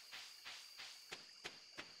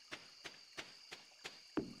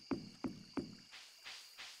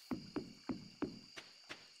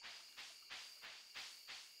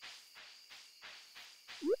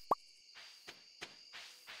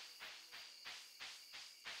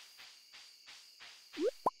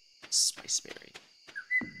 Spiceberry.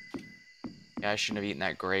 Yeah, I shouldn't have eaten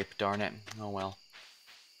that grape, darn it. Oh well.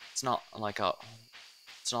 It's not like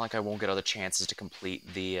I won't get other chances to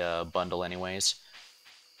complete the bundle anyways.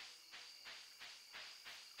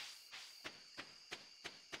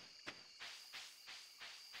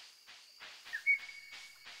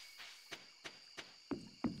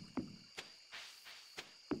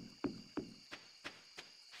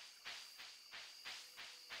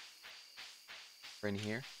 Right in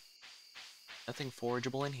here. Nothing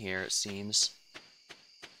forageable in here, it seems.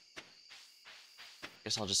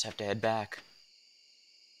 Guess I'll just have to head back.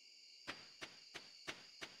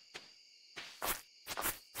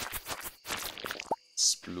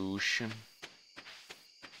 Sploosh. At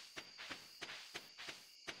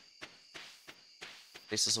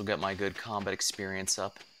least this will get my good combat experience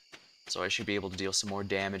up. So I should be able to deal some more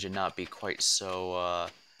damage and not be quite so,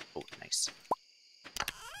 Oh, nice.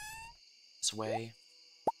 This way.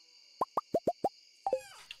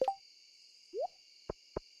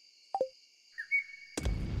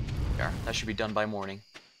 There, that should be done by morning.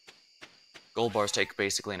 Gold bars take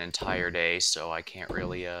basically an entire day, so I can't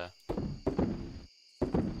really, Oh,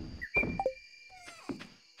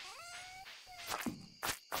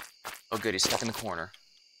 good, he's stuck in the corner.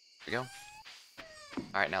 There we go.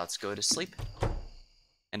 Alright, now let's go to sleep.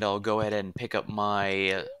 And I'll go ahead and pick up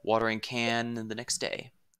my watering can the next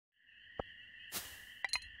day.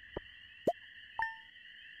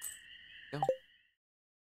 Go.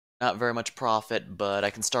 Not very much profit, but I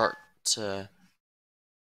can start to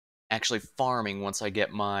actually farming once I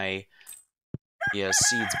get my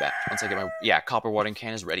seeds back. Once I get my copper watering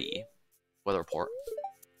can is ready. Weather report.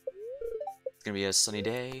 It's gonna be a sunny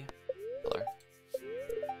day. Color.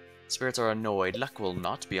 Spirits are annoyed. Luck will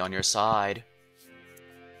not be on your side.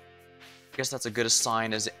 I guess that's as good a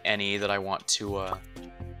sign as any that I want to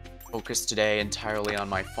focus today entirely on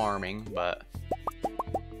my farming, but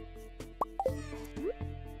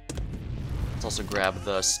let's also grab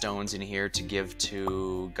the stones in here to give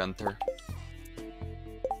to Gunther.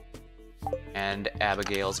 And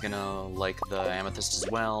Abigail's gonna like the amethyst as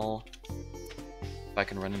well. If I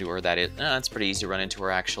can run into her, that is. It's pretty easy to run into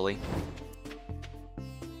her, actually.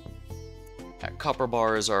 Copper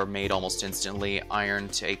bars are made almost instantly. Iron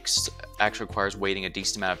actually requires waiting a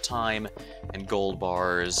decent amount of time. And gold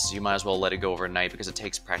bars, you might as well let it go overnight because it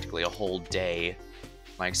takes practically a whole day,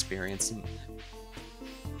 my experience.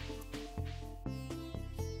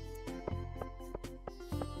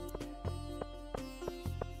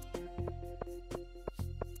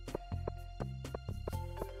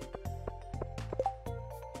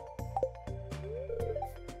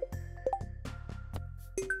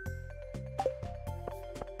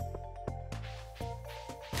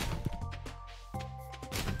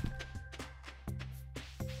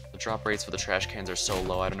 Drop rates for the trash cans are so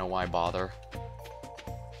low, I don't know why bother.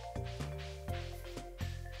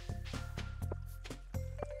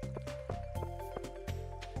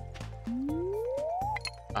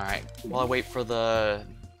 Alright, while I wait for the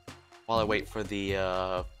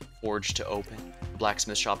forge to open,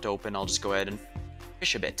 blacksmith shop to open, I'll just go ahead and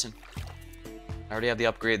fish a bit. I already have the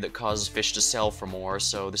upgrade that causes fish to sell for more,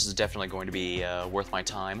 so this is definitely going to be worth my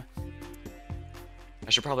time.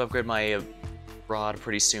 I should probably upgrade my rod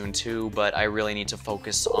pretty soon too, but I really need to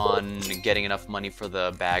focus on getting enough money for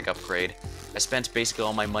the bag upgrade. I spent basically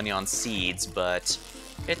all my money on seeds, but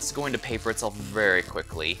it's going to pay for itself very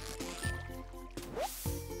quickly.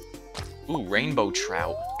 Ooh, rainbow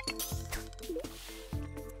trout.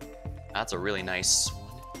 That's a really nice one.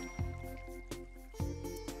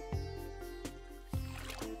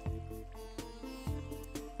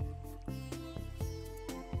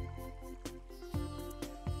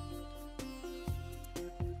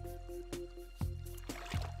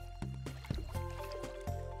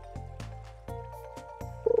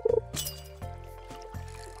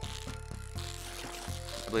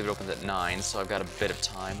 I believe it opens at 9, so I've got a bit of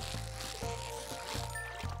time.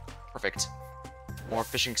 Perfect. More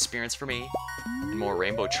fishing experience for me, and more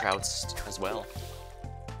rainbow trouts as well.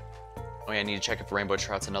 Oh yeah, I need to check if rainbow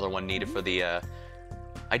trout's another one needed for the,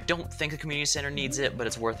 I don't think the community center needs it, but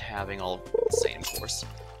it's worth having all the same, of course.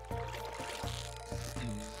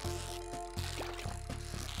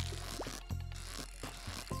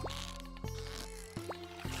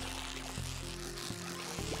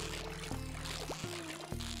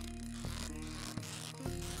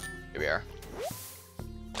 Here we are.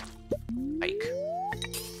 Hike.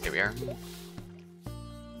 Here we are.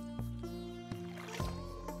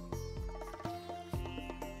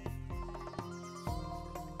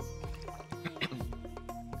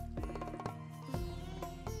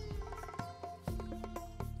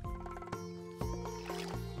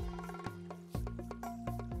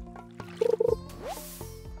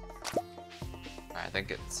 I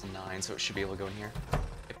think it's 9, so it should be able to go in here.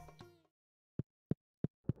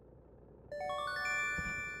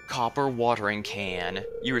 Copper watering can.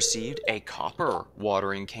 You received a copper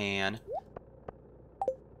watering can.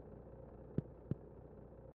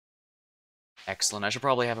 Excellent. I should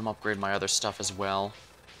probably have him upgrade my other stuff as well.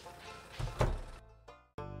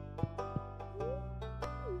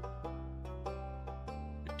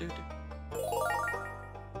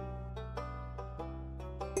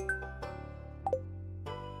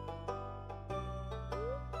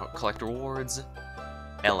 collect rewards.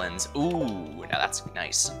 Melons. Ooh, now that's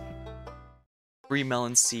nice. 3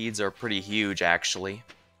 melon seeds are pretty huge, actually.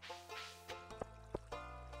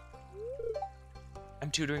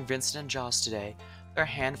 I'm tutoring Vincent and Joss today. They're a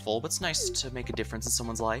handful, but it's nice to make a difference in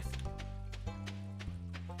someone's life.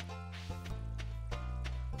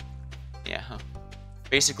 Yeah.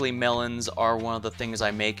 Basically, melons are one of the things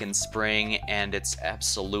I make in spring, and it's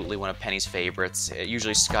absolutely one of Penny's favorites. It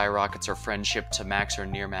usually skyrockets her friendship to max or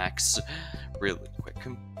near max really quick.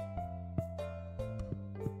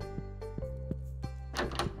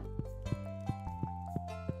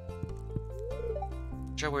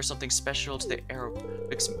 Should I wear something special to the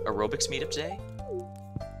aerobics meetup today?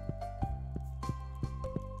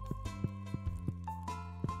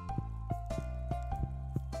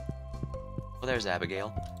 Well, there's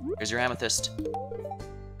Abigail. Here's your amethyst.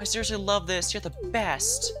 I seriously love this. You're the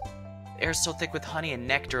best. The air's so thick with honey and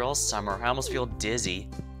nectar all summer. I almost feel dizzy.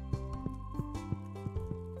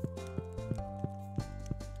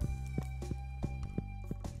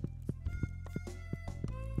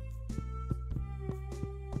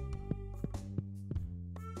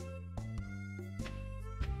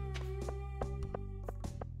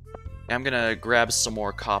 I'm gonna grab some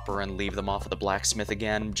more copper and leave them off at the blacksmith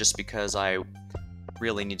again, just because I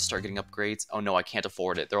really need to start getting upgrades. Oh no, I can't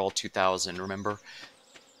afford it. They're all 2,000, remember?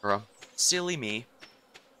 Silly me.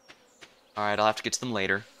 Alright, I'll have to get to them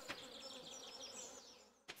later.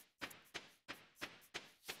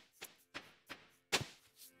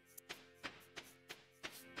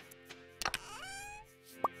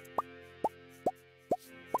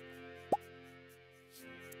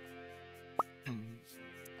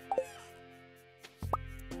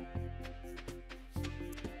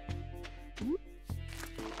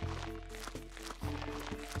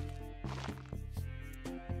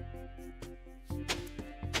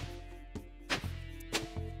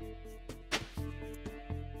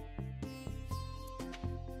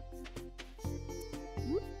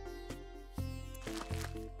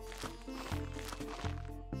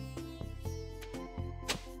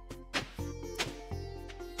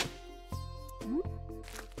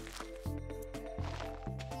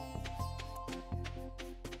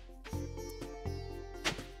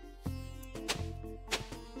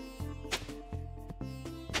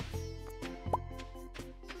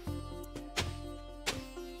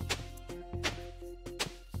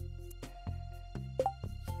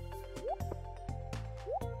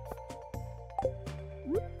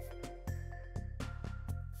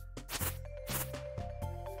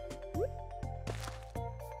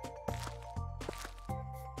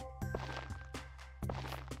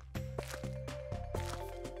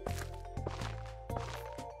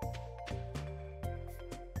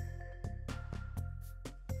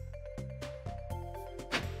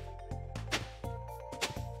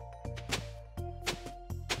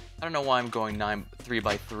 I don't know why I'm going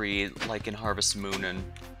 3x3 like in Harvest Moon and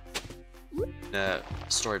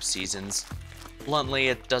Story of Seasons. Bluntly,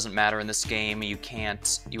 it doesn't matter in this game. You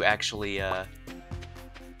actually, I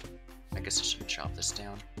guess I should chop this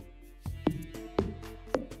down.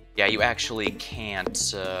 Yeah, you actually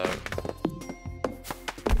can't,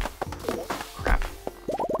 crap.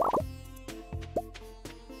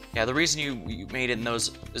 Yeah, the reason you made it in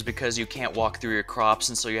those is because you can't walk through your crops,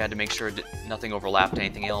 and so you had to make sure nothing overlapped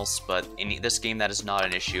anything else, but in this game that is not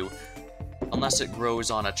an issue. Unless it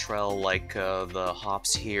grows on a trail like the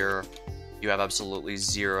hops here, you have absolutely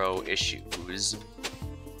zero issues.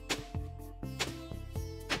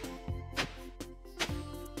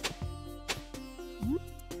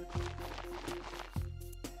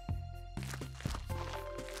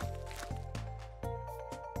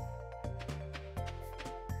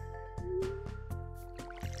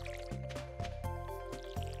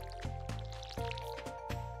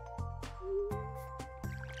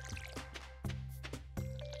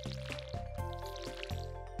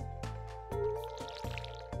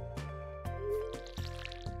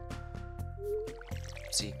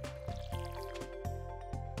 See.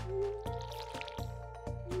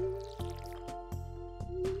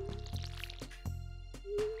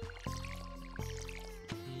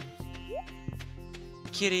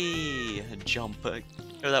 Kitty! Jump. Oh,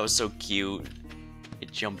 that was so cute.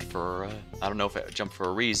 It jumped for, I don't know if it jumped for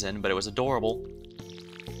a reason, but it was adorable.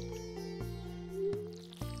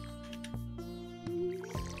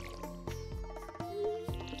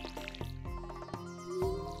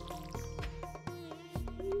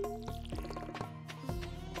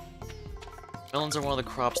 Melons are one of the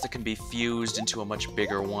crops that can be fused into a much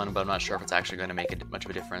bigger one, but I'm not sure if it's actually going to make much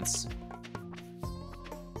of a difference.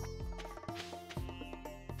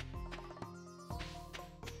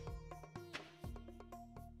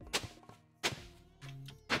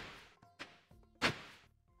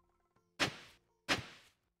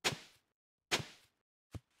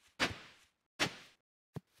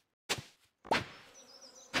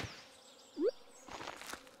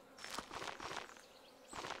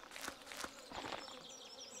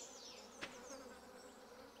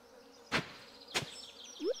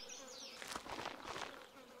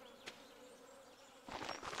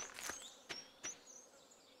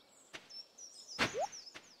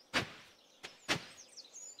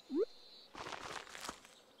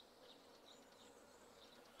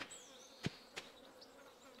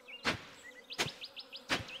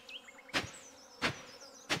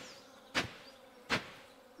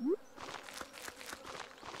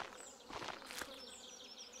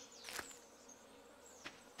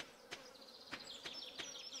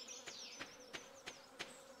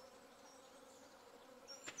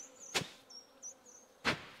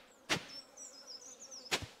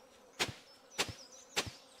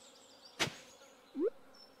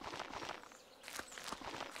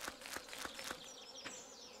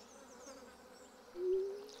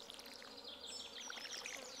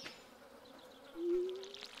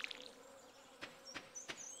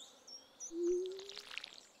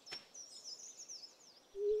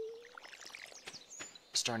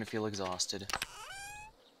 starting to feel exhausted.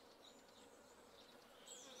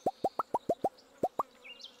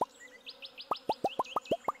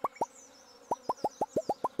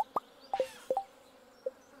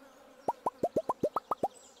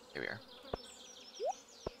 Here we are.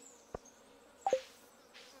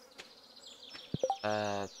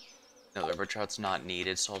 No, the river trout's not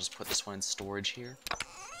needed, so I'll just put this one in storage here.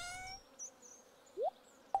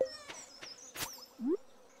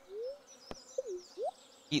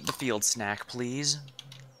 Eat the field snack, please.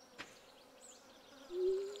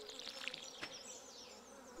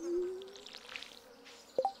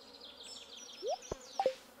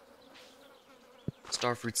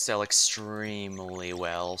 Starfruits sell extremely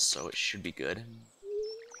well, so it should be good.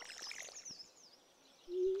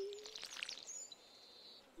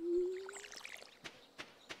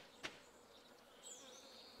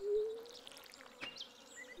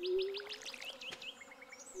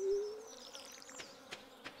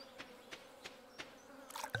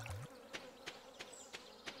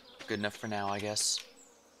 Good enough for now, I guess.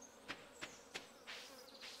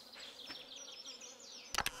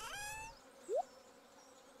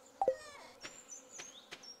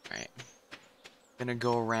 Alright. Gonna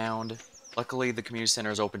go around. Luckily, the community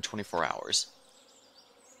center is open 24 hours.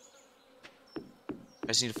 I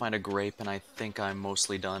just need to find a grape, and I think I'm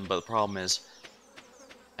mostly done, but the problem is,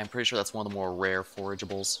 I'm pretty sure that's one of the more rare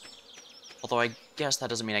forageables. Although I guess that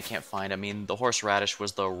doesn't mean I can't find. I mean, the horseradish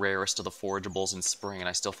was the rarest of the forageables in spring, and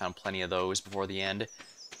I still found plenty of those before the end.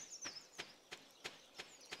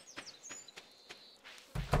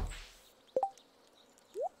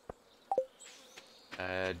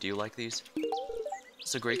 Do you like these?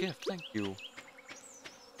 It's a great gift, thank you.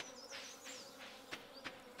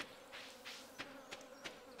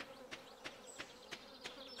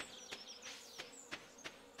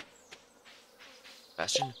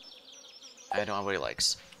 Bastion? I don't know what he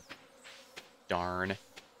likes. Darn.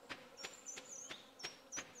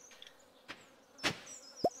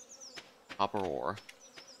 Copper ore.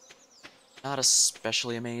 Not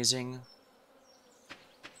especially amazing.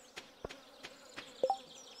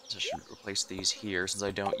 So I should replace these here since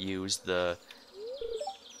I don't use the...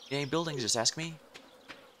 Any buildings, just ask me?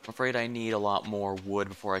 I'm afraid I need a lot more wood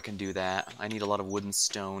before I can do that. I need a lot of wood and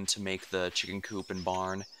stone to make the chicken coop and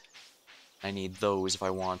barn. I need those if I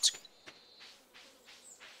want...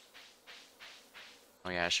 Oh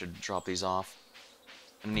yeah, I should drop these off.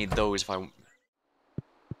 I need those if I want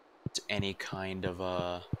any kind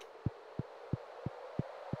of,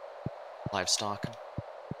 livestock.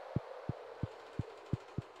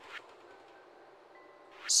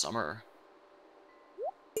 Summer.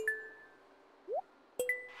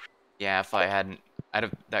 Yeah, if I hadn't... I'd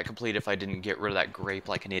have that complete if I didn't get rid of that grape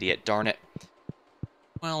like an idiot. Darn it.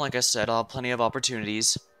 Well, like I said, I'll have plenty of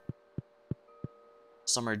opportunities.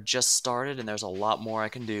 Summer just started, and there's a lot more I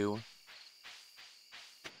can do.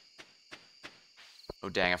 Oh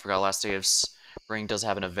dang, I forgot last day of spring does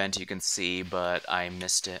have an event you can see, but I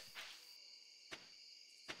missed it.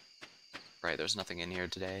 Right, there's nothing in here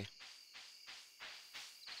today.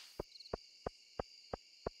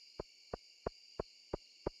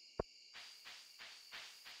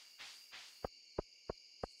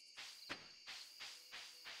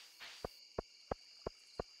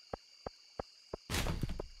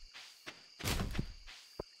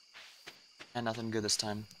 And nothing good this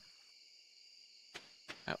time.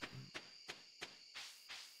 Oh.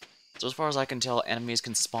 So as far as I can tell, enemies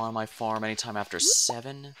can spawn on my farm anytime after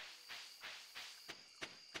 7.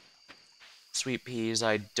 Sweet peas,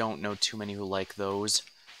 I don't know too many who like those.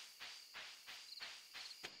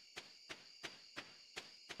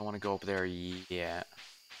 I want to go up there yet.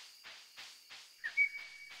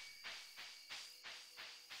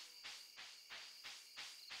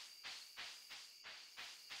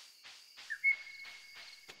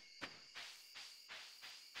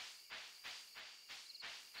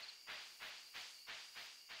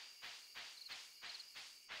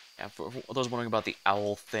 Yeah, for those wondering about the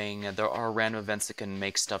owl thing, there are random events that can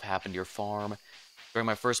make stuff happen to your farm. During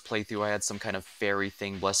my first playthrough, I had some kind of fairy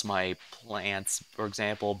thing bless my plants, for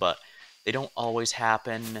example, but they don't always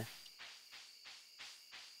happen.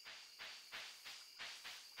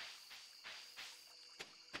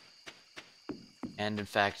 And in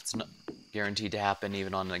fact, it's not guaranteed to happen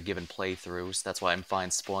even on a given playthrough, so that's why I'm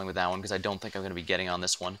fine spoiling with that one, because I don't think I'm going to be getting on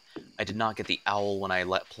this one. I did not get the owl when I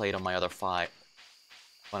played on my other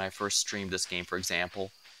when I first streamed this game, for example.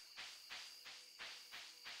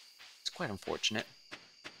 It's quite unfortunate.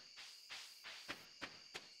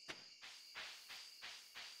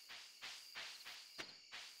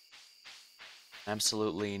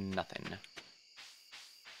 Absolutely nothing.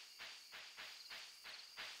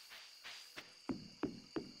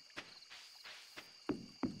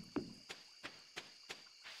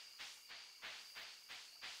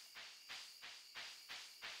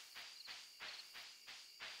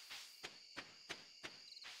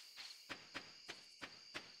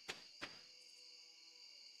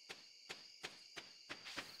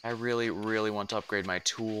 I really, really want to upgrade my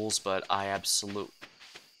tools, but I absolutely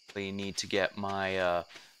need to get my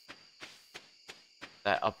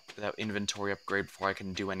that inventory upgrade before I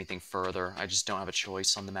can do anything further. I just don't have a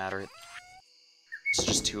choice on the matter. It's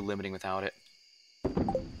just too limiting without it.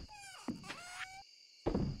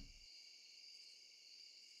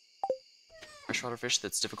 Freshwater fish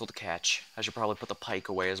that's difficult to catch. I should probably put the pike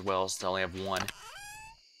away as well, since I only have one.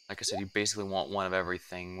 Like I said, you basically want one of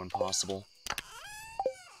everything when possible.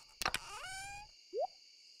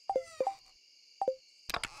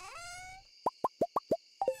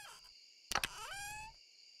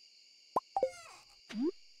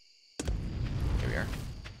 Here we are.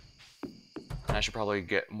 And I should probably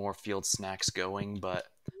get more field snacks going, but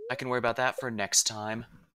I can worry about that for next time.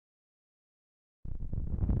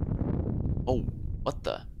 Oh, what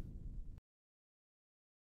the?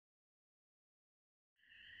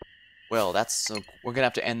 Well, we're gonna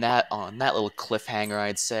have to end that on that little cliffhanger,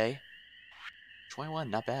 I'd say. 21,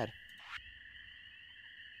 not bad.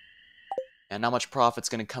 And not much profit's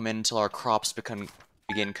gonna come in until our crops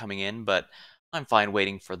begin coming in, but I'm fine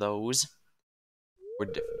waiting for those.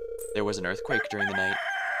 There was an earthquake during the night.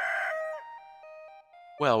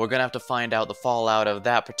 Well, we're gonna have to find out the fallout of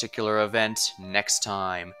that particular event next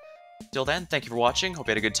time. Till then, thank you for watching, hope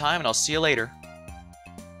you had a good time, and I'll see you later.